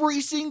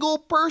every single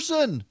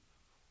person.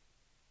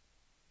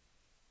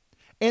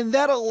 And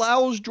that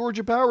allows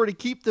Georgia Power to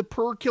keep the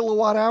per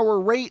kilowatt hour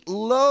rate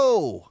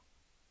low.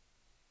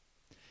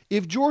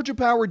 If Georgia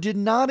Power did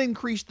not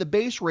increase the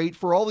base rate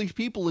for all these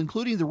people,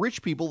 including the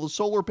rich people, the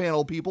solar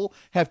panel people,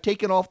 have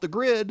taken off the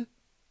grid,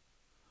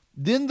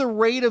 then the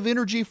rate of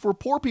energy for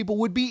poor people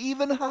would be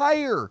even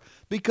higher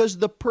because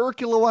the per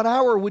kilowatt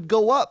hour would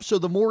go up. So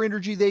the more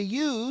energy they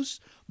use,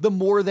 the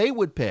more they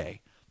would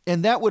pay.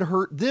 And that would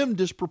hurt them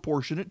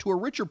disproportionate to a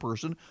richer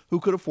person who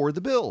could afford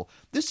the bill.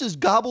 This is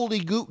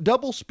gobbledygook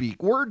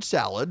doublespeak, word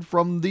salad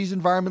from these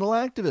environmental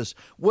activists.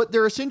 What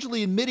they're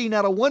essentially admitting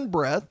out of one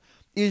breath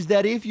is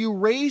that if you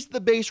raise the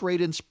base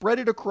rate and spread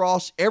it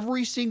across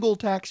every single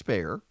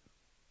taxpayer,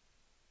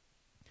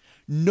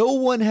 no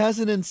one has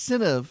an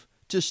incentive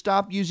to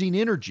stop using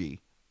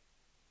energy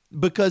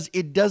because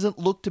it doesn't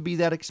look to be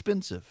that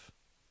expensive.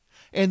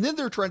 And then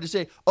they're trying to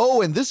say,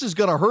 oh, and this is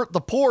going to hurt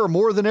the poor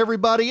more than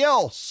everybody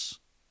else.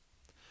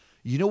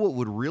 You know what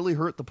would really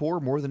hurt the poor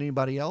more than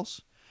anybody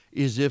else?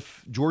 Is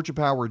if Georgia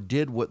Power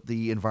did what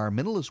the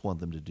environmentalists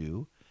want them to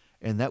do,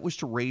 and that was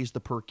to raise the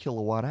per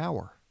kilowatt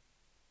hour.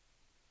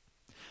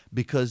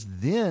 Because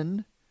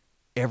then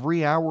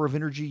every hour of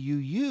energy you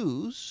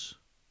use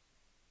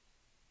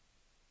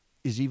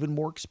is even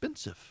more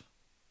expensive.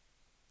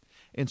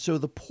 And so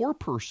the poor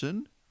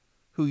person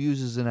who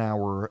uses an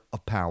hour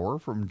of power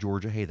from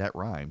Georgia, hey, that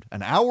rhymed,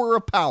 an hour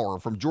of power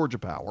from Georgia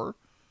Power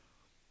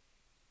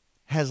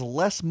has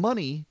less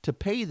money to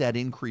pay that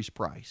increased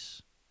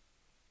price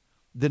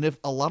than if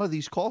a lot of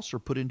these costs are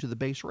put into the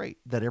base rate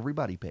that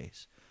everybody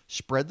pays.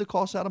 Spread the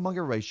costs out among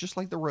everybody. It's just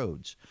like the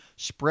roads.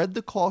 Spread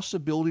the costs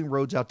of building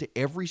roads out to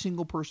every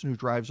single person who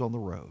drives on the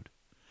road.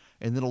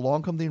 And then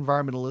along come the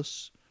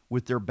environmentalists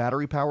with their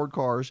battery-powered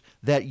cars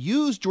that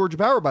use Georgia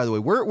Power, by the way.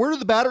 Where do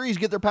the batteries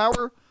get their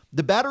power?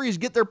 The batteries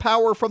get their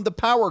power from the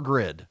power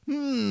grid. But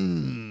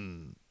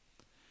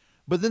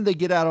then they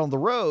get out on the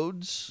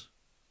roads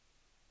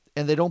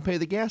and they don't pay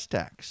the gas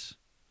tax.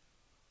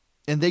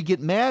 And they get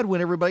mad when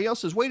everybody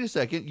else says, wait a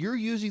second, you're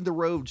using the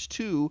roads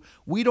too.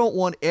 We don't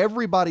want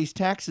everybody's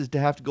taxes to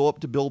have to go up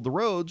to build the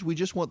roads. We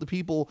just want the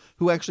people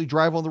who actually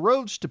drive on the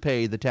roads to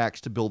pay the tax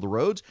to build the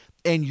roads.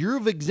 And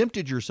you've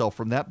exempted yourself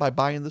from that by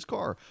buying this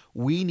car.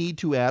 We need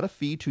to add a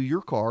fee to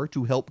your car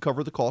to help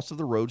cover the cost of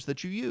the roads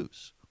that you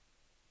use.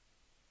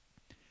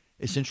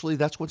 Essentially,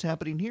 that's what's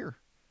happening here.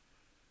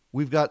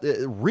 We've got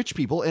rich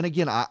people, and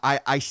again,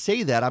 I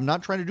say that. I'm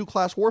not trying to do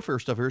class warfare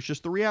stuff here. It's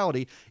just the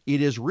reality.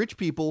 It is rich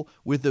people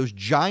with those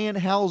giant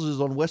houses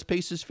on West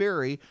Paces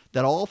Ferry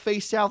that all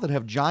face south that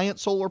have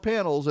giant solar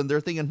panels, and they're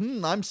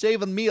thinking, I'm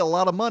saving me a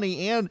lot of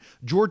money, and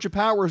Georgia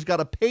Power's got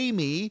to pay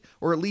me,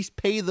 or at least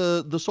pay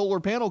the solar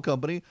panel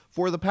company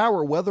for the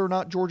power, whether or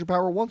not Georgia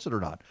Power wants it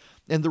or not.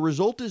 And the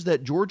result is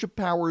that Georgia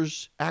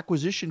Power's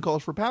acquisition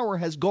cost for power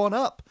has gone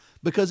up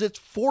because it's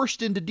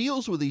forced into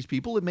deals with these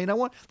people it may not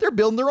want. They're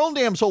building their own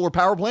damn solar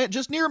power plant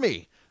just near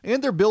me,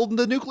 and they're building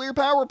the nuclear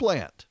power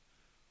plant.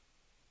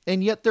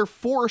 And yet they're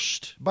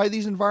forced by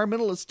these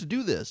environmentalists to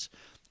do this.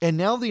 And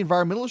now the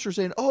environmentalists are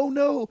saying, oh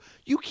no,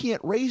 you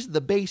can't raise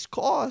the base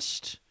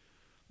cost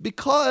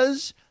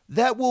because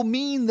that will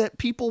mean that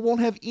people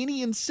won't have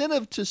any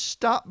incentive to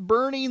stop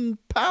burning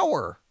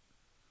power.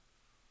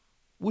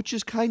 Which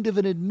is kind of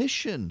an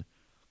admission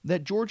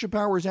that Georgia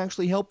Power is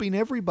actually helping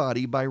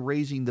everybody by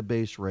raising the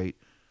base rate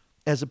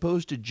as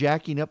opposed to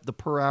jacking up the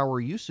per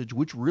hour usage,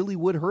 which really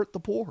would hurt the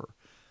poor.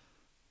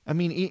 I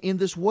mean, in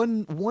this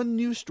one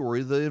news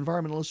story, the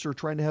environmentalists are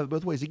trying to have it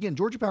both ways. Again,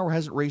 Georgia Power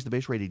hasn't raised the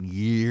base rate in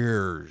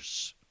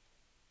years.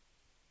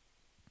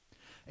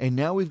 And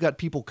now we've got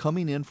people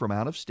coming in from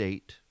out of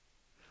state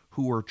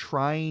who are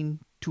trying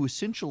to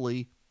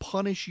essentially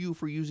punish you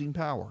for using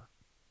power.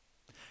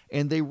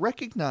 And they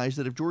recognize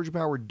that if Georgia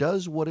Power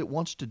does what it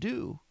wants to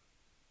do,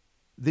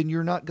 then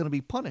you're not going to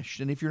be punished.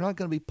 And if you're not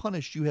going to be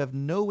punished, you have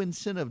no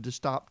incentive to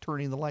stop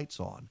turning the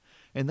lights on.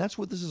 And that's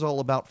what this is all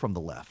about from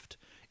the left,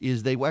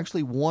 is they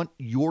actually want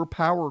your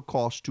power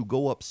costs to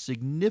go up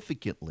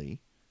significantly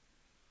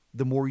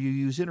the more you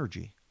use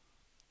energy.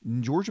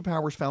 Georgia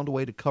Power's found a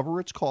way to cover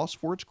its costs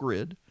for its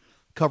grid,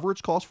 cover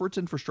its costs for its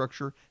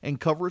infrastructure, and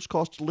cover its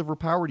costs to deliver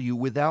power to you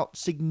without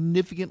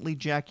significantly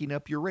jacking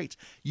up your rates.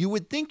 You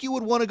would think you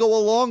would want to go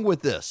along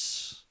with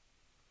this,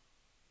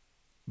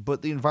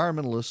 but the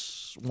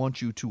environmentalists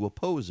want you to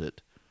oppose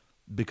it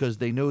because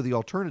they know the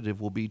alternative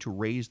will be to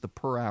raise the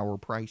per-hour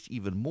price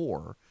even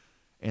more,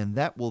 and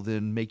that will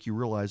then make you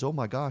realize, oh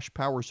my gosh,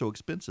 power is so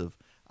expensive,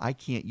 I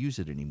can't use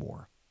it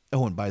anymore.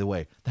 Oh, and by the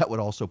way, that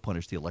would also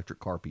punish the electric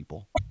car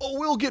people. Oh,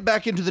 we'll get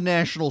back into the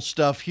national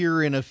stuff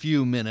here in a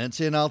few minutes,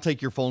 and I'll take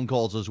your phone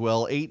calls as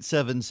well.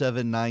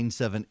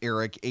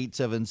 877-97-ERIC,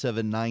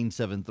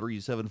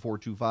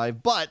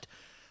 877-973-7425. But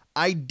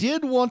I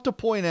did want to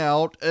point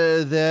out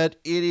that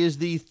it is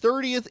the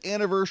 30th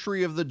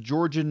anniversary of the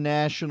Georgia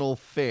National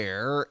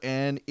Fair,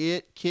 and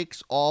it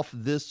kicks off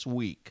this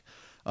week.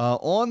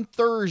 On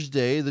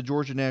Thursday, the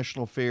Georgia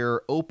National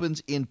Fair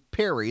opens in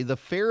Perry. The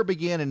fair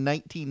began in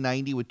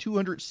 1990 with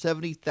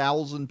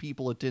 270,000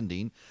 people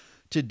attending.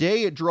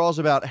 Today, it draws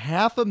about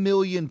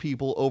 500,000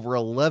 people over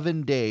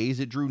 11 days.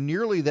 It drew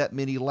nearly that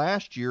many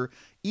last year,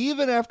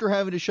 even after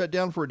having to shut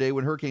down for a day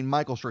when Hurricane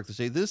Michael struck the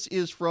state. This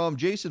is from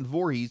Jason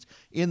Voorhees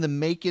in the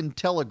Macon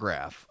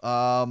Telegraph.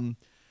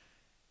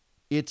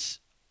 It's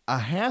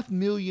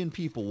 500,000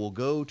 people will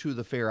go to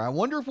the fair. I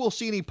wonder if we'll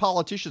see any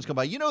politicians come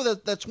by. You know,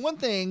 that's one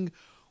thing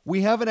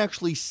we haven't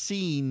actually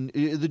seen.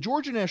 The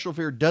Georgia National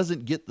Fair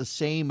doesn't get the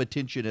same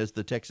attention as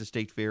the Texas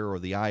State Fair or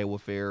the Iowa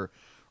Fair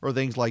or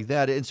things like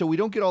that. And so we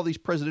don't get all these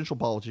presidential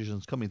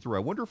politicians coming through.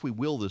 I wonder if we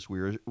will this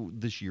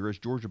year as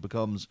Georgia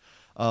becomes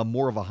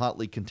more of a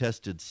hotly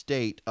contested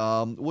state.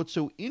 What's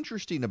so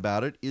interesting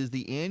about it is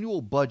the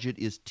annual budget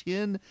is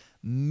 $10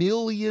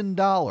 million.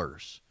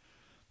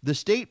 The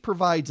state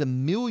provides $1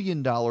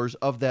 million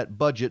of that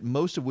budget,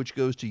 most of which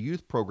goes to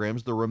youth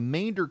programs. The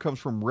remainder comes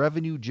from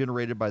revenue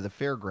generated by the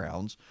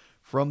fairgrounds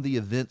from the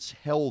events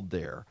held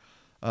there.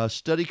 A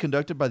study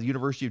conducted by the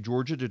University of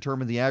Georgia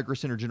determined the Agri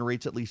Center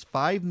generates at least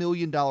 $5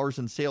 million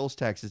in sales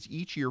taxes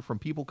each year from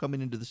people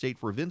coming into the state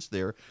for events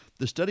there.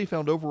 The study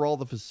found overall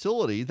the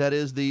facility, that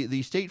is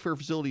the State Fair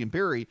facility in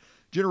Perry,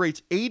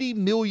 generates $80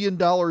 million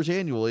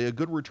annually, a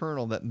good return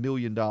on that $1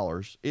 million.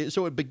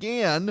 So it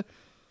began,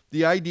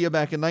 the idea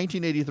back in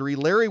 1983,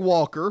 Larry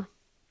Walker,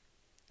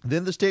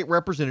 then the state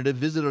representative,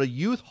 visited a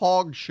youth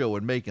hog show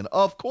in Macon.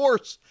 Of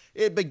course,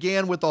 it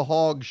began with a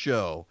hog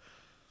show.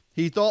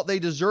 He thought they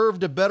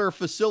deserved a better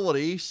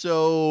facility,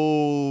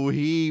 so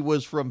he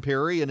was from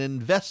Perry and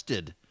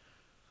invested.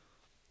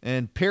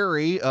 And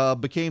Perry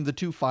became the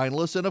two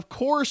finalists. And of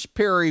course,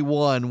 Perry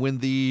won when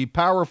the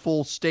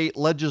powerful state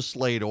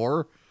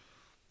legislator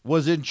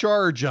was in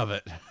charge of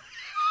it.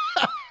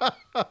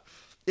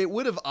 It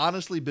would have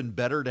honestly been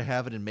better to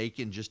have it in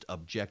Macon just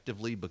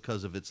objectively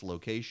because of its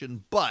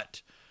location,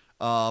 but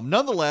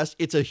nonetheless,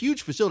 it's a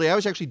huge facility. I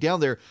was actually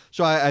down there,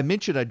 so I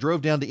mentioned I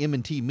drove down to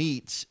M&T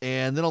Meats,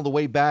 and then on the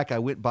way back, I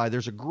went by.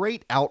 There's a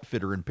great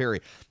outfitter in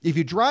Perry. If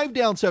you drive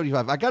down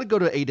 75, I got to go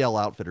to Adel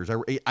Outfitters.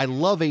 I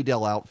love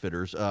Adel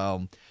Outfitters.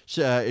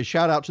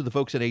 Shout out to the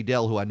folks at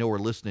Adel who I know are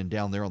listening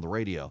down there on the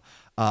radio.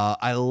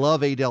 I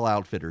love Adel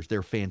Outfitters.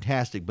 They're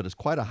fantastic, but it's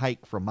quite a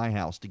hike from my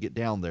house to get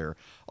down there.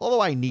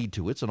 Although I need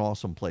to. It's an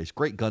awesome place.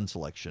 Great gun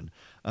selection.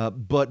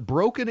 But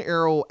Broken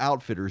Arrow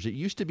Outfitters, it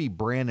used to be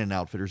Brandon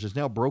Outfitters, is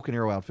now Broken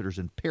Arrow Outfitters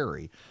in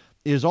Perry,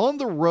 is on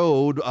the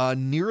road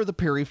near the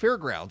Perry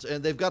Fairgrounds.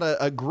 And they've got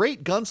a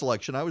great gun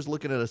selection. I was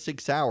looking at a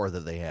 6-hour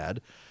that they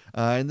had.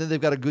 And then they've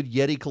got a good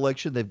Yeti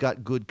collection. They've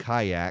got good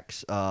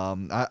kayaks.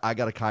 I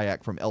got a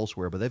kayak from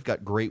elsewhere, but they've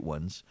got great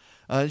ones.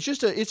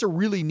 It's a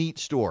really neat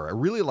store. I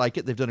really like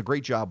it. They've done a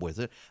great job with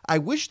it. I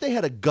wish they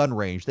had a gun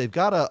range. They've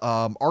got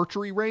a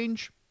archery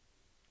range.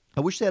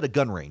 I wish they had a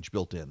gun range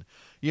built in.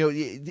 You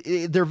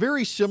know, they're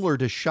very similar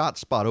to Shot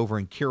Spot over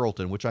in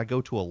Carrollton, which I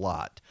go to a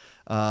lot.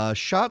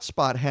 Shot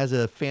Spot has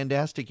a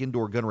fantastic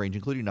indoor gun range,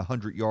 including a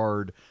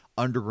 100-yard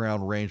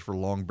underground range for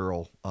long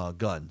barrel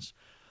guns.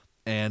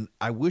 And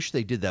I wish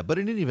they did that. But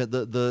in any event,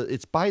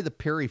 it's by the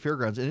Perry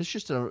Fairgrounds, and it's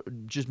just a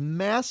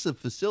massive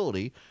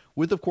facility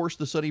with, of course,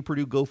 the Sonny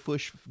Perdue Go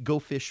Fish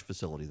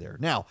facility there.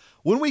 Now,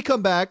 when we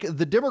come back,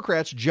 the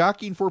Democrats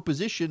jockeying for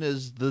position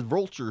as the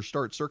vultures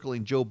start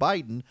circling Joe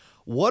Biden.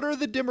 What are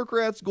the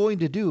Democrats going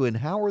to do, and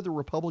how are the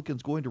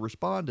Republicans going to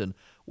respond? And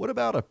what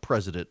about a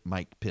President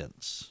Mike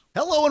Pence?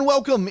 Hello and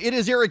welcome. It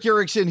is Eric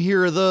Erickson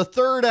here, the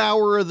third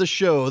hour of the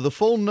show. The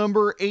phone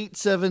number,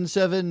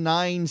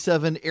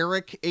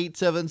 877-97-ERIC,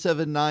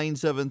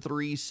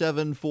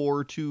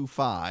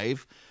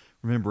 877-973-7425.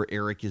 Remember,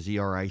 Eric is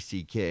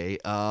E-R-I-C-K.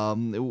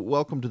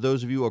 Welcome to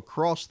those of you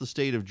across the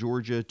state of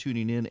Georgia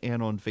tuning in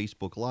and on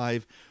Facebook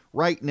Live.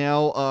 Right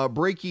now,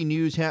 breaking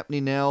news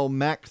happening now.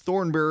 Mac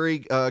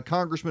Thornberry,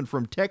 congressman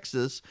from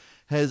Texas,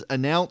 has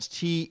announced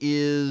he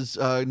is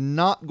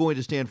not going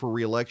to stand for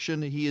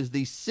re-election. He is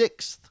the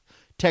 6th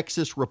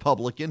Texas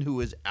Republican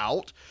who is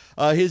out.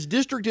 His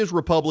district is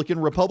Republican.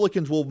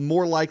 Republicans will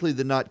more likely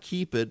than not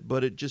keep it,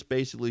 but it just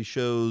basically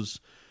shows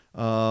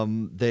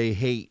they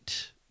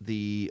hate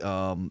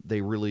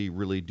they really,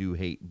 really do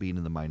hate being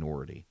in the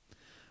minority.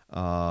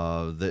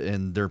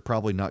 and they're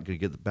probably not going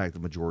to get back the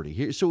majority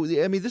here. So,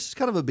 I mean, this is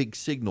kind of a big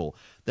signal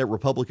that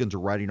Republicans are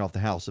writing off the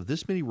House. If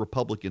this many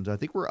Republicans, I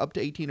think we're up to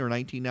 18 or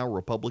 19 now,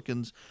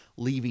 Republicans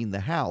leaving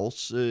the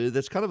House,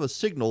 that's kind of a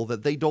signal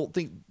that they don't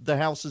think the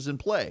House is in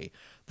play.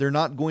 They're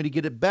not going to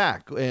get it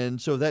back.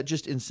 And so that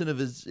just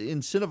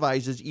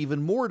incentivizes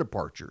even more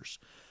departures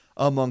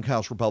among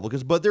House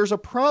Republicans. But there's a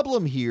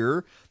problem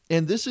here,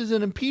 and this is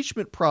an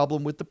impeachment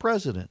problem with the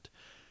president.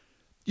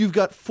 You've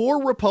got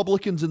 4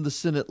 Republicans in the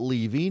Senate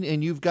leaving,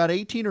 and you've got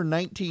 18 or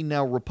 19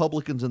 now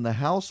Republicans in the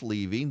House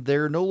leaving.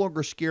 They're no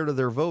longer scared of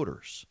their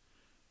voters.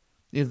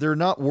 If they're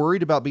not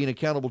worried about being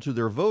accountable to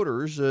their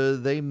voters,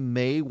 they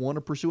may want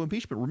to pursue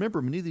impeachment. Remember,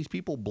 many of these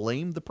people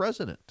blame the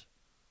president.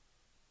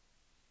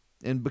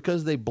 And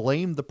because they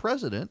blame the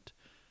president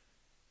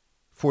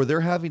for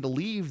their having to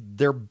leave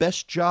their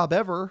best job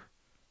ever,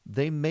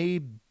 they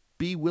may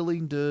be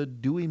willing to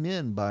do him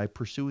in by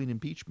pursuing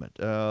impeachment.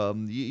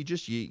 You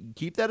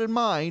keep that in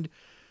mind.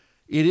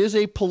 It is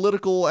a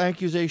political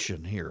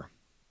accusation here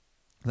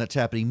that's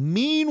happening.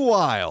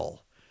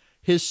 Meanwhile,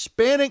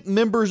 Hispanic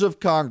members of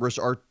Congress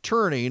are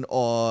turning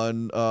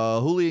on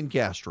Julian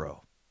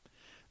Castro.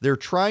 They're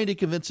trying to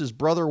convince his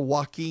brother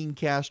Joaquin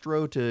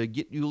Castro to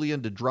get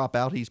Julian to drop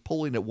out. He's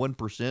polling at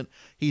 1%.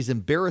 He's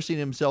embarrassing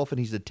himself, and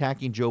he's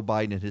attacking Joe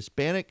Biden. And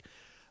Hispanic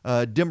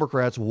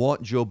Democrats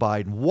want Joe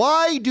Biden.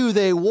 Why do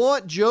they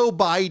want Joe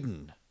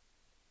Biden?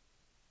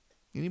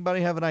 Anybody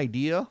have an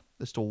idea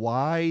as to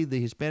why the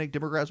Hispanic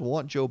Democrats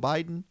want Joe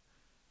Biden?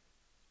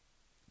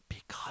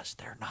 Because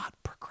they're not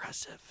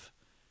progressive.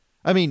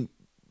 I mean,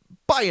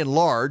 by and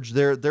large,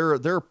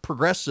 they're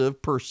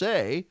progressive per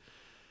se,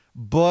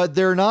 but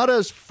they're not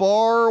as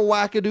far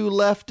wackadoo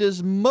left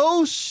as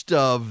most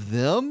of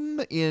them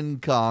in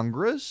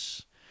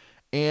Congress.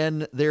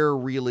 And they're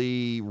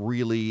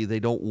really, they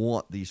don't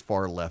want these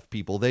far left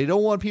people. They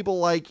don't want people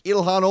like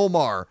Ilhan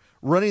Omar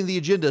running the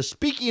agenda.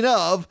 Speaking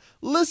of,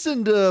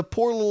 listen to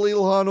poor little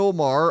Ilhan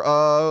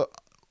Omar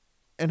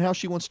and how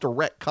she wants to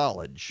wreck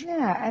college.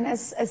 Yeah, and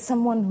as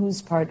someone who's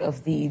part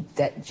of the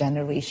debt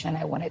generation,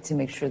 I wanted to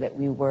make sure that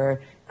we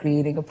were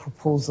creating a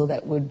proposal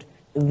that would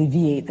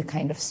alleviate the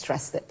kind of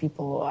stress that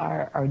people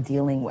are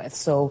dealing with.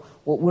 So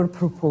what we're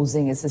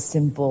proposing is a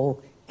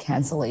simple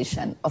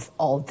cancellation of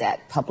all debt,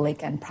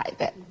 public and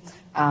private.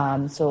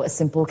 So a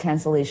simple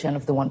cancellation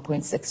of the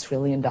 $1.6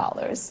 trillion.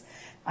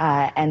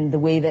 And the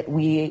way that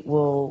we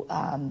will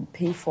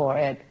pay for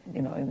it,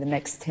 in the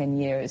next 10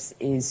 years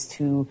is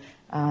to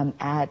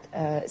add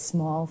a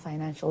small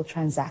financial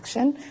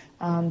transaction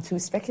to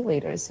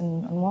speculators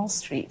on Wall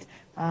Street.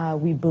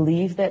 We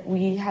believe that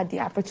we had the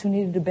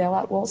opportunity to bail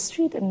out Wall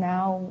Street, and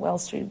now Wall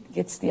Street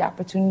gets the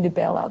opportunity to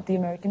bail out the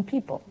American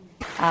people.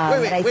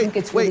 And I think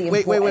it's really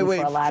important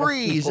for a lot of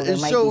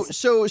people.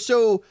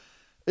 So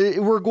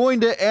we're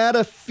going to add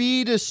a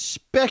fee to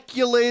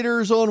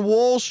speculators on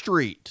Wall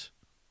Street.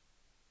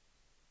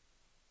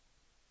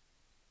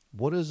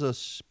 What is a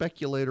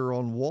speculator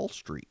on Wall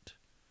Street?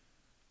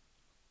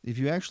 If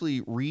you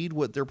actually read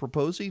what they're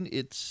proposing,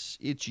 it's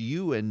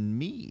you and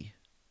me.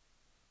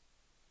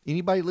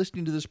 Anybody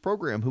listening to this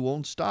program who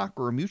owns stock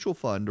or a mutual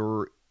fund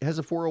or has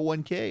a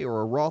 401k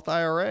or a Roth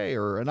IRA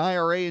or an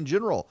IRA in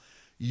general,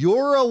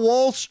 you're a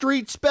Wall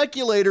Street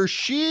speculator.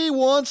 She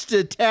wants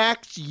to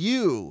tax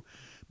you.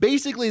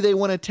 Basically, they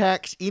want to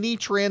tax any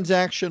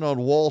transaction on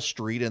Wall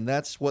Street, and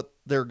that's what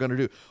they're going to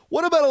do.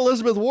 What about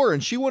Elizabeth Warren?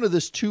 She wanted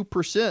this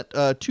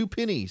 2%, 2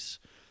 pennies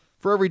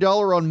for every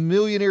dollar on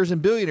millionaires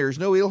and billionaires.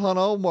 No, Ilhan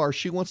Omar,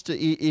 she wants to,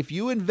 if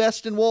you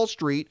invest in Wall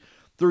Street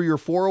through your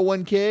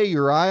 401k,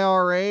 your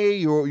IRA,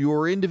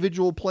 your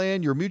individual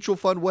plan, your mutual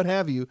fund, what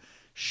have you,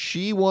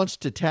 she wants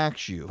to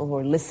tax you. People who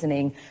are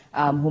listening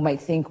who might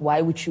think,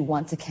 why would you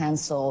want to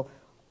cancel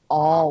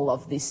all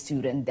of the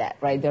student debt,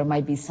 right? There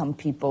might be some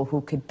people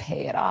who could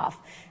pay it off.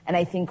 And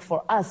I think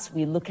for us,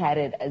 we look at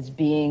it as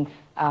being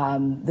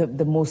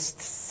the most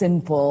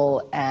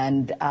simple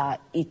and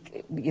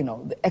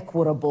the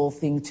equitable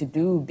thing to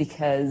do,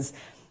 because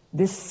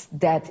this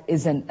debt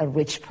isn't a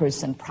rich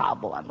person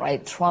problem,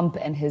 right?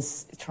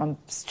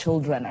 Trump's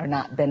children are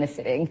not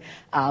benefiting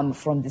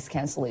from this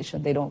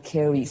cancellation. They don't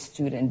carry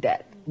student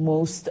debt.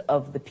 Most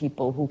of the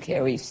people who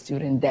carry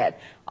student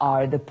debt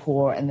are the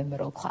poor and the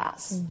middle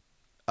class.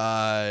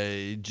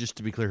 Just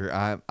to be clear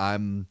here,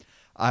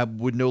 I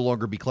would no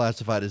longer be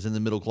classified as in the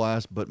middle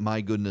class, but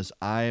my goodness,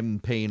 I'm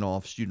paying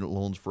off student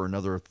loans for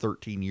another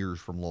 13 years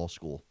from law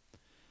school.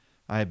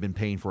 I have been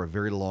paying for a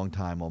very long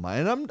time on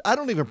I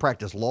don't even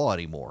practice law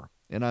anymore,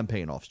 and I'm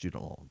paying off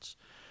student loans.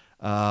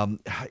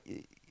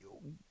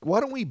 Why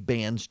don't we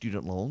ban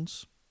student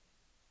loans?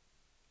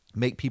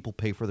 Make people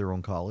pay for their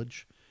own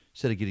college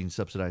instead of getting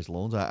subsidized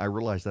loans. I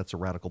realize that's a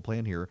radical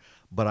plan here,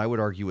 but I would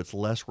argue it's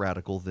less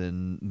radical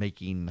than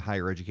making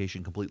higher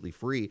education completely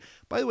free.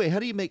 By the way, how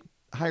do you make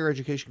higher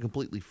education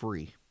completely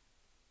free?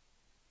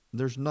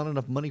 There's not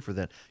enough money for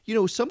that.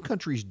 Some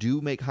countries do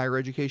make higher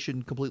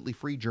education completely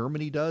free.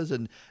 Germany does.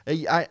 And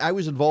I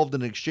was involved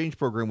in an exchange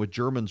program with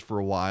Germans for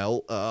a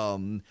while.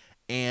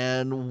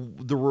 And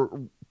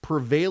the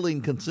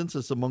prevailing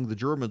consensus among the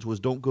Germans was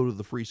don't go to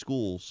the free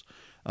schools.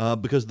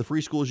 Because the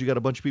free schools, you got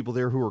a bunch of people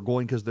there who are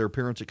going because their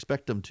parents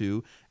expect them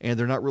to, and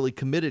they're not really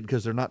committed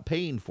because they're not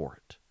paying for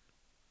it.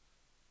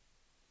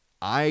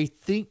 I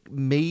think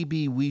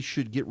maybe we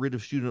should get rid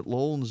of student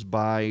loans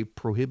by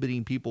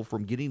prohibiting people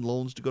from getting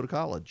loans to go to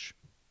college.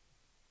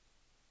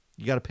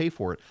 You got to pay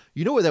for it.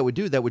 You know what that would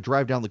do? That would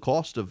drive down the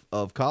cost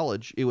of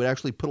college. It would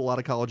actually put a lot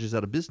of colleges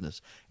out of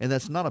business, and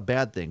that's not a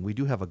bad thing. We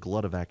do have a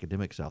glut of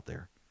academics out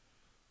there.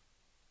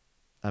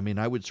 I mean,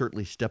 I would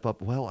certainly step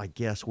up. Well, I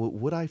guess,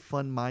 would I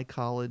fund my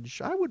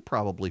college? I would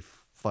probably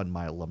fund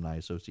my alumni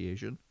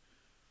association.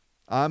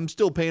 I'm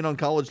still paying on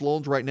college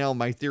loans right now.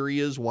 My theory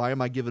is, why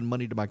am I giving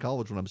money to my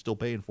college when I'm still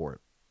paying for it?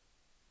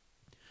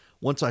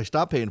 Once I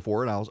stop paying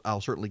for it,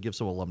 I'll certainly give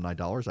some alumni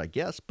dollars, I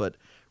guess. But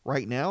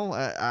right now,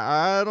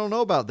 I don't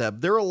know about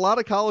that. There are a lot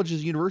of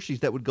colleges and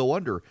universities that would go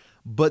under,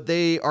 but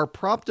they are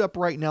propped up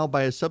right now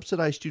by a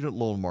subsidized student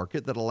loan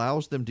market that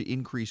allows them to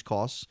increase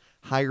costs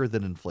higher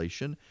than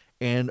inflation.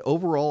 And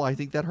overall, I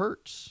think that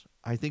hurts.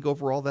 I think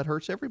overall that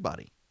hurts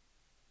everybody.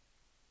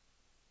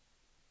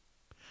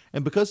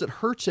 And because it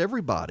hurts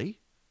everybody,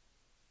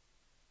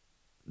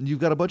 you've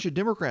got a bunch of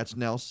Democrats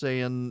now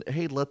saying,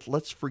 hey,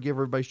 let's forgive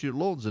everybody's student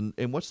loans.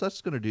 And what's that's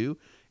going to do?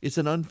 It's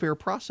an unfair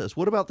process.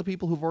 What about the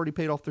people who've already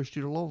paid off their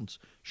student loans?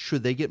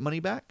 Should they get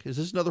money back? Is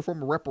this another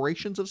form of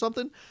reparations of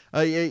something?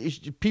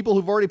 People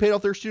who've already paid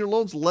off their student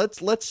loans,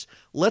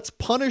 let's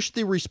punish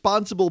the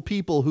responsible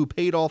people who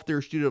paid off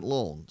their student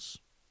loans.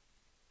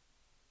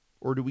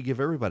 Or do we give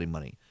everybody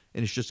money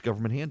and it's just a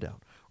government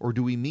handout? Or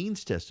do we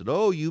means test it?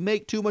 Oh, you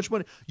make too much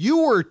money. You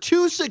were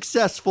too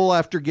successful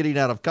after getting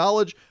out of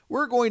college.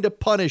 We're going to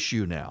punish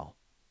you now.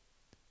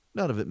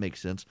 None of it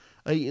makes sense.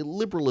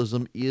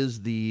 Liberalism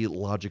is the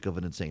logic of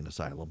an insane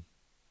asylum.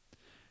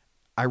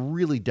 I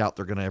really doubt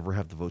they're going to ever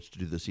have the votes to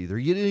do this either.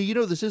 You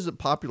know, this isn't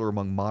popular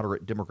among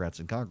moderate Democrats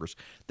in Congress.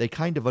 They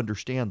kind of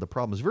understand the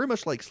problems, very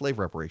much like slave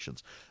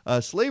reparations.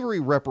 Slavery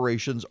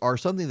reparations are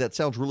something that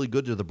sounds really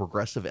good to the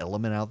progressive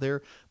element out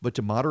there, but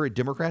to moderate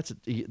Democrats,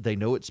 they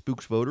know it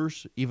spooks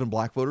voters. Even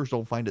black voters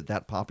don't find it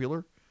that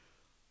popular.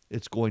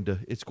 It's going to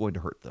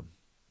hurt them.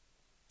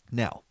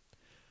 Now,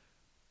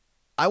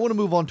 I want to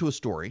move on to a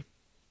story.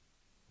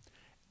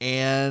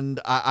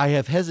 And I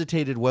have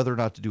hesitated whether or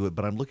not to do it,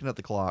 but I'm looking at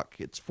the clock.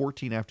 It's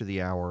 14 after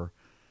the hour.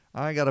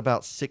 I got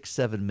about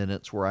 6-7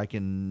 minutes where I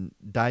can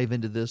dive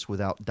into this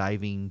without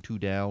diving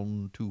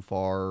too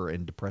far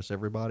and depress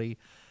everybody.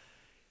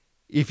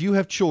 If you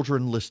have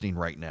children listening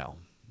right now,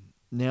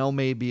 now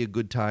may be a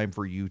good time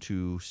for you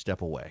to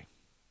step away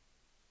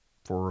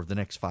for the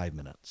next 5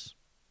 minutes.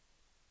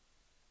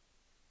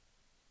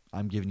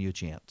 I'm giving you a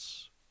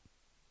chance.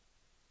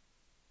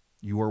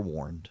 You are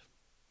warned.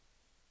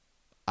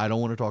 I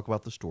don't want to talk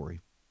about the story,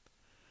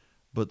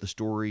 but the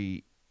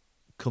story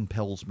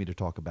compels me to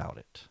talk about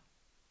it.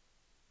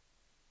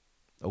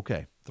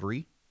 Okay,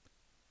 3,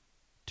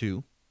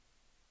 2,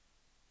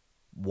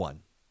 1.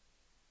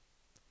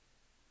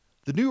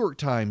 The New York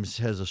Times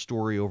has a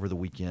story over the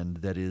weekend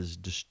that is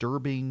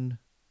disturbing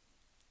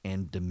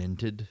and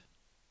demented,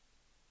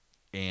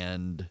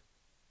 and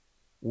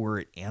were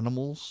it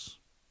animals,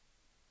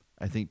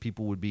 I think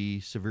people would be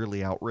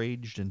severely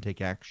outraged and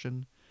take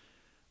action.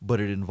 But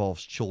it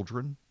involves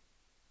children.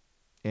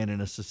 And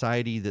in a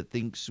society that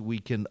thinks we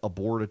can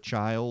abort a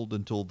child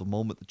until the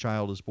moment the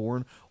child is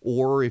born,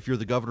 or if you're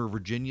the governor of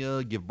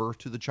Virginia, give birth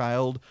to the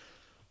child,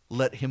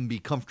 let him be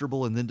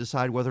comfortable and then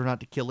decide whether or not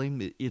to kill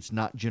him, it's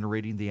not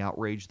generating the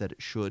outrage that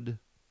it should.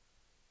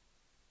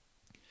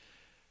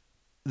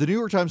 The New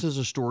York Times has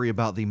a story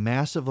about the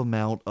massive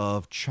amount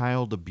of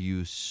child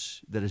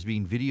abuse that is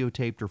being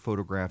videotaped or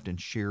photographed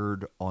and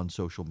shared on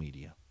social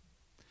media.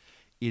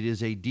 It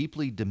is a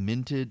deeply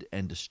demented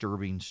and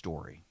disturbing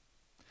story.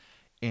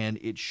 And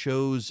it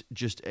shows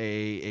just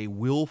a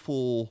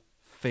willful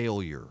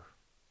failure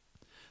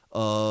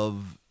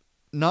of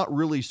not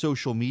really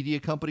social media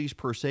companies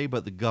per se,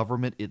 but the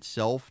government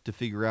itself to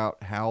figure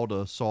out how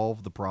to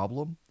solve the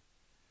problem.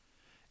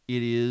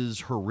 It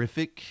is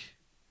horrific.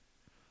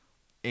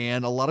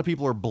 And a lot of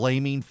people are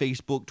blaming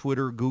Facebook,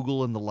 Twitter,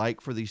 Google, and the like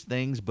for these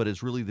things, but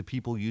it's really the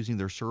people using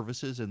their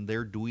services, and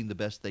they're doing the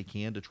best they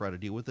can to try to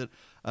deal with it.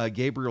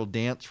 Gabriel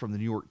Dance from the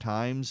New York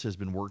Times has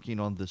been working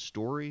on this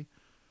story.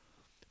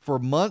 For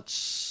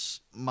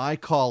months, my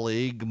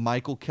colleague,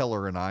 Michael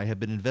Keller, and I have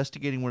been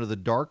investigating one of the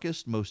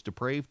darkest, most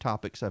depraved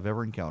topics I've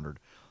ever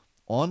encountered.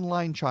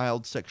 Online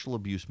child sexual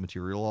abuse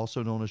material,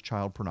 also known as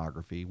child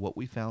pornography. What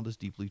we found is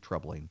deeply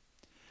troubling.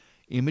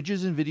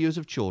 Images and videos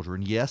of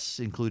children, yes,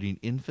 including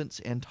infants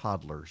and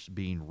toddlers,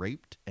 being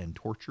raped and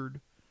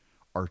tortured,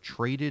 are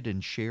traded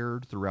and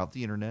shared throughout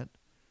the internet,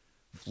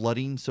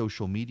 flooding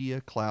social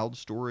media, cloud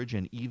storage,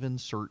 and even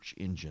search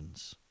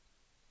engines.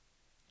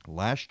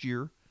 Last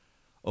year,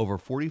 over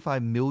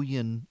 45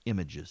 million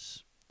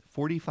images,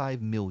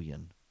 45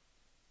 million,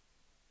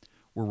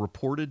 were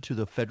reported to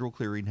the federal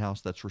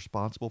clearinghouse that's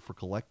responsible for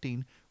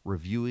collecting,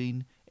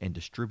 reviewing, and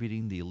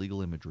distributing the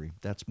illegal imagery.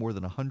 That's more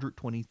than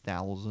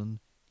 120,000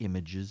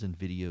 images and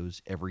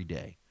videos every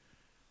day.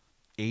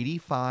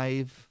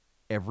 85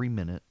 every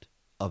minute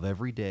of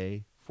every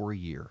day for a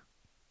year.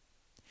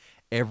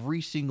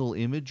 Every single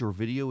image or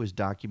video is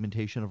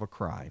documentation of a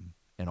crime,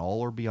 and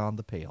all are beyond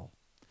the pale.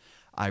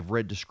 I've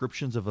read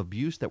descriptions of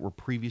abuse that were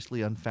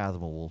previously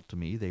unfathomable to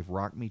me. They've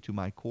rocked me to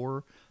my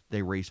core.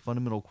 They raise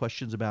fundamental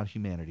questions about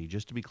humanity.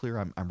 Just to be clear,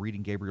 I'm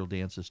reading Gabriel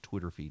Dance's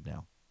Twitter feed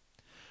now.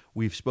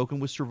 We've spoken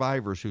with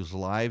survivors whose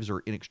lives are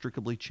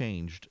inextricably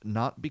changed,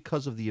 not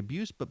because of the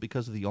abuse, but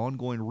because of the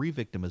ongoing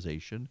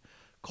re-victimization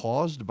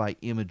caused by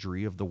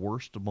imagery of the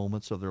worst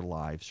moments of their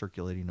lives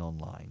circulating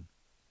online.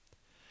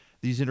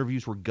 These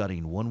interviews were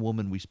gutting. One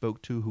woman we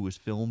spoke to who was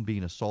filmed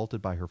being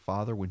assaulted by her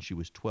father when she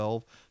was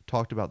 12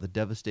 talked about the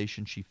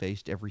devastation she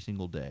faced every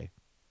single day.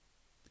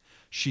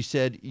 She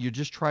said, you're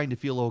just trying to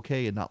feel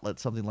okay and not let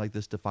something like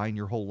this define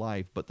your whole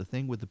life, but the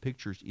thing with the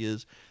pictures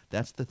is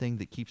that's the thing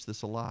that keeps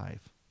this alive.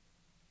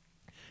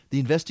 The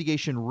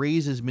investigation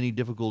raises many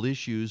difficult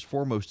issues.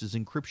 Foremost is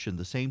encryption.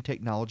 The same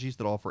technologies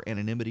that offer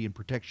anonymity and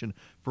protection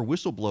for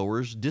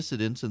whistleblowers,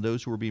 dissidents, and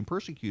those who are being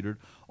persecuted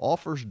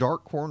offers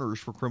dark corners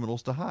for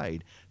criminals to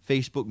hide.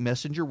 Facebook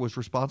Messenger was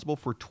responsible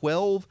for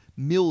 12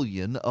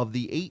 million of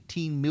the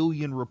 18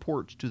 million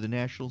reports to the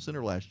National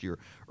Center last year.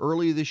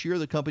 Earlier this year,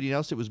 the company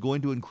announced it was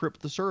going to encrypt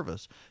the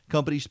service.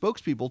 Company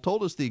spokespeople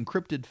told us the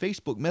encrypted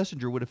Facebook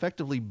Messenger would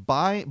effectively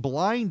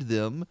blind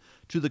them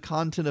to the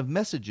content of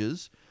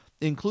messages,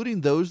 including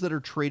those that are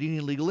trading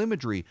illegal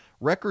imagery.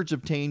 Records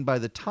obtained by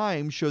the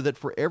Times show that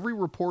for every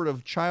report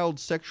of child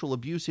sexual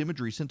abuse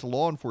imagery sent to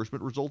law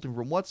enforcement resulting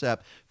from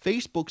WhatsApp,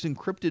 Facebook's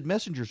encrypted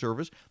messenger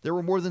service, there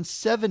were more than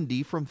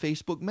 70 from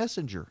Facebook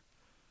Messenger.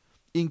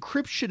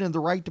 Encryption and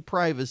the right to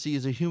privacy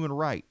is a human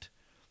right.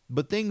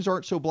 But things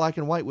aren't so black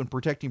and white when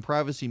protecting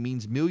privacy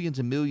means millions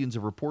and millions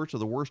of reports of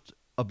the worst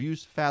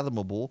abuse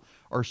fathomable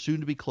are soon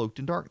to be cloaked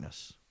in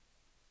darkness.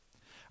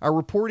 Our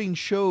reporting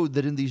showed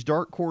that in these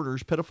dark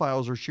corners,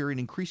 pedophiles are sharing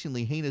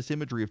increasingly heinous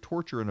imagery of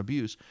torture and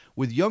abuse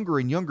with younger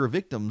and younger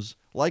victims.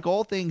 Like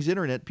all things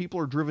internet, people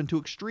are driven to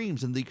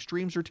extremes, and the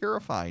extremes are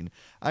terrifying.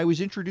 I was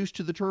introduced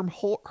to the term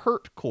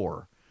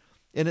hurtcore,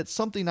 and it's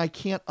something I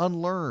can't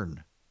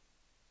unlearn.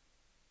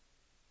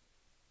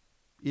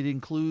 It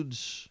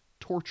includes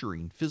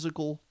torturing,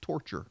 physical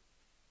torture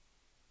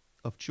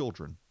of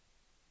children.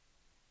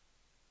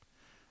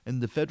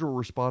 And the federal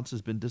response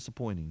has been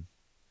disappointing.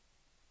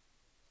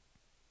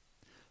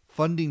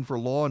 Funding for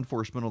law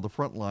enforcement on the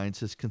front lines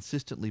has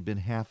consistently been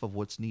half of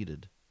what's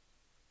needed.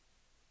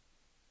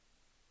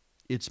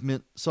 It's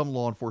meant some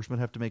law enforcement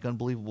have to make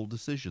unbelievable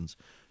decisions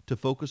to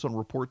focus on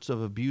reports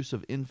of abuse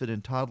of infant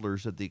and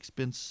toddlers at the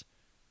expense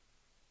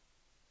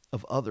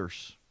of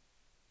others.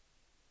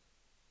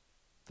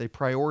 They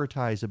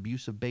prioritize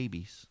abuse of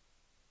babies.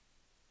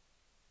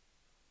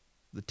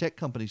 The tech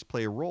companies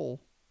play a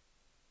role,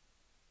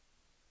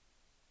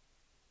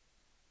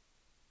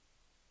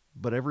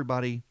 but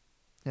everybody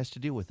has to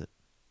deal with it.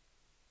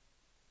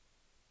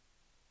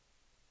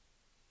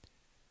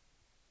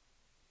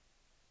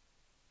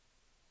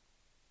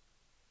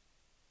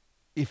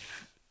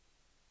 If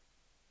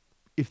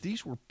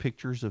these were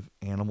pictures of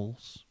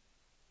animals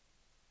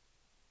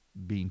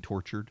being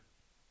tortured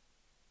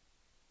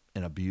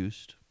and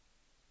abused,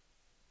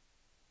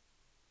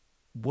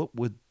 what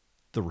would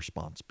the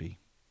response be?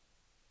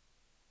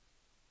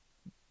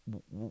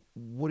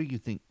 What do you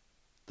think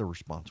the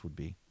response would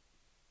be?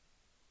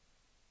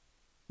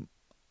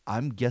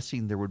 I'm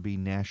guessing there would be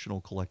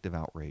national collective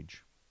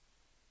outrage.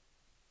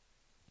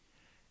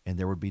 And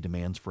there would be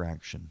demands for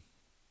action.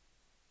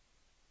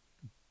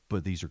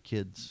 But these are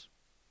kids.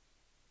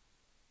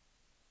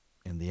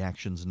 And the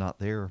action's not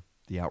there.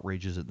 The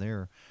outrage isn't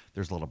there.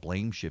 There's a lot of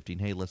blame shifting.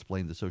 Hey, let's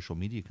blame the social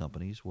media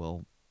companies.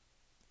 Well,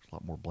 there's a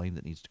lot more blame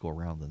that needs to go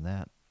around than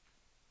that.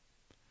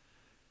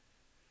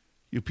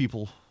 You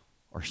people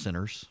are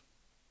sinners.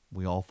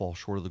 We all fall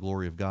short of the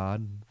glory of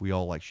God. We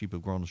all, like sheep,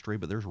 have grown astray,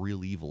 but there's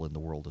real evil in the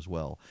world as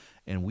well.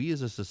 And we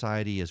as a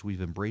society, as we've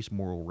embraced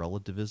moral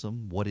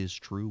relativism, what is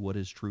true, what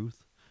is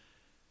truth,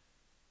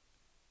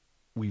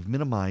 we've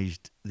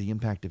minimized the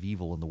impact of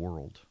evil in the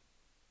world.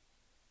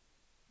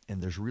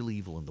 And there's real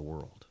evil in the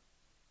world.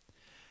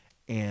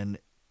 And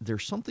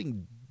there's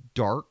something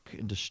dark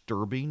and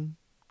disturbing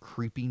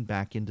creeping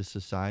back into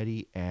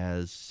society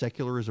as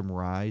secularism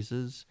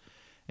rises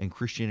and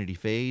Christianity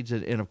fades.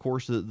 And of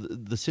course,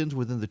 the sins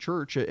within the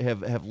church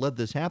have led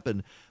this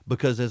happen,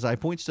 because as I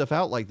point stuff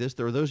out like this,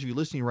 there are those of you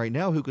listening right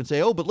now who can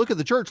say, oh, but look at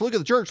the church, look at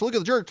the church, look at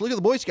the church, look at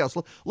the Boy Scouts,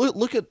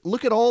 look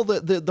at all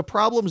the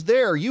problems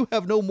there. You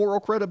have no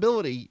moral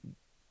credibility.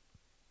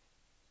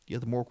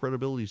 Yet the moral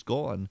credibility is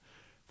gone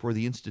for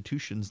the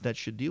institutions that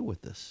should deal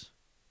with this.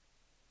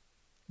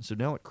 And so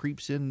now it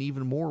creeps in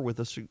even more with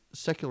a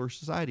secular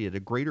society at a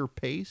greater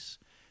pace,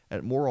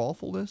 at more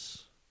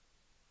awfulness.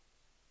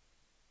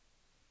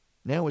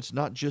 Now it's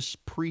not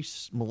just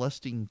priests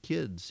molesting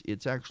kids.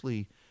 It's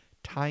actually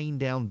tying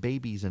down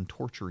babies and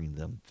torturing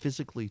them,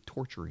 physically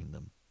torturing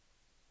them.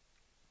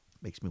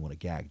 Makes me want to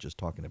gag just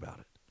talking about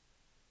it.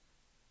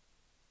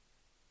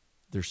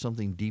 There's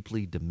something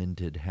deeply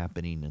demented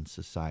happening in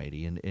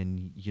society.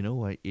 And you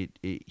know,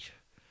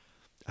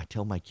 I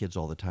tell my kids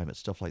all the time, it's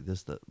stuff like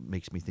this that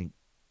makes me think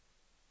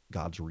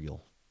God's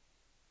real.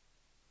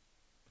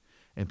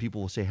 And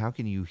people will say, how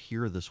can you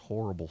hear this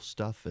horrible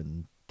stuff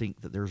and think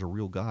that there's a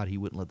real God? He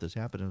wouldn't let this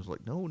happen. And it's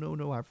like,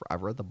 no,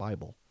 I've read the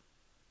Bible.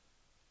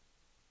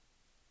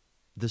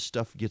 This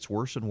stuff gets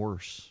worse and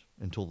worse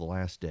until the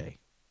last day.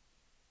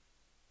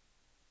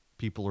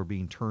 People are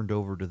being turned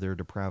over to their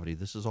depravity.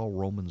 This is all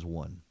Romans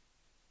 1.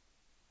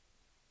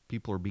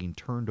 People are being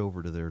turned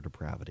over to their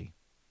depravity.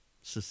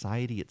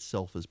 Society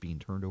itself is being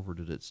turned over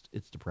to its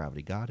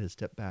depravity. God has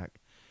stepped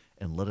back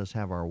and let us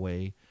have our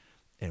way,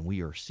 and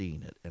we are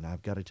seeing it. And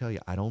I've got to tell you,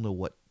 I don't know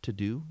what to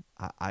do.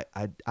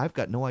 I've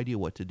got no idea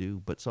what to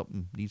do, but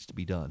something needs to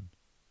be done.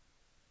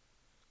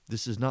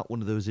 This is not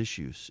one of those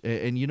issues.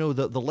 And you know,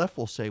 the left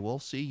will say, well,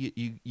 see,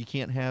 you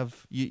can't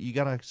have, you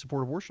got to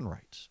support abortion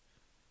rights.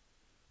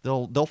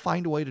 They'll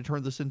find a way to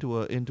turn this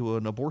into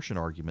an abortion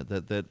argument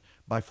that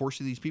by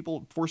forcing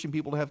people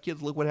to have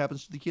kids, look what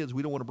happens to the kids.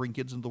 We don't want to bring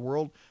kids into the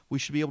world. We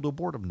should be able to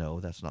abort them. No,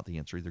 that's not the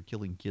answer. Either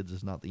killing kids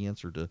is not the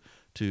answer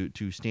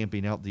to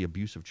stamping out the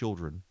abuse of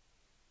children.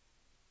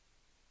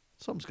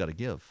 Something's got to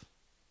give.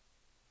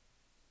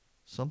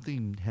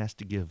 Something has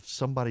to give.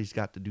 Somebody's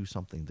got to do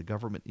something. The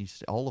government needs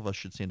to, all of us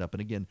should stand up.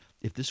 And again,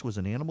 if this was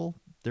an animal,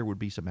 there would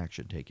be some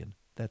action taken.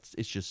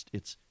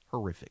 It's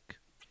horrific.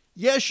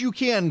 Yes, you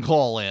can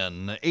call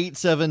in.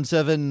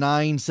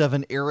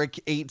 877-97-ERIC,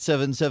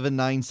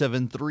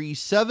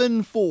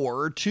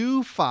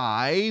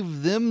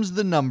 877-973-7425. Them's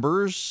the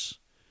numbers.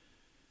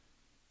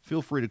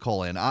 Feel free to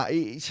call in.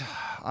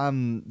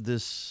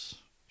 This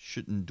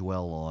shouldn't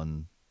dwell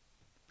on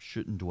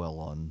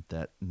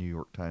that New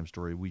York Times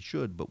story. We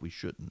should, but we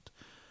shouldn't.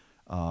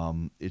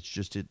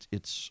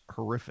 It's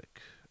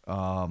horrific.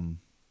 It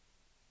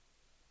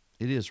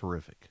is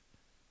horrific.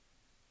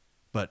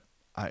 But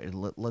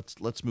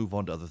let's move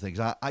on to other things.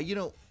 I've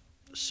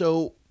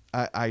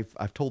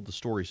told the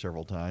story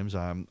several times.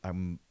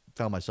 I'm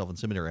found myself in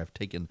seminary. I've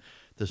taken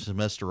the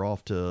semester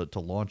off to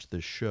launch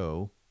this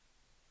show,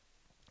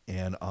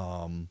 and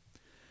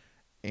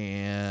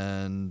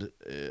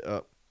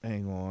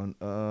hang on.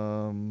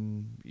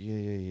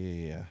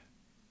 Yeah.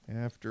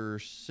 After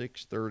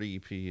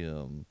 6:30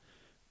 p.m.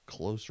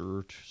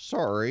 Closer to,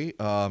 sorry.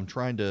 I'm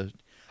trying to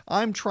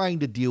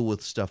deal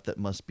with stuff that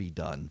must be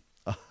done.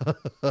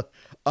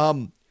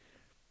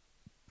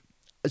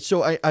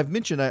 So I've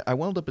mentioned I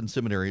wound up in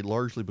seminary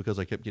largely because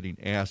I kept getting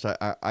asked.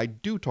 I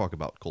do talk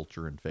about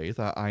culture and faith.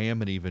 I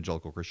am an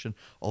evangelical Christian,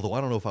 although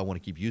I don't know if I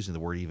want to keep using the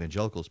word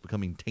evangelical. It's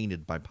becoming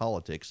tainted by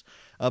politics.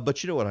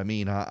 But you know what I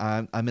mean.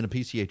 I'm in a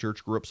PCA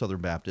church, grew up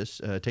Southern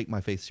Baptist, take my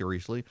faith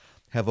seriously,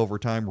 have over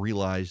time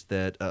realized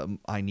that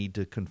I need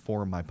to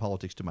conform my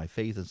politics to my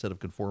faith instead of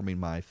conforming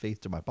my faith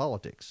to my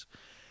politics.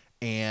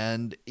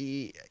 And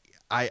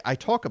I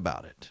talk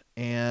about it.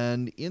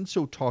 And in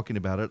so talking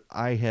about it,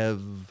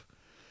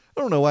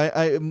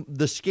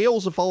 the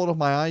scales have fallen off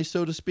my eyes,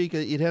 so to speak.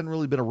 It hadn't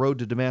really been a road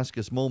to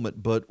Damascus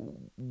moment, but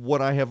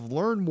what I have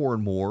learned more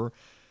and more,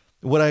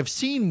 what I've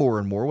seen more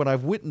and more, what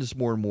I've witnessed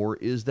more and more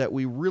is that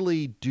we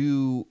really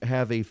do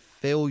have a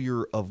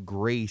failure of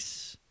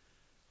grace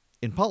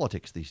in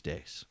politics these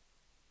days.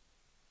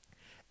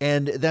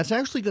 And that's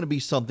actually going to be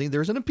something.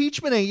 There's an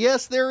impeachment angle.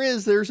 Yes, there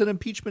is. There's an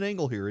impeachment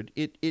angle here.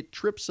 It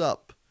trips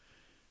up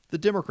the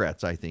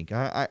Democrats, I think.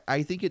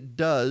 I think it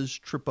does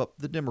trip up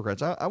the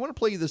Democrats. I want to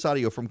play you this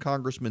audio from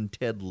Congressman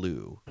Ted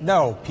Lieu.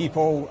 No,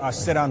 people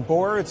sit on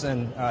boards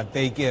and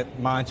they get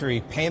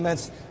monetary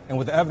payments. And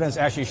what the evidence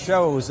actually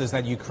shows is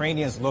that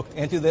Ukrainians looked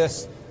into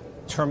this,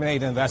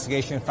 terminated the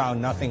investigation,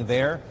 found nothing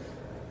there.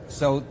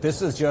 So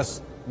this is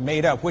just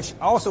made up, which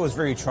also is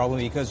very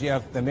troubling because you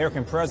have the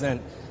American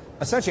president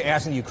essentially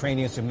asking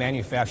Ukrainians to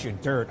manufacture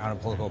dirt on a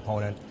political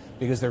opponent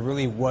because there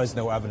really was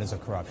no evidence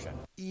of corruption.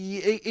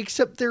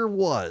 Except there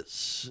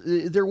was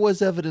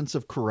evidence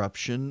of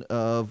corruption,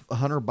 of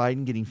Hunter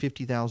Biden getting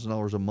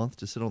 $50,000 a month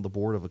to sit on the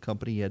board of a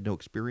company he had no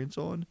experience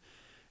on,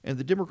 and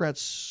the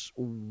Democrats'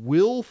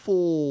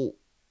 willful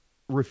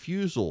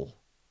refusal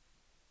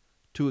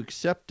to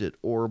accept it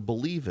or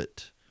believe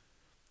it,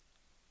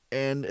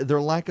 and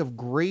their lack of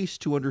grace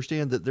to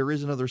understand that there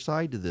is another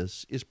side to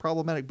this is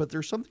problematic, but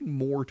there's something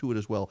more to it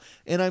as well.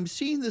 And I'm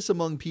seeing this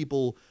among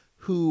people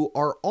who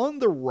are on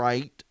the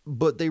right,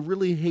 but they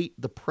really hate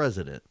the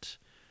president.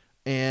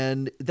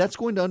 And that's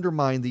going to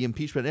undermine the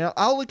impeachment. And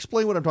I'll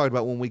explain what I'm talking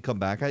about when we come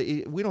back.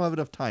 We don't have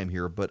enough time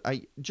here, but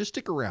just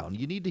stick around.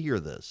 You need to hear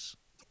this.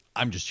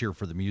 I'm just here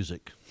for the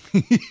music.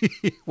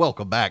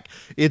 Welcome back.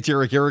 It's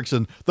Eric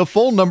Erickson. The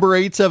phone number,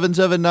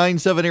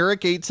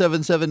 877-97-ERIC,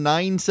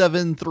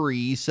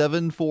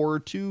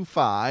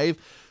 877-973-7425.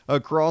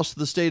 Across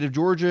the state of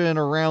Georgia and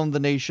around the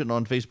nation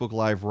on Facebook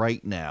Live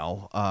right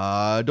now.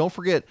 Don't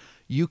forget,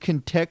 you can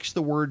text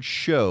the word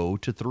show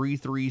to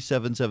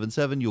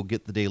 33777. You'll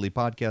get the daily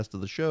podcast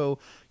of the show.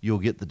 You'll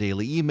get the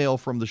daily email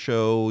from the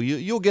show.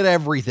 You'll get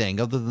everything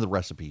other than the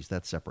recipes.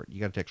 That's separate. You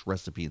got to text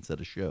recipe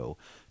instead of show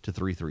to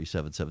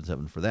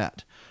 33777 for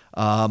that.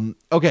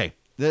 Okay.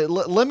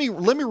 Let me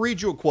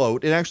read you a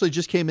quote. It actually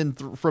just came in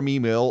from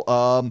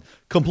email,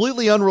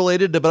 completely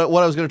unrelated to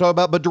what I was going to talk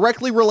about, but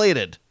directly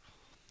related.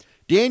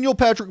 Daniel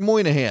Patrick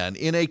Moynihan,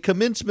 in a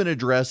commencement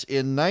address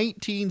in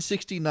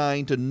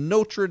 1969 to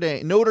Notre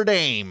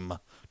Dame.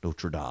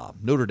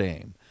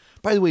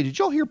 By the way, did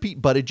y'all hear Pete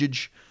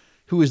Buttigieg,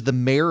 who is the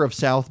mayor of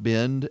South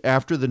Bend,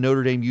 after the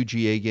Notre Dame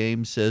UGA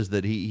game, says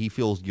that he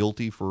feels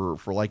guilty for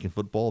liking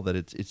football, that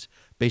it's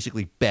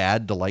basically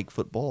bad to like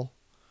football?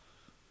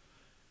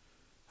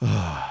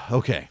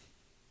 Okay.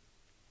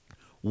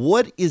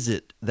 What is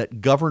it that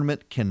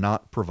government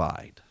cannot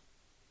provide?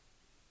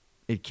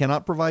 It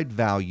cannot provide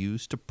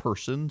values to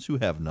persons who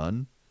have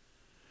none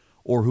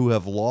or who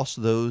have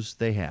lost those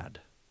they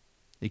had.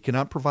 It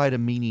cannot provide a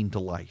meaning to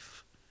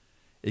life.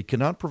 It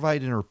cannot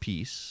provide inner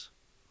peace.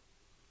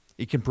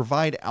 It can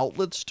provide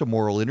outlets to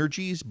moral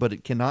energies, but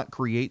it cannot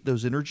create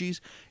those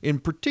energies. In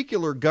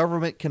particular,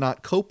 government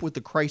cannot cope with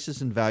the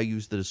crisis in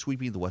values that is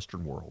sweeping the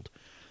Western world.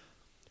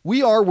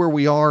 We are where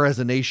we are as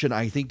a nation,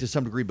 I think, to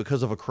some degree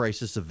because of a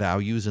crisis of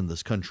values in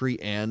this country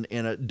and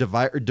a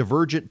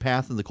divergent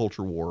path in the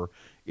culture war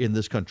in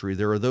this country.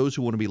 There are those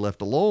who want to be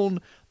left alone.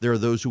 There are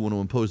those who want to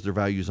impose their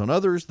values on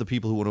others. The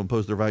people who want to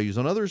impose their values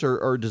on others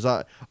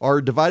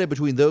are divided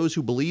between those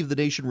who believe the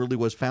nation really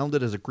was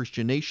founded as a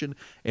Christian nation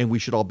and we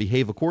should all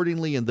behave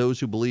accordingly, and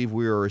those who believe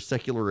we are a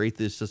secular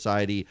atheist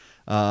society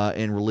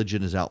and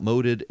religion is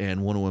outmoded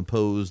and want to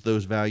impose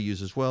those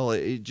values as well.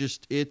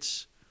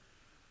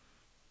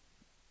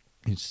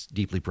 It's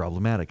deeply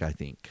problematic, I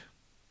think.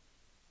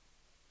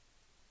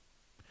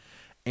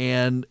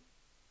 And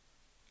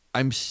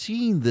I'm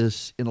seeing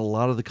this in a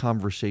lot of the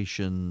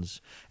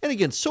conversations. And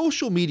again,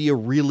 social media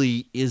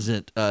really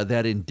isn't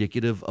that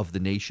indicative of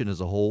the nation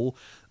as a whole.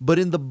 But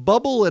in the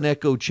bubble and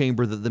echo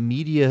chamber that the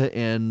media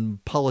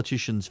and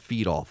politicians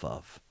feed off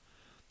of,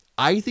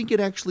 I think it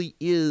actually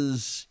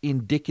is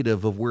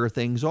indicative of where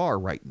things are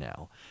right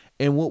now.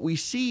 And what we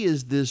see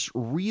is this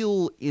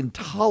real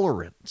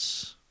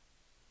intolerance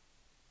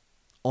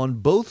on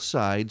both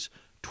sides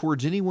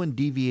towards anyone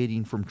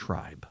deviating from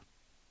tribe.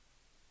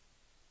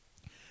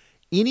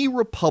 Any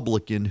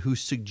Republican who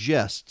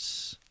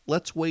suggests,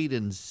 let's wait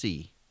and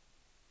see,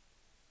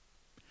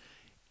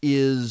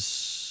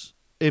 is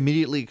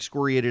immediately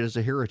excoriated as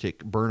a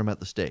heretic, burn him at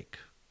the stake.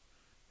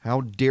 How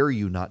dare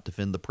you not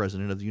defend the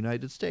President of the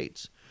United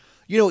States?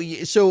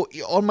 So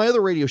on my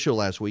other radio show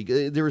last week,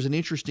 there was an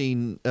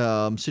interesting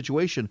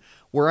situation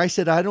where I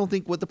said, I don't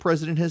think what the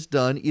president has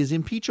done is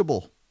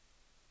impeachable.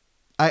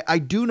 I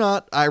do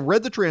not. I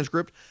read the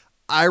transcript.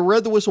 I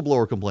read the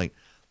whistleblower complaint.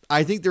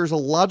 I think there's a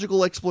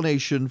logical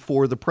explanation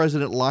for the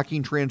president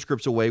locking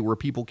transcripts away where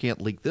people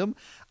can't leak them.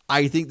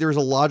 I think there's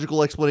a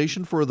logical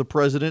explanation for the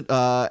president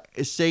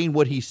saying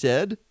what he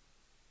said.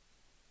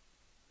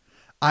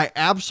 I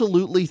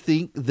absolutely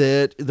think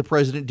that the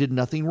president did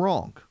nothing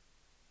wrong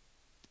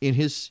in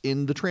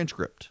the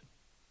transcript.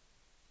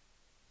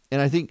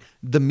 And I think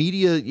the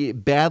media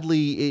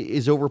badly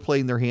is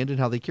overplaying their hand in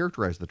how they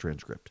characterize the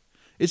transcript.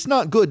 It's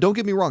not good. Don't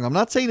get me wrong. I'm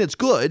not saying it's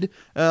good.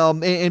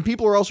 And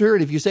people are also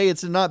hearing if you say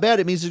it's not bad,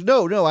 it means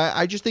no.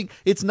 I just think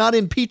it's not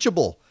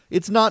impeachable.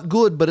 It's not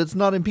good, but it's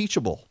not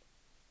impeachable.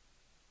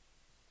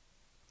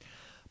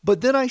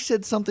 But then I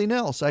said something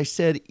else. I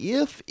said,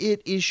 if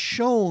it is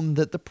shown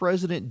that the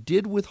president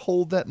did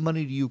withhold that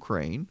money to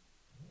Ukraine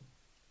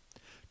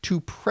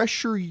to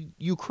pressure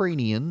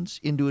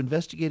Ukrainians into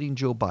investigating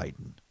Joe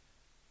Biden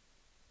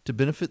to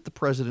benefit the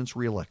president's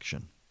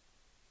reelection,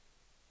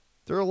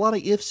 there are a lot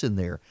of ifs in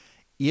there.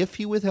 If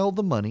he withheld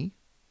the money,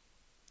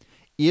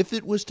 if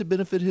it was to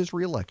benefit his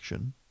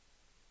reelection,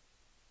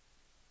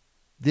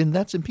 then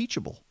that's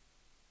impeachable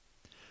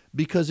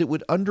because it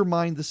would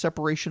undermine the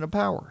separation of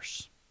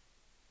powers.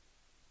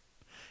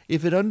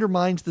 If it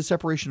undermines the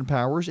separation of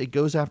powers, it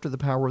goes after the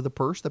power of the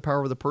purse. The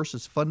power of the purse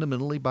is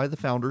fundamentally by the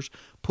founders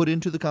put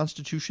into the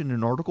Constitution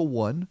in Article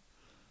 1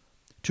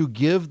 to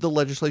give the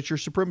legislature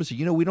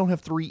supremacy. We don't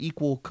have three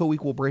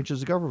co-equal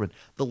branches of government.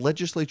 The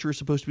legislature is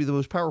supposed to be the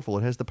most powerful.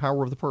 It has the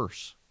power of the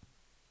purse.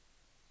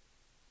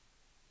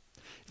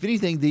 If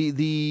anything,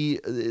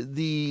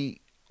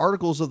 the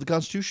articles of the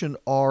Constitution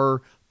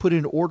are put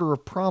in order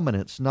of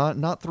prominence,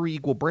 not three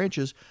equal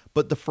branches,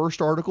 but the first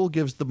article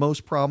gives the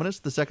most prominence,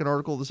 the second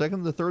article the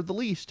second, the third the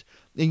least.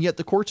 And yet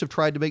the courts have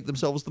tried to make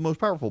themselves the most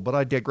powerful, but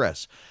I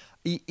digress.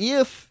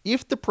 If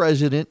the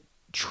president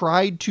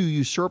tried to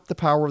usurp the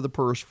power of the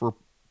purse for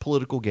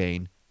political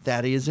gain,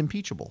 that is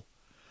impeachable.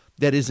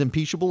 That is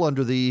impeachable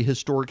under the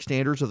historic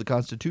standards of the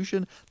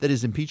Constitution. That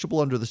is impeachable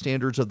under the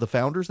standards of the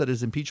founders. That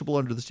is impeachable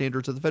under the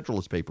standards of the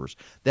Federalist Papers.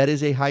 That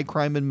is a high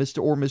crime and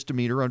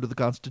misdemeanor under the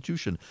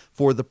Constitution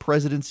for the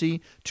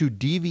presidency to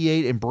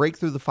deviate and break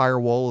through the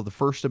firewall of the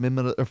First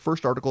Amendment,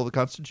 first article of the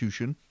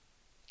Constitution,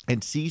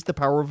 and seize the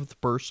power of the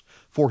purse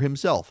for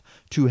himself,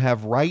 to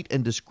have right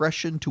and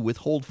discretion to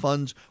withhold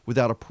funds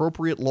without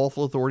appropriate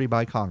lawful authority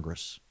by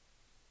Congress.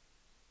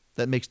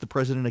 That makes the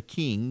president a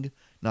king,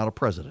 not a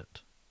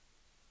president.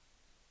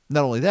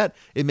 Not only that,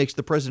 it makes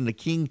the president a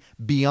king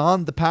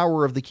beyond the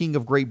power of the King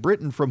of Great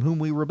Britain from whom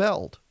we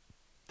rebelled.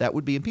 that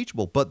would be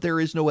impeachable. But there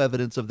is no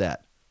evidence of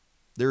that.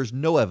 There is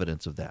no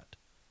evidence of that.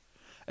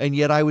 And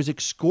yet I was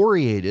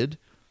excoriated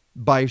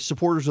by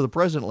supporters of the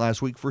president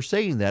last week for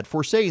saying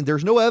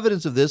there's no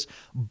evidence of this,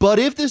 but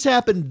if this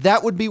happened,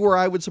 that would be where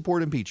I would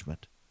support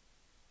impeachment.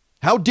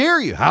 How dare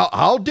you?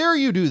 How dare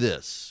you do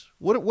this?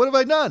 What have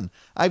I done?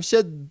 I've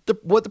said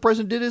what the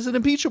president did isn't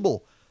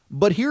impeachable,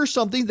 but here's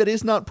something that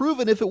is not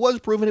proven. If it was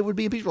proven, it would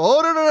be impeachable.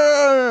 Oh,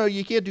 no,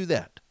 you can't do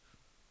that.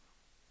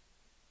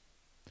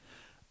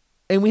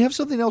 And we have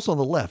something else on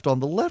the left. On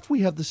the left,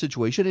 we have the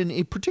situation,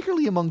 and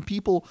particularly among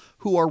people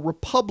who are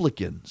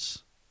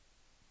Republicans,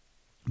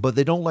 but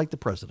they don't like the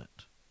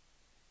president.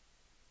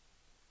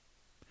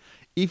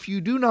 If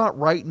you do not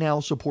right now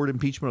support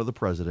impeachment of the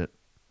president,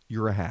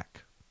 you're a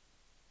hack.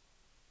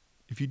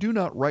 If you do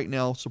not right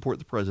now support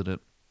the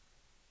president,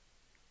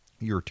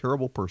 you're a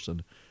terrible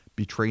person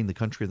betraying the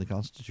country and the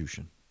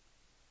Constitution.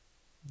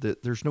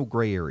 There's no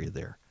gray area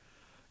there.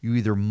 You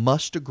either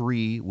must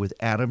agree with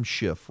Adam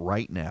Schiff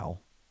right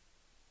now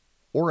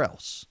or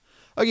else.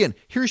 Again,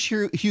 here's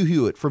Hugh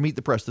Hewitt from Meet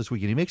the Press this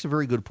weekend. He makes a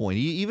very good point.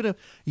 Even if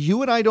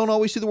you and I don't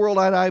always see the world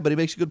eye to eye, but he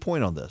makes a good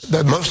point on this.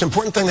 The most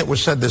important thing that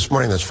was said this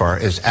morning thus far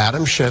is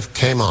Adam Schiff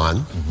came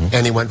on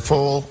and he went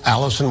full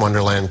Alice in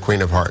Wonderland,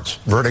 Queen of Hearts.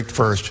 Verdict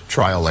first,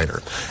 trial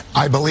later.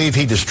 I believe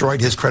he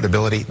destroyed his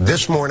credibility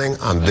this morning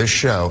on this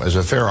show as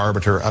a fair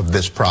arbiter of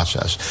this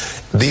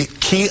process. The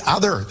key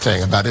other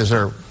thing about is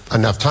there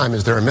enough time,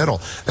 is there a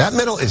middle? That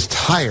middle is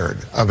tired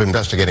of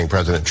investigating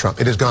President Trump.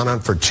 It has gone on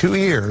for 2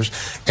 years,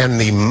 and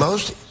the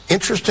most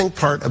interesting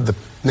part of the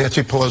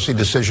Nancy Pelosi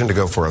decision to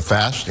go for a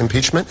fast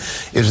impeachment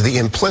is the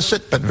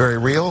implicit but very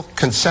real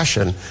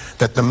concession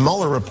that the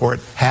Mueller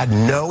report had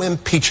no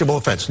impeachable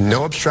offense,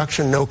 no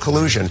obstruction, no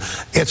collusion.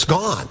 It's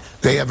gone.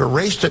 They have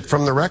erased it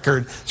from the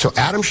record, so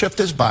Adam Schiff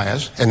is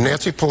biased, and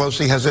Nancy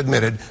Pelosi has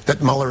admitted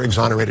that Mueller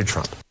exonerated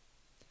Trump.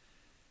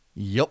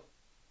 Yep.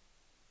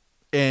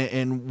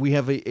 And we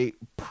have a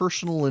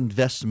personal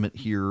investment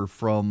here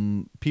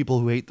from people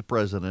who hate the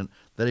president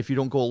that if you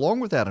don't go along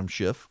with Adam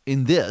Schiff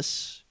in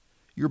this,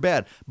 you're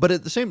bad. But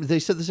at the same, they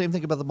said the same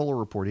thing about the Mueller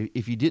report.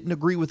 If you didn't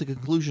agree with the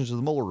conclusions of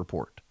the Mueller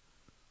report,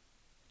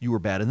 you were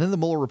bad. And then the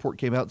Mueller report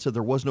came out and said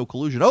there was no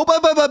collusion. Oh,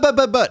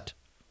 but.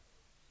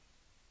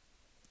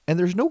 And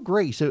there's no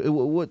grace.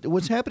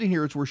 What's happening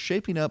here is we're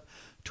shaping up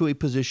to a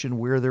position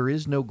where there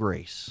is no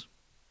grace.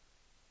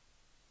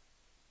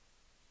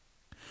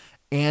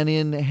 And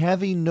in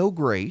having no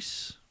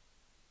grace,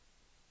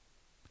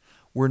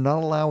 we're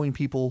not allowing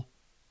people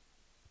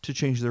to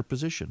change their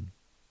position.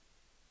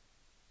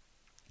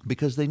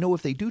 Because they know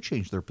if they do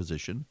change their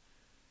position,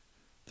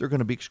 they're going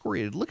to be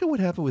excoriated. Look at what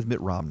happened with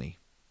Mitt Romney.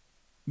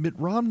 Mitt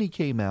Romney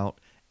came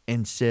out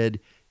and said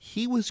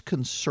he was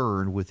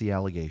concerned with the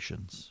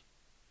allegations.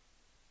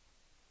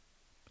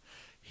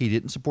 He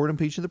didn't support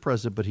impeaching the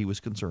president, but he was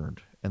concerned.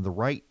 And the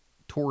right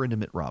tore into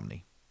Mitt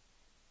Romney.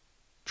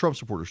 Trump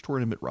supporters tore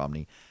into Mitt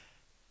Romney.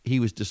 He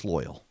was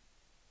disloyal.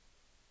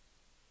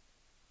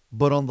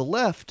 But on the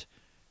left,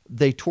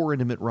 they tore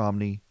into Mitt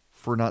Romney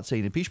for not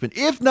saying impeachment.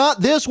 If not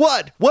this,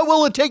 what? What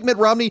will it take, Mitt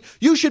Romney?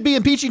 You should be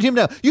impeaching him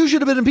now. You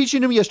should have been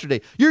impeaching him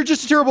yesterday. You're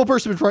just a terrible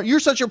person, Mitt Romney. You're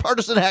such a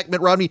partisan hack,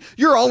 Mitt Romney.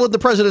 You're all in the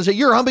presidency.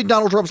 You're humping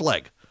Donald Trump's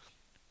leg.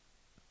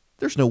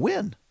 There's no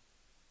win.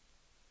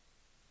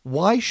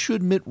 Why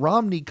should Mitt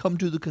Romney come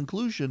to the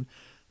conclusion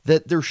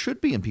that there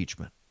should be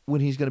impeachment when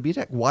he's going to be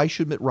attacked? Why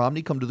should Mitt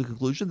Romney come to the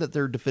conclusion that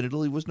there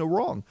definitively was no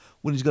wrong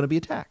when he's going to be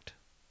attacked?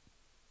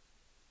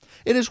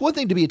 And it's one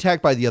thing to be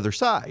attacked by the other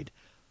side.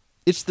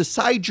 It's the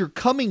side you're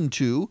coming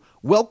to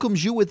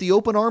welcomes you with the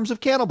open arms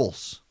of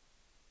cannibals.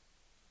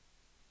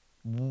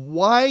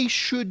 Why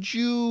should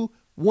you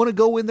want to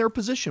go in their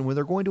position when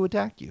they're going to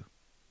attack you?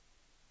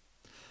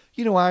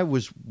 You know, I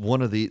was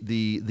one of the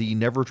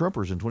never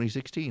Trumpers in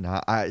 2016.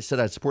 I said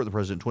I'd support the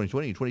president in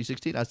 2020. In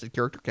 2016, I said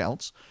character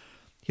counts.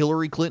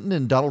 Hillary Clinton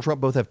and Donald Trump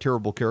both have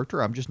terrible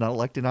character. I'm just not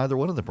electing either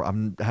one of them.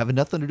 I'm having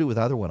nothing to do with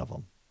either one of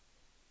them.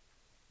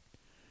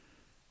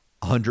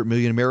 100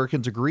 million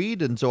Americans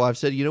agreed, and so I've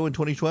said, you know, in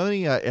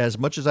 2020, as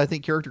much as I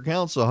think character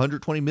counts,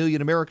 120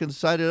 million Americans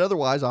decided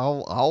otherwise.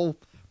 I'll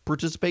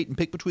participate and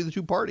pick between the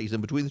two parties,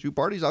 and between the two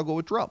parties, I'll go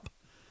with Trump.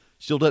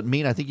 Still doesn't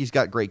mean I think he's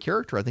got great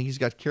character. I think he's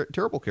got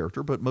terrible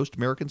character, but most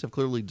Americans have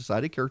clearly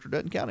decided character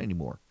doesn't count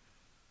anymore.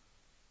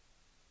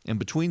 And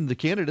between the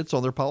candidates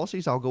on their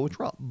policies, I'll go with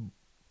Trump.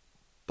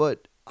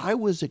 But I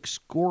was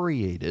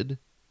excoriated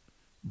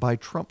by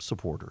Trump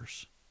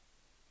supporters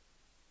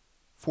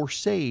for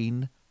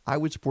saying I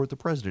would support the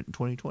president in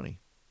 2020.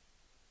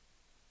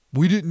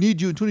 We didn't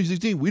need you in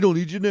 2016. We don't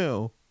need you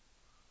now.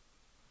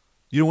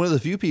 You know, one of the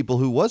few people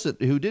who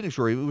didn't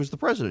excoriate me was the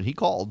president. He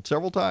called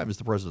several times.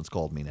 The president's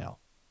called me now.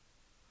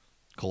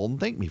 Called and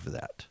thanked me for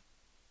that.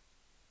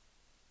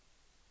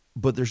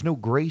 But there's no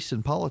grace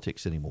in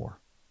politics anymore.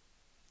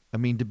 I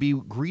mean, to be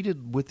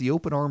greeted with the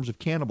open arms of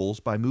cannibals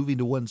by moving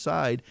to one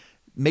side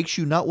makes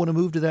you not want to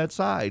move to that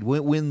side.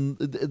 When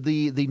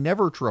the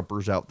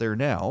never-Trumpers out there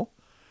now,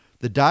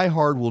 the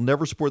diehard will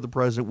never support the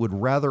president, would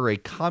rather a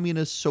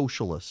communist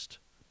socialist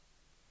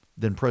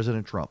than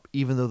President Trump,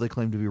 even though they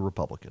claim to be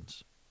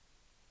Republicans.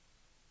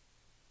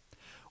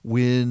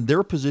 when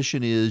their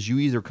position is you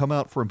either come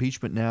out for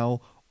impeachment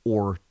now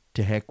or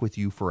to heck with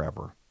you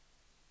forever.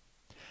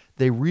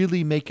 They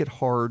really make it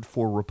hard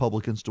for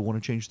Republicans to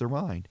want to change their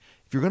mind.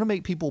 If you're going to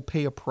make people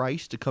pay a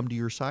price to come to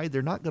your side,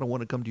 they're not going to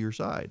want to come to your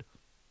side.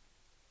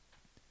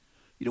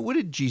 You know, what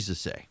did Jesus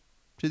say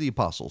to the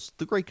apostles,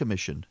 the Great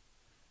Commission?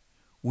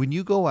 When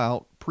you go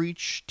out,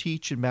 preach,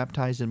 teach, and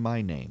baptize in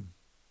my name,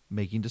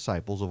 making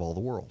disciples of all the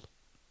world.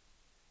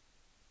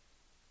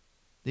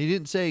 He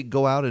didn't say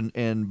go out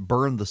and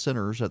burn the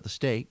sinners at the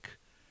stake.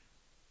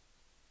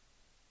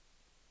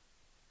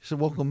 He said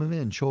welcome them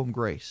in, show them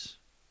grace.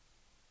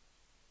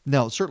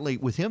 Now, certainly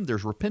with him,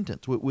 there's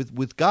repentance.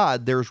 With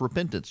God, there's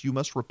repentance. You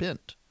must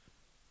repent.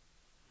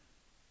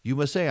 You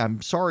must say,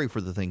 I'm sorry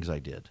for the things I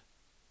did.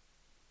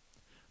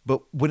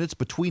 But when it's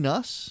between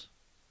us,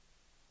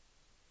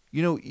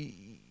 you know,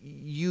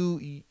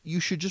 you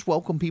should just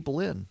welcome people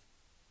in.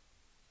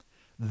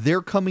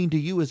 They're coming to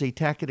you as a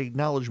tacit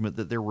acknowledgement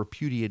that they're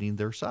repudiating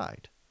their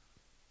side.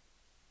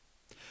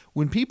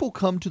 When people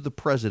come to the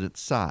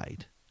president's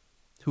side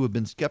who have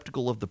been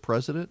skeptical of the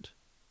president,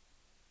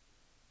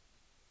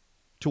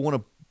 to want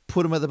to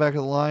put them at the back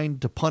of the line,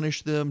 to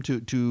punish them,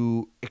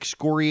 to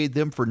excoriate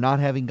them for not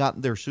having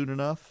gotten there soon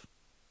enough,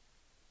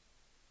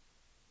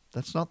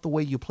 that's not the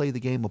way you play the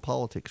game of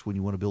politics when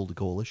you want to build a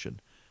coalition.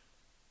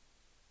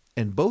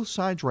 And both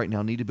sides right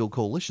now need to build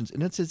coalitions,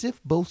 and it's as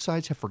if both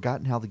sides have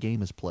forgotten how the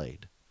game is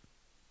played.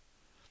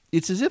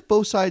 It's as if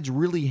both sides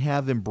really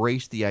have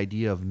embraced the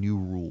idea of new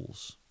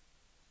rules.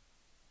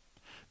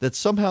 That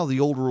somehow the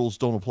old rules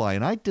don't apply.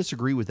 And I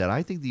disagree with that.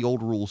 I think the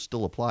old rules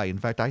still apply. In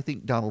fact, I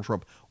think Donald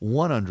Trump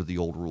won under the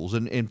old rules.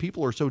 And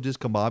people are so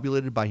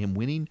discombobulated by him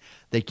winning,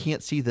 they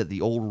can't see that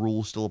the old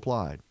rules still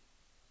applied.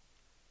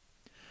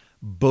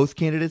 Both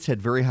candidates had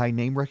very high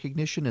name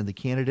recognition, and the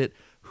candidate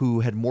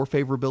who had more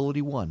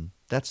favorability won.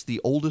 That's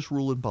the oldest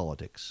rule in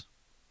politics.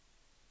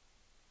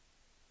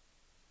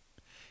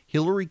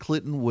 Hillary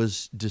Clinton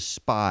was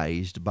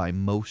despised by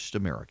most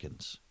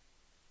Americans.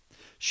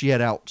 She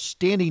had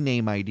outstanding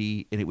name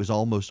ID, and it was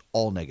almost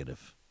all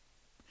negative.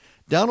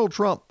 Donald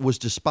Trump was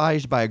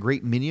despised by a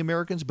great many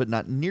Americans, but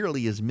not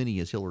nearly as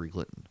many as Hillary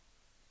Clinton.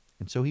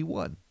 And so he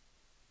won.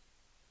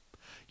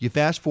 You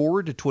fast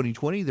forward to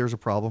 2020, there's a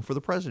problem for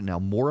the president now.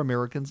 More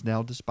Americans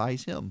now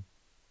despise him.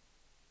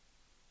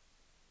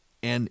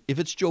 And if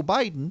it's Joe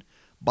Biden,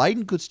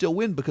 Biden could still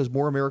win because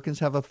more Americans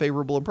have a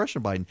favorable impression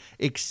of Biden.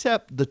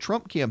 Except the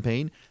Trump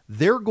campaign,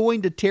 they're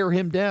going to tear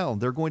him down.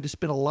 They're going to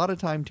spend a lot of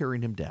time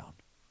tearing him down.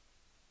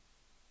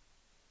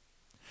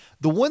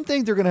 The one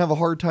thing they're going to have a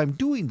hard time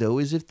doing, though,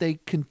 is if they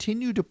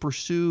continue to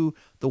pursue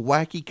the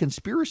wacky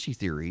conspiracy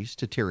theories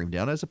to tear him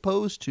down, as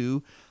opposed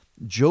to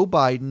Joe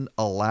Biden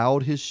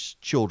allowed his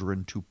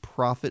children to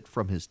profit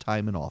from his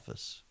time in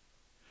office.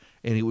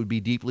 And it would be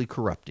deeply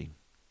corrupting.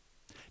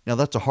 Now,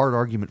 that's a hard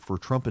argument for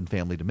Trump and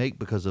family to make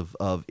because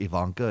of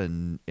Ivanka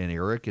and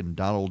Eric and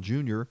Donald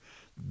Jr.,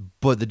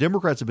 but the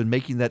Democrats have been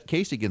making that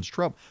case against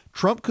Trump.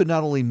 Trump could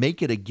not only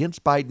make it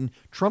against Biden,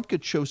 Trump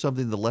could show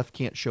something the left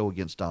can't show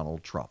against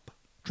Donald Trump.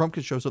 Trump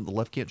could show something the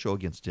left can't show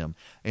against him,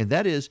 and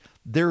that is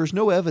there is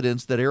no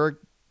evidence that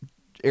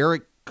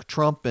Eric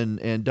Trump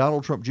and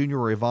Donald Trump Jr.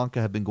 or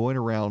Ivanka have been going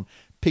around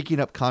picking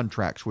up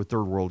contracts with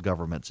third world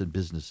governments and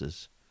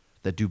businesses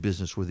that do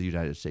business with the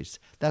United States.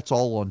 That's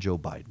all on Joe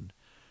Biden.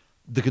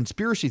 The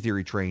conspiracy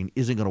theory train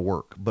isn't going to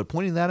work. But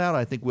pointing that out,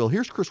 I think,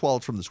 here's Chris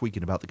Wallace from This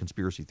Weekend about the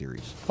conspiracy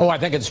theories. Oh, I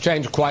think it's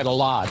changed quite a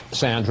lot,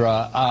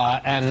 Sandra.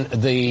 And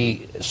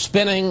the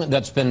spinning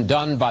that's been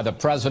done by the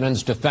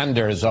president's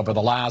defenders over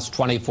the last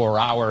 24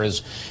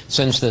 hours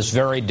since this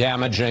very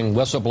damaging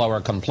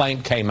whistleblower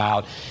complaint came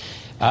out,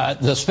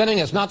 the spinning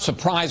is not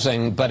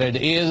surprising, but it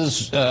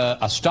is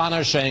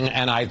astonishing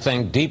and I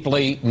think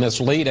deeply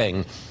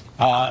misleading.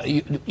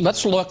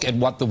 Let's look at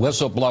what the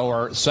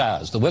whistleblower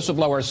says. The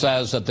whistleblower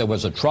says that there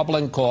was a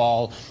troubling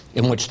call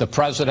in which the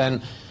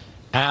president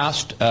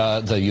asked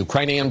the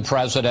Ukrainian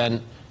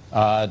president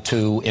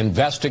to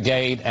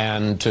investigate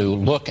and to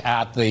look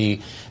at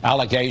the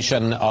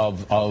allegation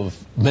of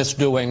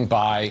misdoing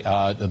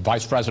by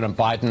Vice President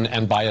Biden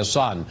and by his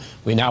son.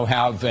 We now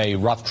have a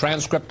rough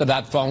transcript of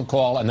that phone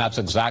call, and that's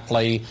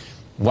exactly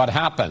what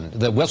happened.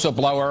 The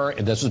whistleblower,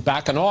 this is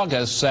back in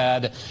August,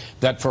 said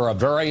that for a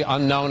very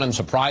unknown and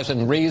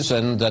surprising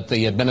reason that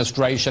the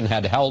administration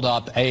had held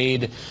up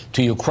aid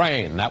to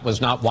Ukraine. That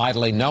was not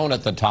widely known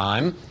at the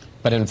time,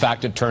 but in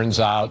fact it turns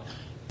out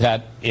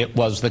that it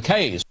was the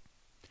case.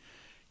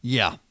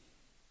 Yeah.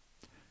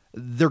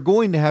 They're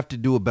going to have to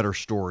do a better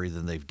story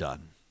than they've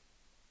done.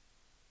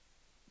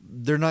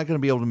 They're not going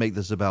to be able to make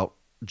this about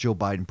Joe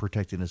Biden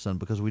protecting his son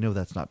because we know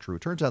that's not true.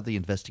 It turns out the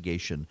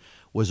investigation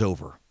was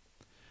over.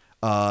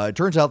 It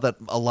turns out that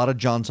a lot of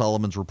John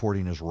Solomon's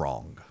reporting is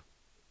wrong.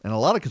 And a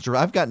lot of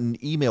conservatives, I've gotten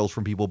emails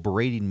from people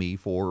berating me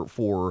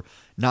for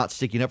not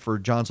sticking up for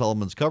John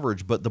Solomon's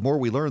coverage, but the more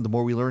we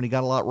learn he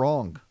got a lot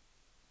wrong.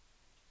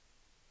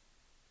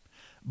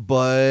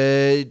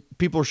 But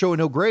people are showing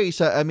no grace.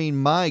 I mean,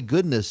 my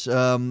goodness,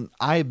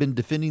 I have been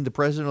defending the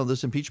president on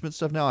this impeachment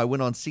stuff now. I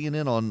went on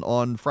CNN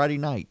on Friday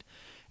night,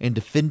 and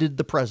defended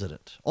the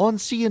president. On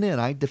CNN,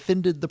 I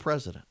defended the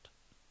president.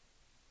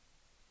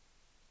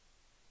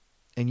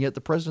 And yet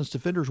the president's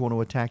defenders want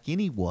to attack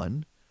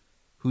anyone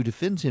who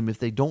defends him if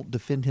they don't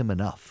defend him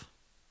enough.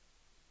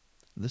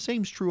 And the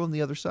same's true on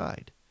the other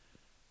side.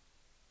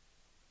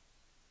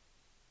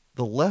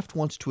 The left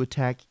wants to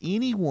attack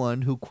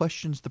anyone who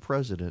questions the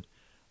president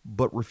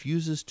but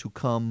refuses to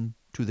come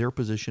to their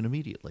position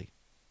immediately.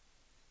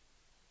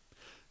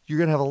 You're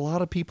going to have a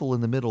lot of people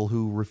in the middle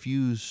who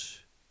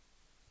refuse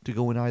to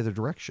go in either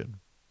direction.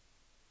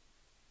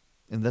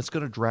 And that's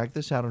going to drag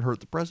this out and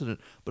hurt the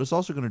president, but it's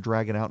also going to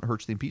drag it out and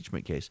hurts the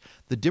impeachment case.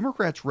 The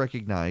Democrats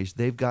recognize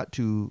they've got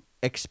to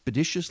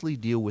expeditiously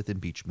deal with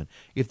impeachment.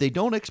 If they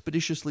don't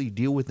expeditiously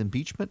deal with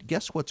impeachment,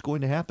 guess what's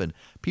going to happen?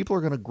 People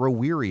are going to grow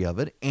weary of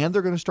it, and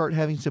they're going to start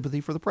having sympathy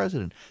for the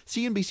president.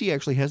 CNBC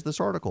actually has this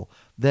article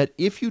that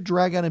if you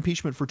drag out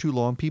impeachment for too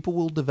long, people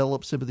will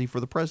develop sympathy for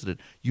the president.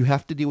 You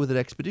have to deal with it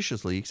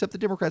expeditiously, except the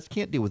Democrats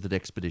can't deal with it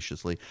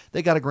expeditiously.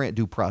 They got to grant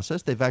due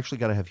process. They've actually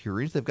got to have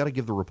hearings. They've got to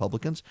give the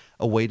Republicans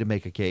a way to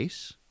make a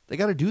case. They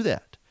got to do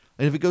that.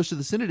 And if it goes to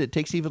the Senate, it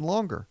takes even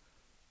longer.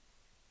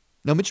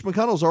 Now, Mitch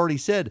McConnell's already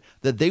said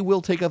that they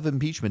will take up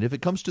impeachment. If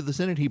it comes to the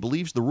Senate, he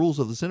believes the rules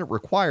of the Senate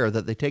require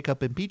that they take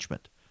up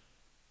impeachment.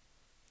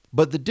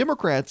 But the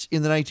Democrats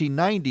in the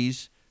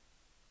 1990s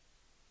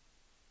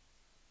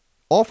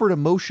offered a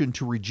motion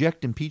to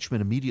reject impeachment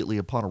immediately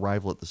upon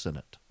arrival at the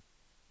Senate.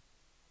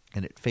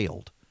 And it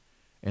failed.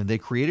 And they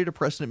created a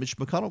precedent Mitch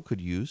McConnell could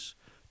use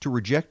to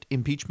reject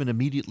impeachment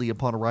immediately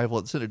upon arrival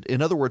at the Senate.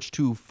 In other words,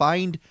 to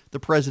find the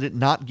president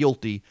not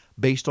guilty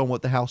based on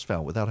what the House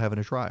found without having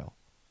a trial.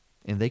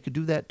 And they could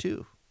do that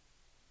too.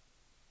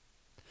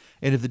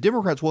 And if the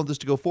Democrats want this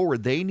to go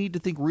forward, they need to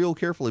think real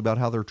carefully about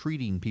how they're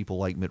treating people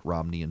like Mitt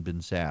Romney and Ben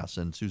Sasse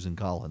and Susan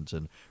Collins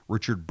and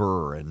Richard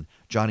Burr and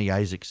Johnny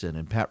Isakson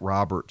and Pat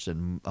Roberts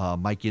and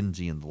Mike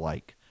Enzi and the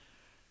like.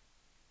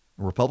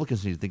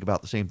 Republicans need to think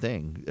about the same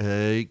thing.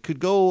 It could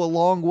go a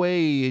long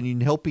way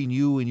in helping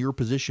you in your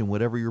position,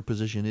 whatever your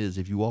position is,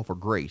 if you offer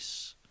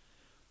grace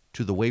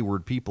to the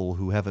wayward people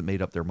who haven't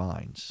made up their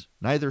minds.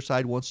 Neither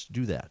side wants to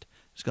do that.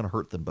 It's going to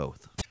hurt them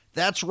both.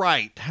 That's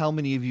right. How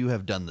many of you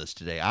have done this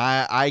today?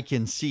 I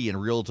can see in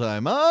real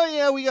time. Oh,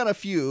 yeah, we got a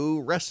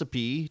few.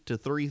 Recipe to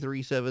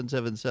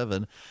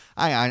 33777.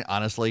 I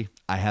honestly,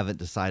 I haven't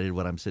decided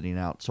what I'm sending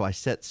out. So I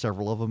set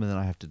several of them, and then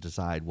I have to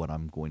decide what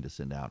I'm going to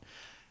send out.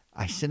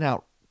 I sent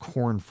out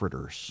corn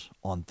fritters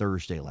on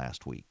Thursday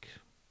last week,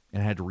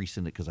 and I had to resend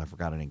it because I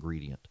forgot an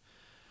ingredient.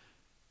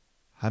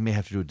 I may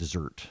have to do a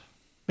dessert.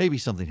 Maybe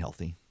something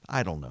healthy.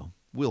 I don't know.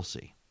 We'll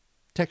see.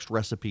 Text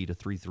recipe to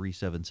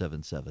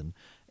 33777,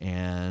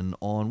 and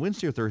on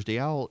Wednesday or Thursday,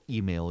 I'll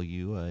email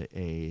you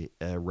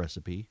a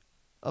recipe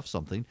of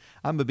something.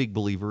 I'm a big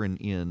believer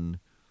in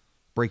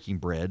breaking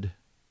bread.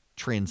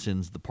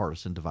 Transcends the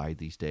partisan divide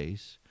these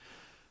days.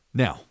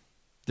 Now,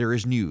 there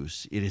is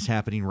news. It is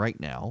happening right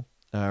now.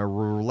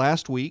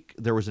 Last week,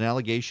 there was an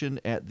allegation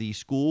at the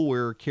school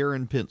where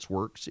Karen Pence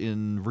works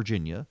in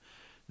Virginia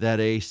that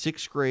a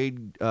sixth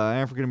grade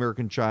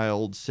African-American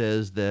child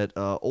says that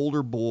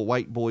older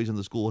white boys in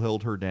the school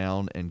held her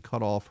down and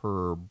cut off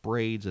her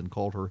braids and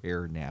called her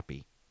hair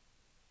nappy.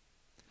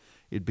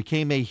 It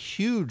became a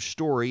huge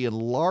story in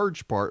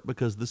large part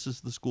because this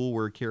is the school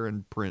where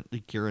Karen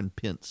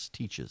Pence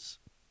teaches.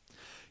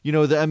 You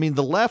know,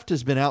 the left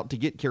has been out to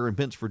get Karen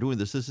Pence for doing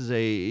this. This is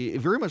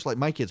very much like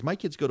my kids. My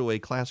kids go to a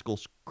classical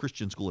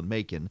Christian school in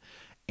Macon.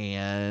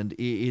 And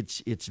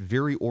it's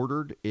very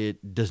ordered.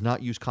 It does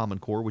not use Common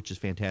Core, which is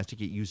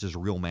fantastic. It uses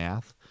real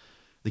math.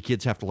 The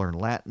kids have to learn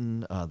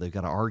Latin. They've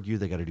got to argue.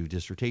 They've got to do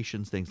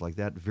dissertations, things like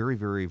that. Very,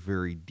 very,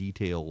 very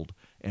detailed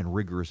and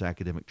rigorous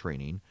academic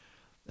training.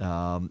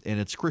 And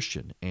it's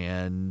Christian.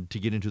 And to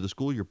get into the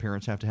school, your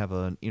parents have to have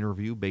an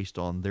interview based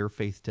on their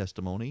faith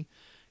testimony.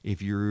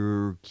 If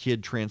your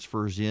kid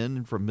transfers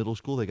in from middle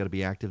school, they got to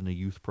be active in a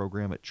youth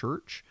program at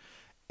church.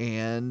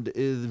 And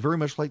very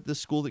much like this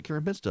school that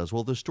Karen Pence does.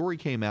 Well, the story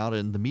came out,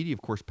 and the media,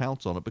 of course,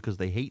 pounced on it because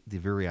they hate the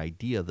very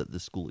idea that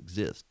this school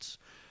exists.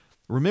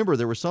 Remember,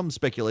 there was some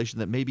speculation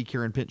that maybe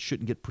Karen Pence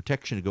shouldn't get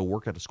protection to go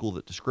work at a school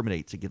that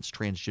discriminates against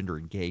transgender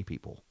and gay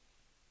people.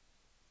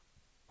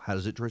 How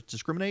does it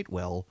discriminate?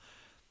 Well,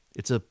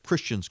 it's a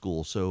Christian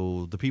school,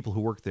 so the people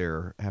who work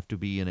there have to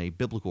be in a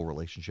biblical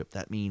relationship.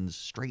 That means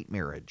straight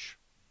marriage,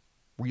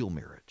 real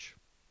marriage.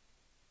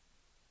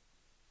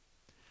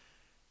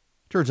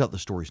 Turns out the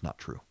story's not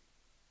true.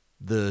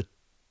 The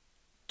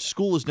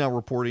school is now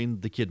reporting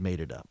the kid made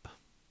it up.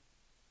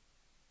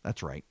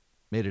 That's right,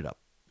 made it up.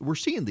 We're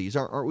seeing these.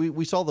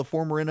 We saw the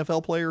former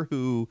NFL player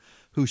who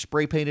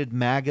spray painted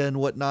MAGA and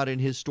whatnot in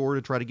his store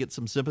to try to get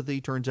some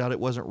sympathy. Turns out it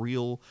wasn't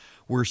real.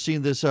 We're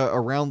seeing this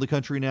around the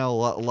country now.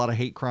 A lot of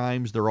hate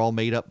crimes. They're all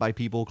made up by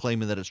people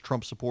claiming that it's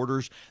Trump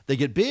supporters. They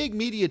get big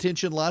media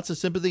attention, lots of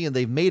sympathy, and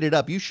they've made it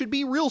up. You should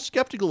be real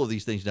skeptical of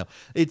these things now.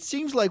 It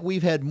seems like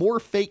we've had more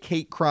fake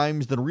hate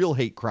crimes than real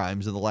hate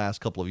crimes in the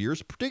last couple of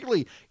years,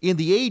 particularly in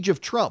the age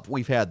of Trump.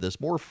 We've had this,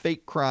 more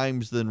fake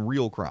crimes than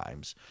real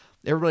crimes.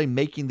 Everybody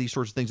making these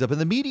sorts of things up.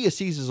 And the media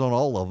seizes on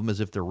all of them as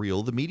if they're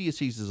real. The media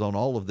seizes on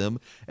all of them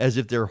as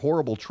if they're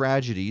horrible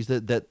tragedies,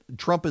 that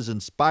Trump is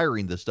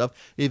inspiring this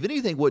stuff. If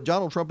anything, what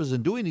Donald Trump is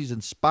doing, he's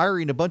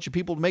inspiring a bunch of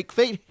people to make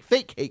fake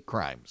hate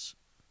crimes.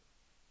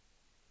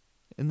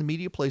 And the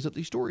media plays up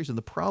these stories. And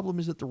the problem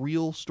is that the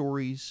real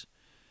stories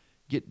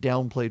get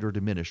downplayed or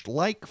diminished.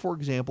 Like, for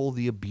example,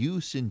 the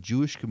abuse in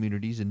Jewish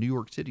communities in New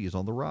York City is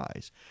on the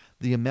rise.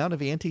 The amount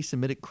of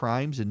anti-Semitic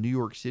crimes in New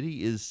York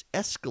City is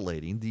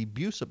escalating. The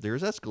abuse up there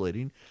is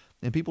escalating,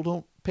 and people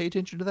don't pay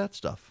attention to that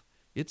stuff.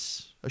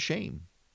 It's a shame.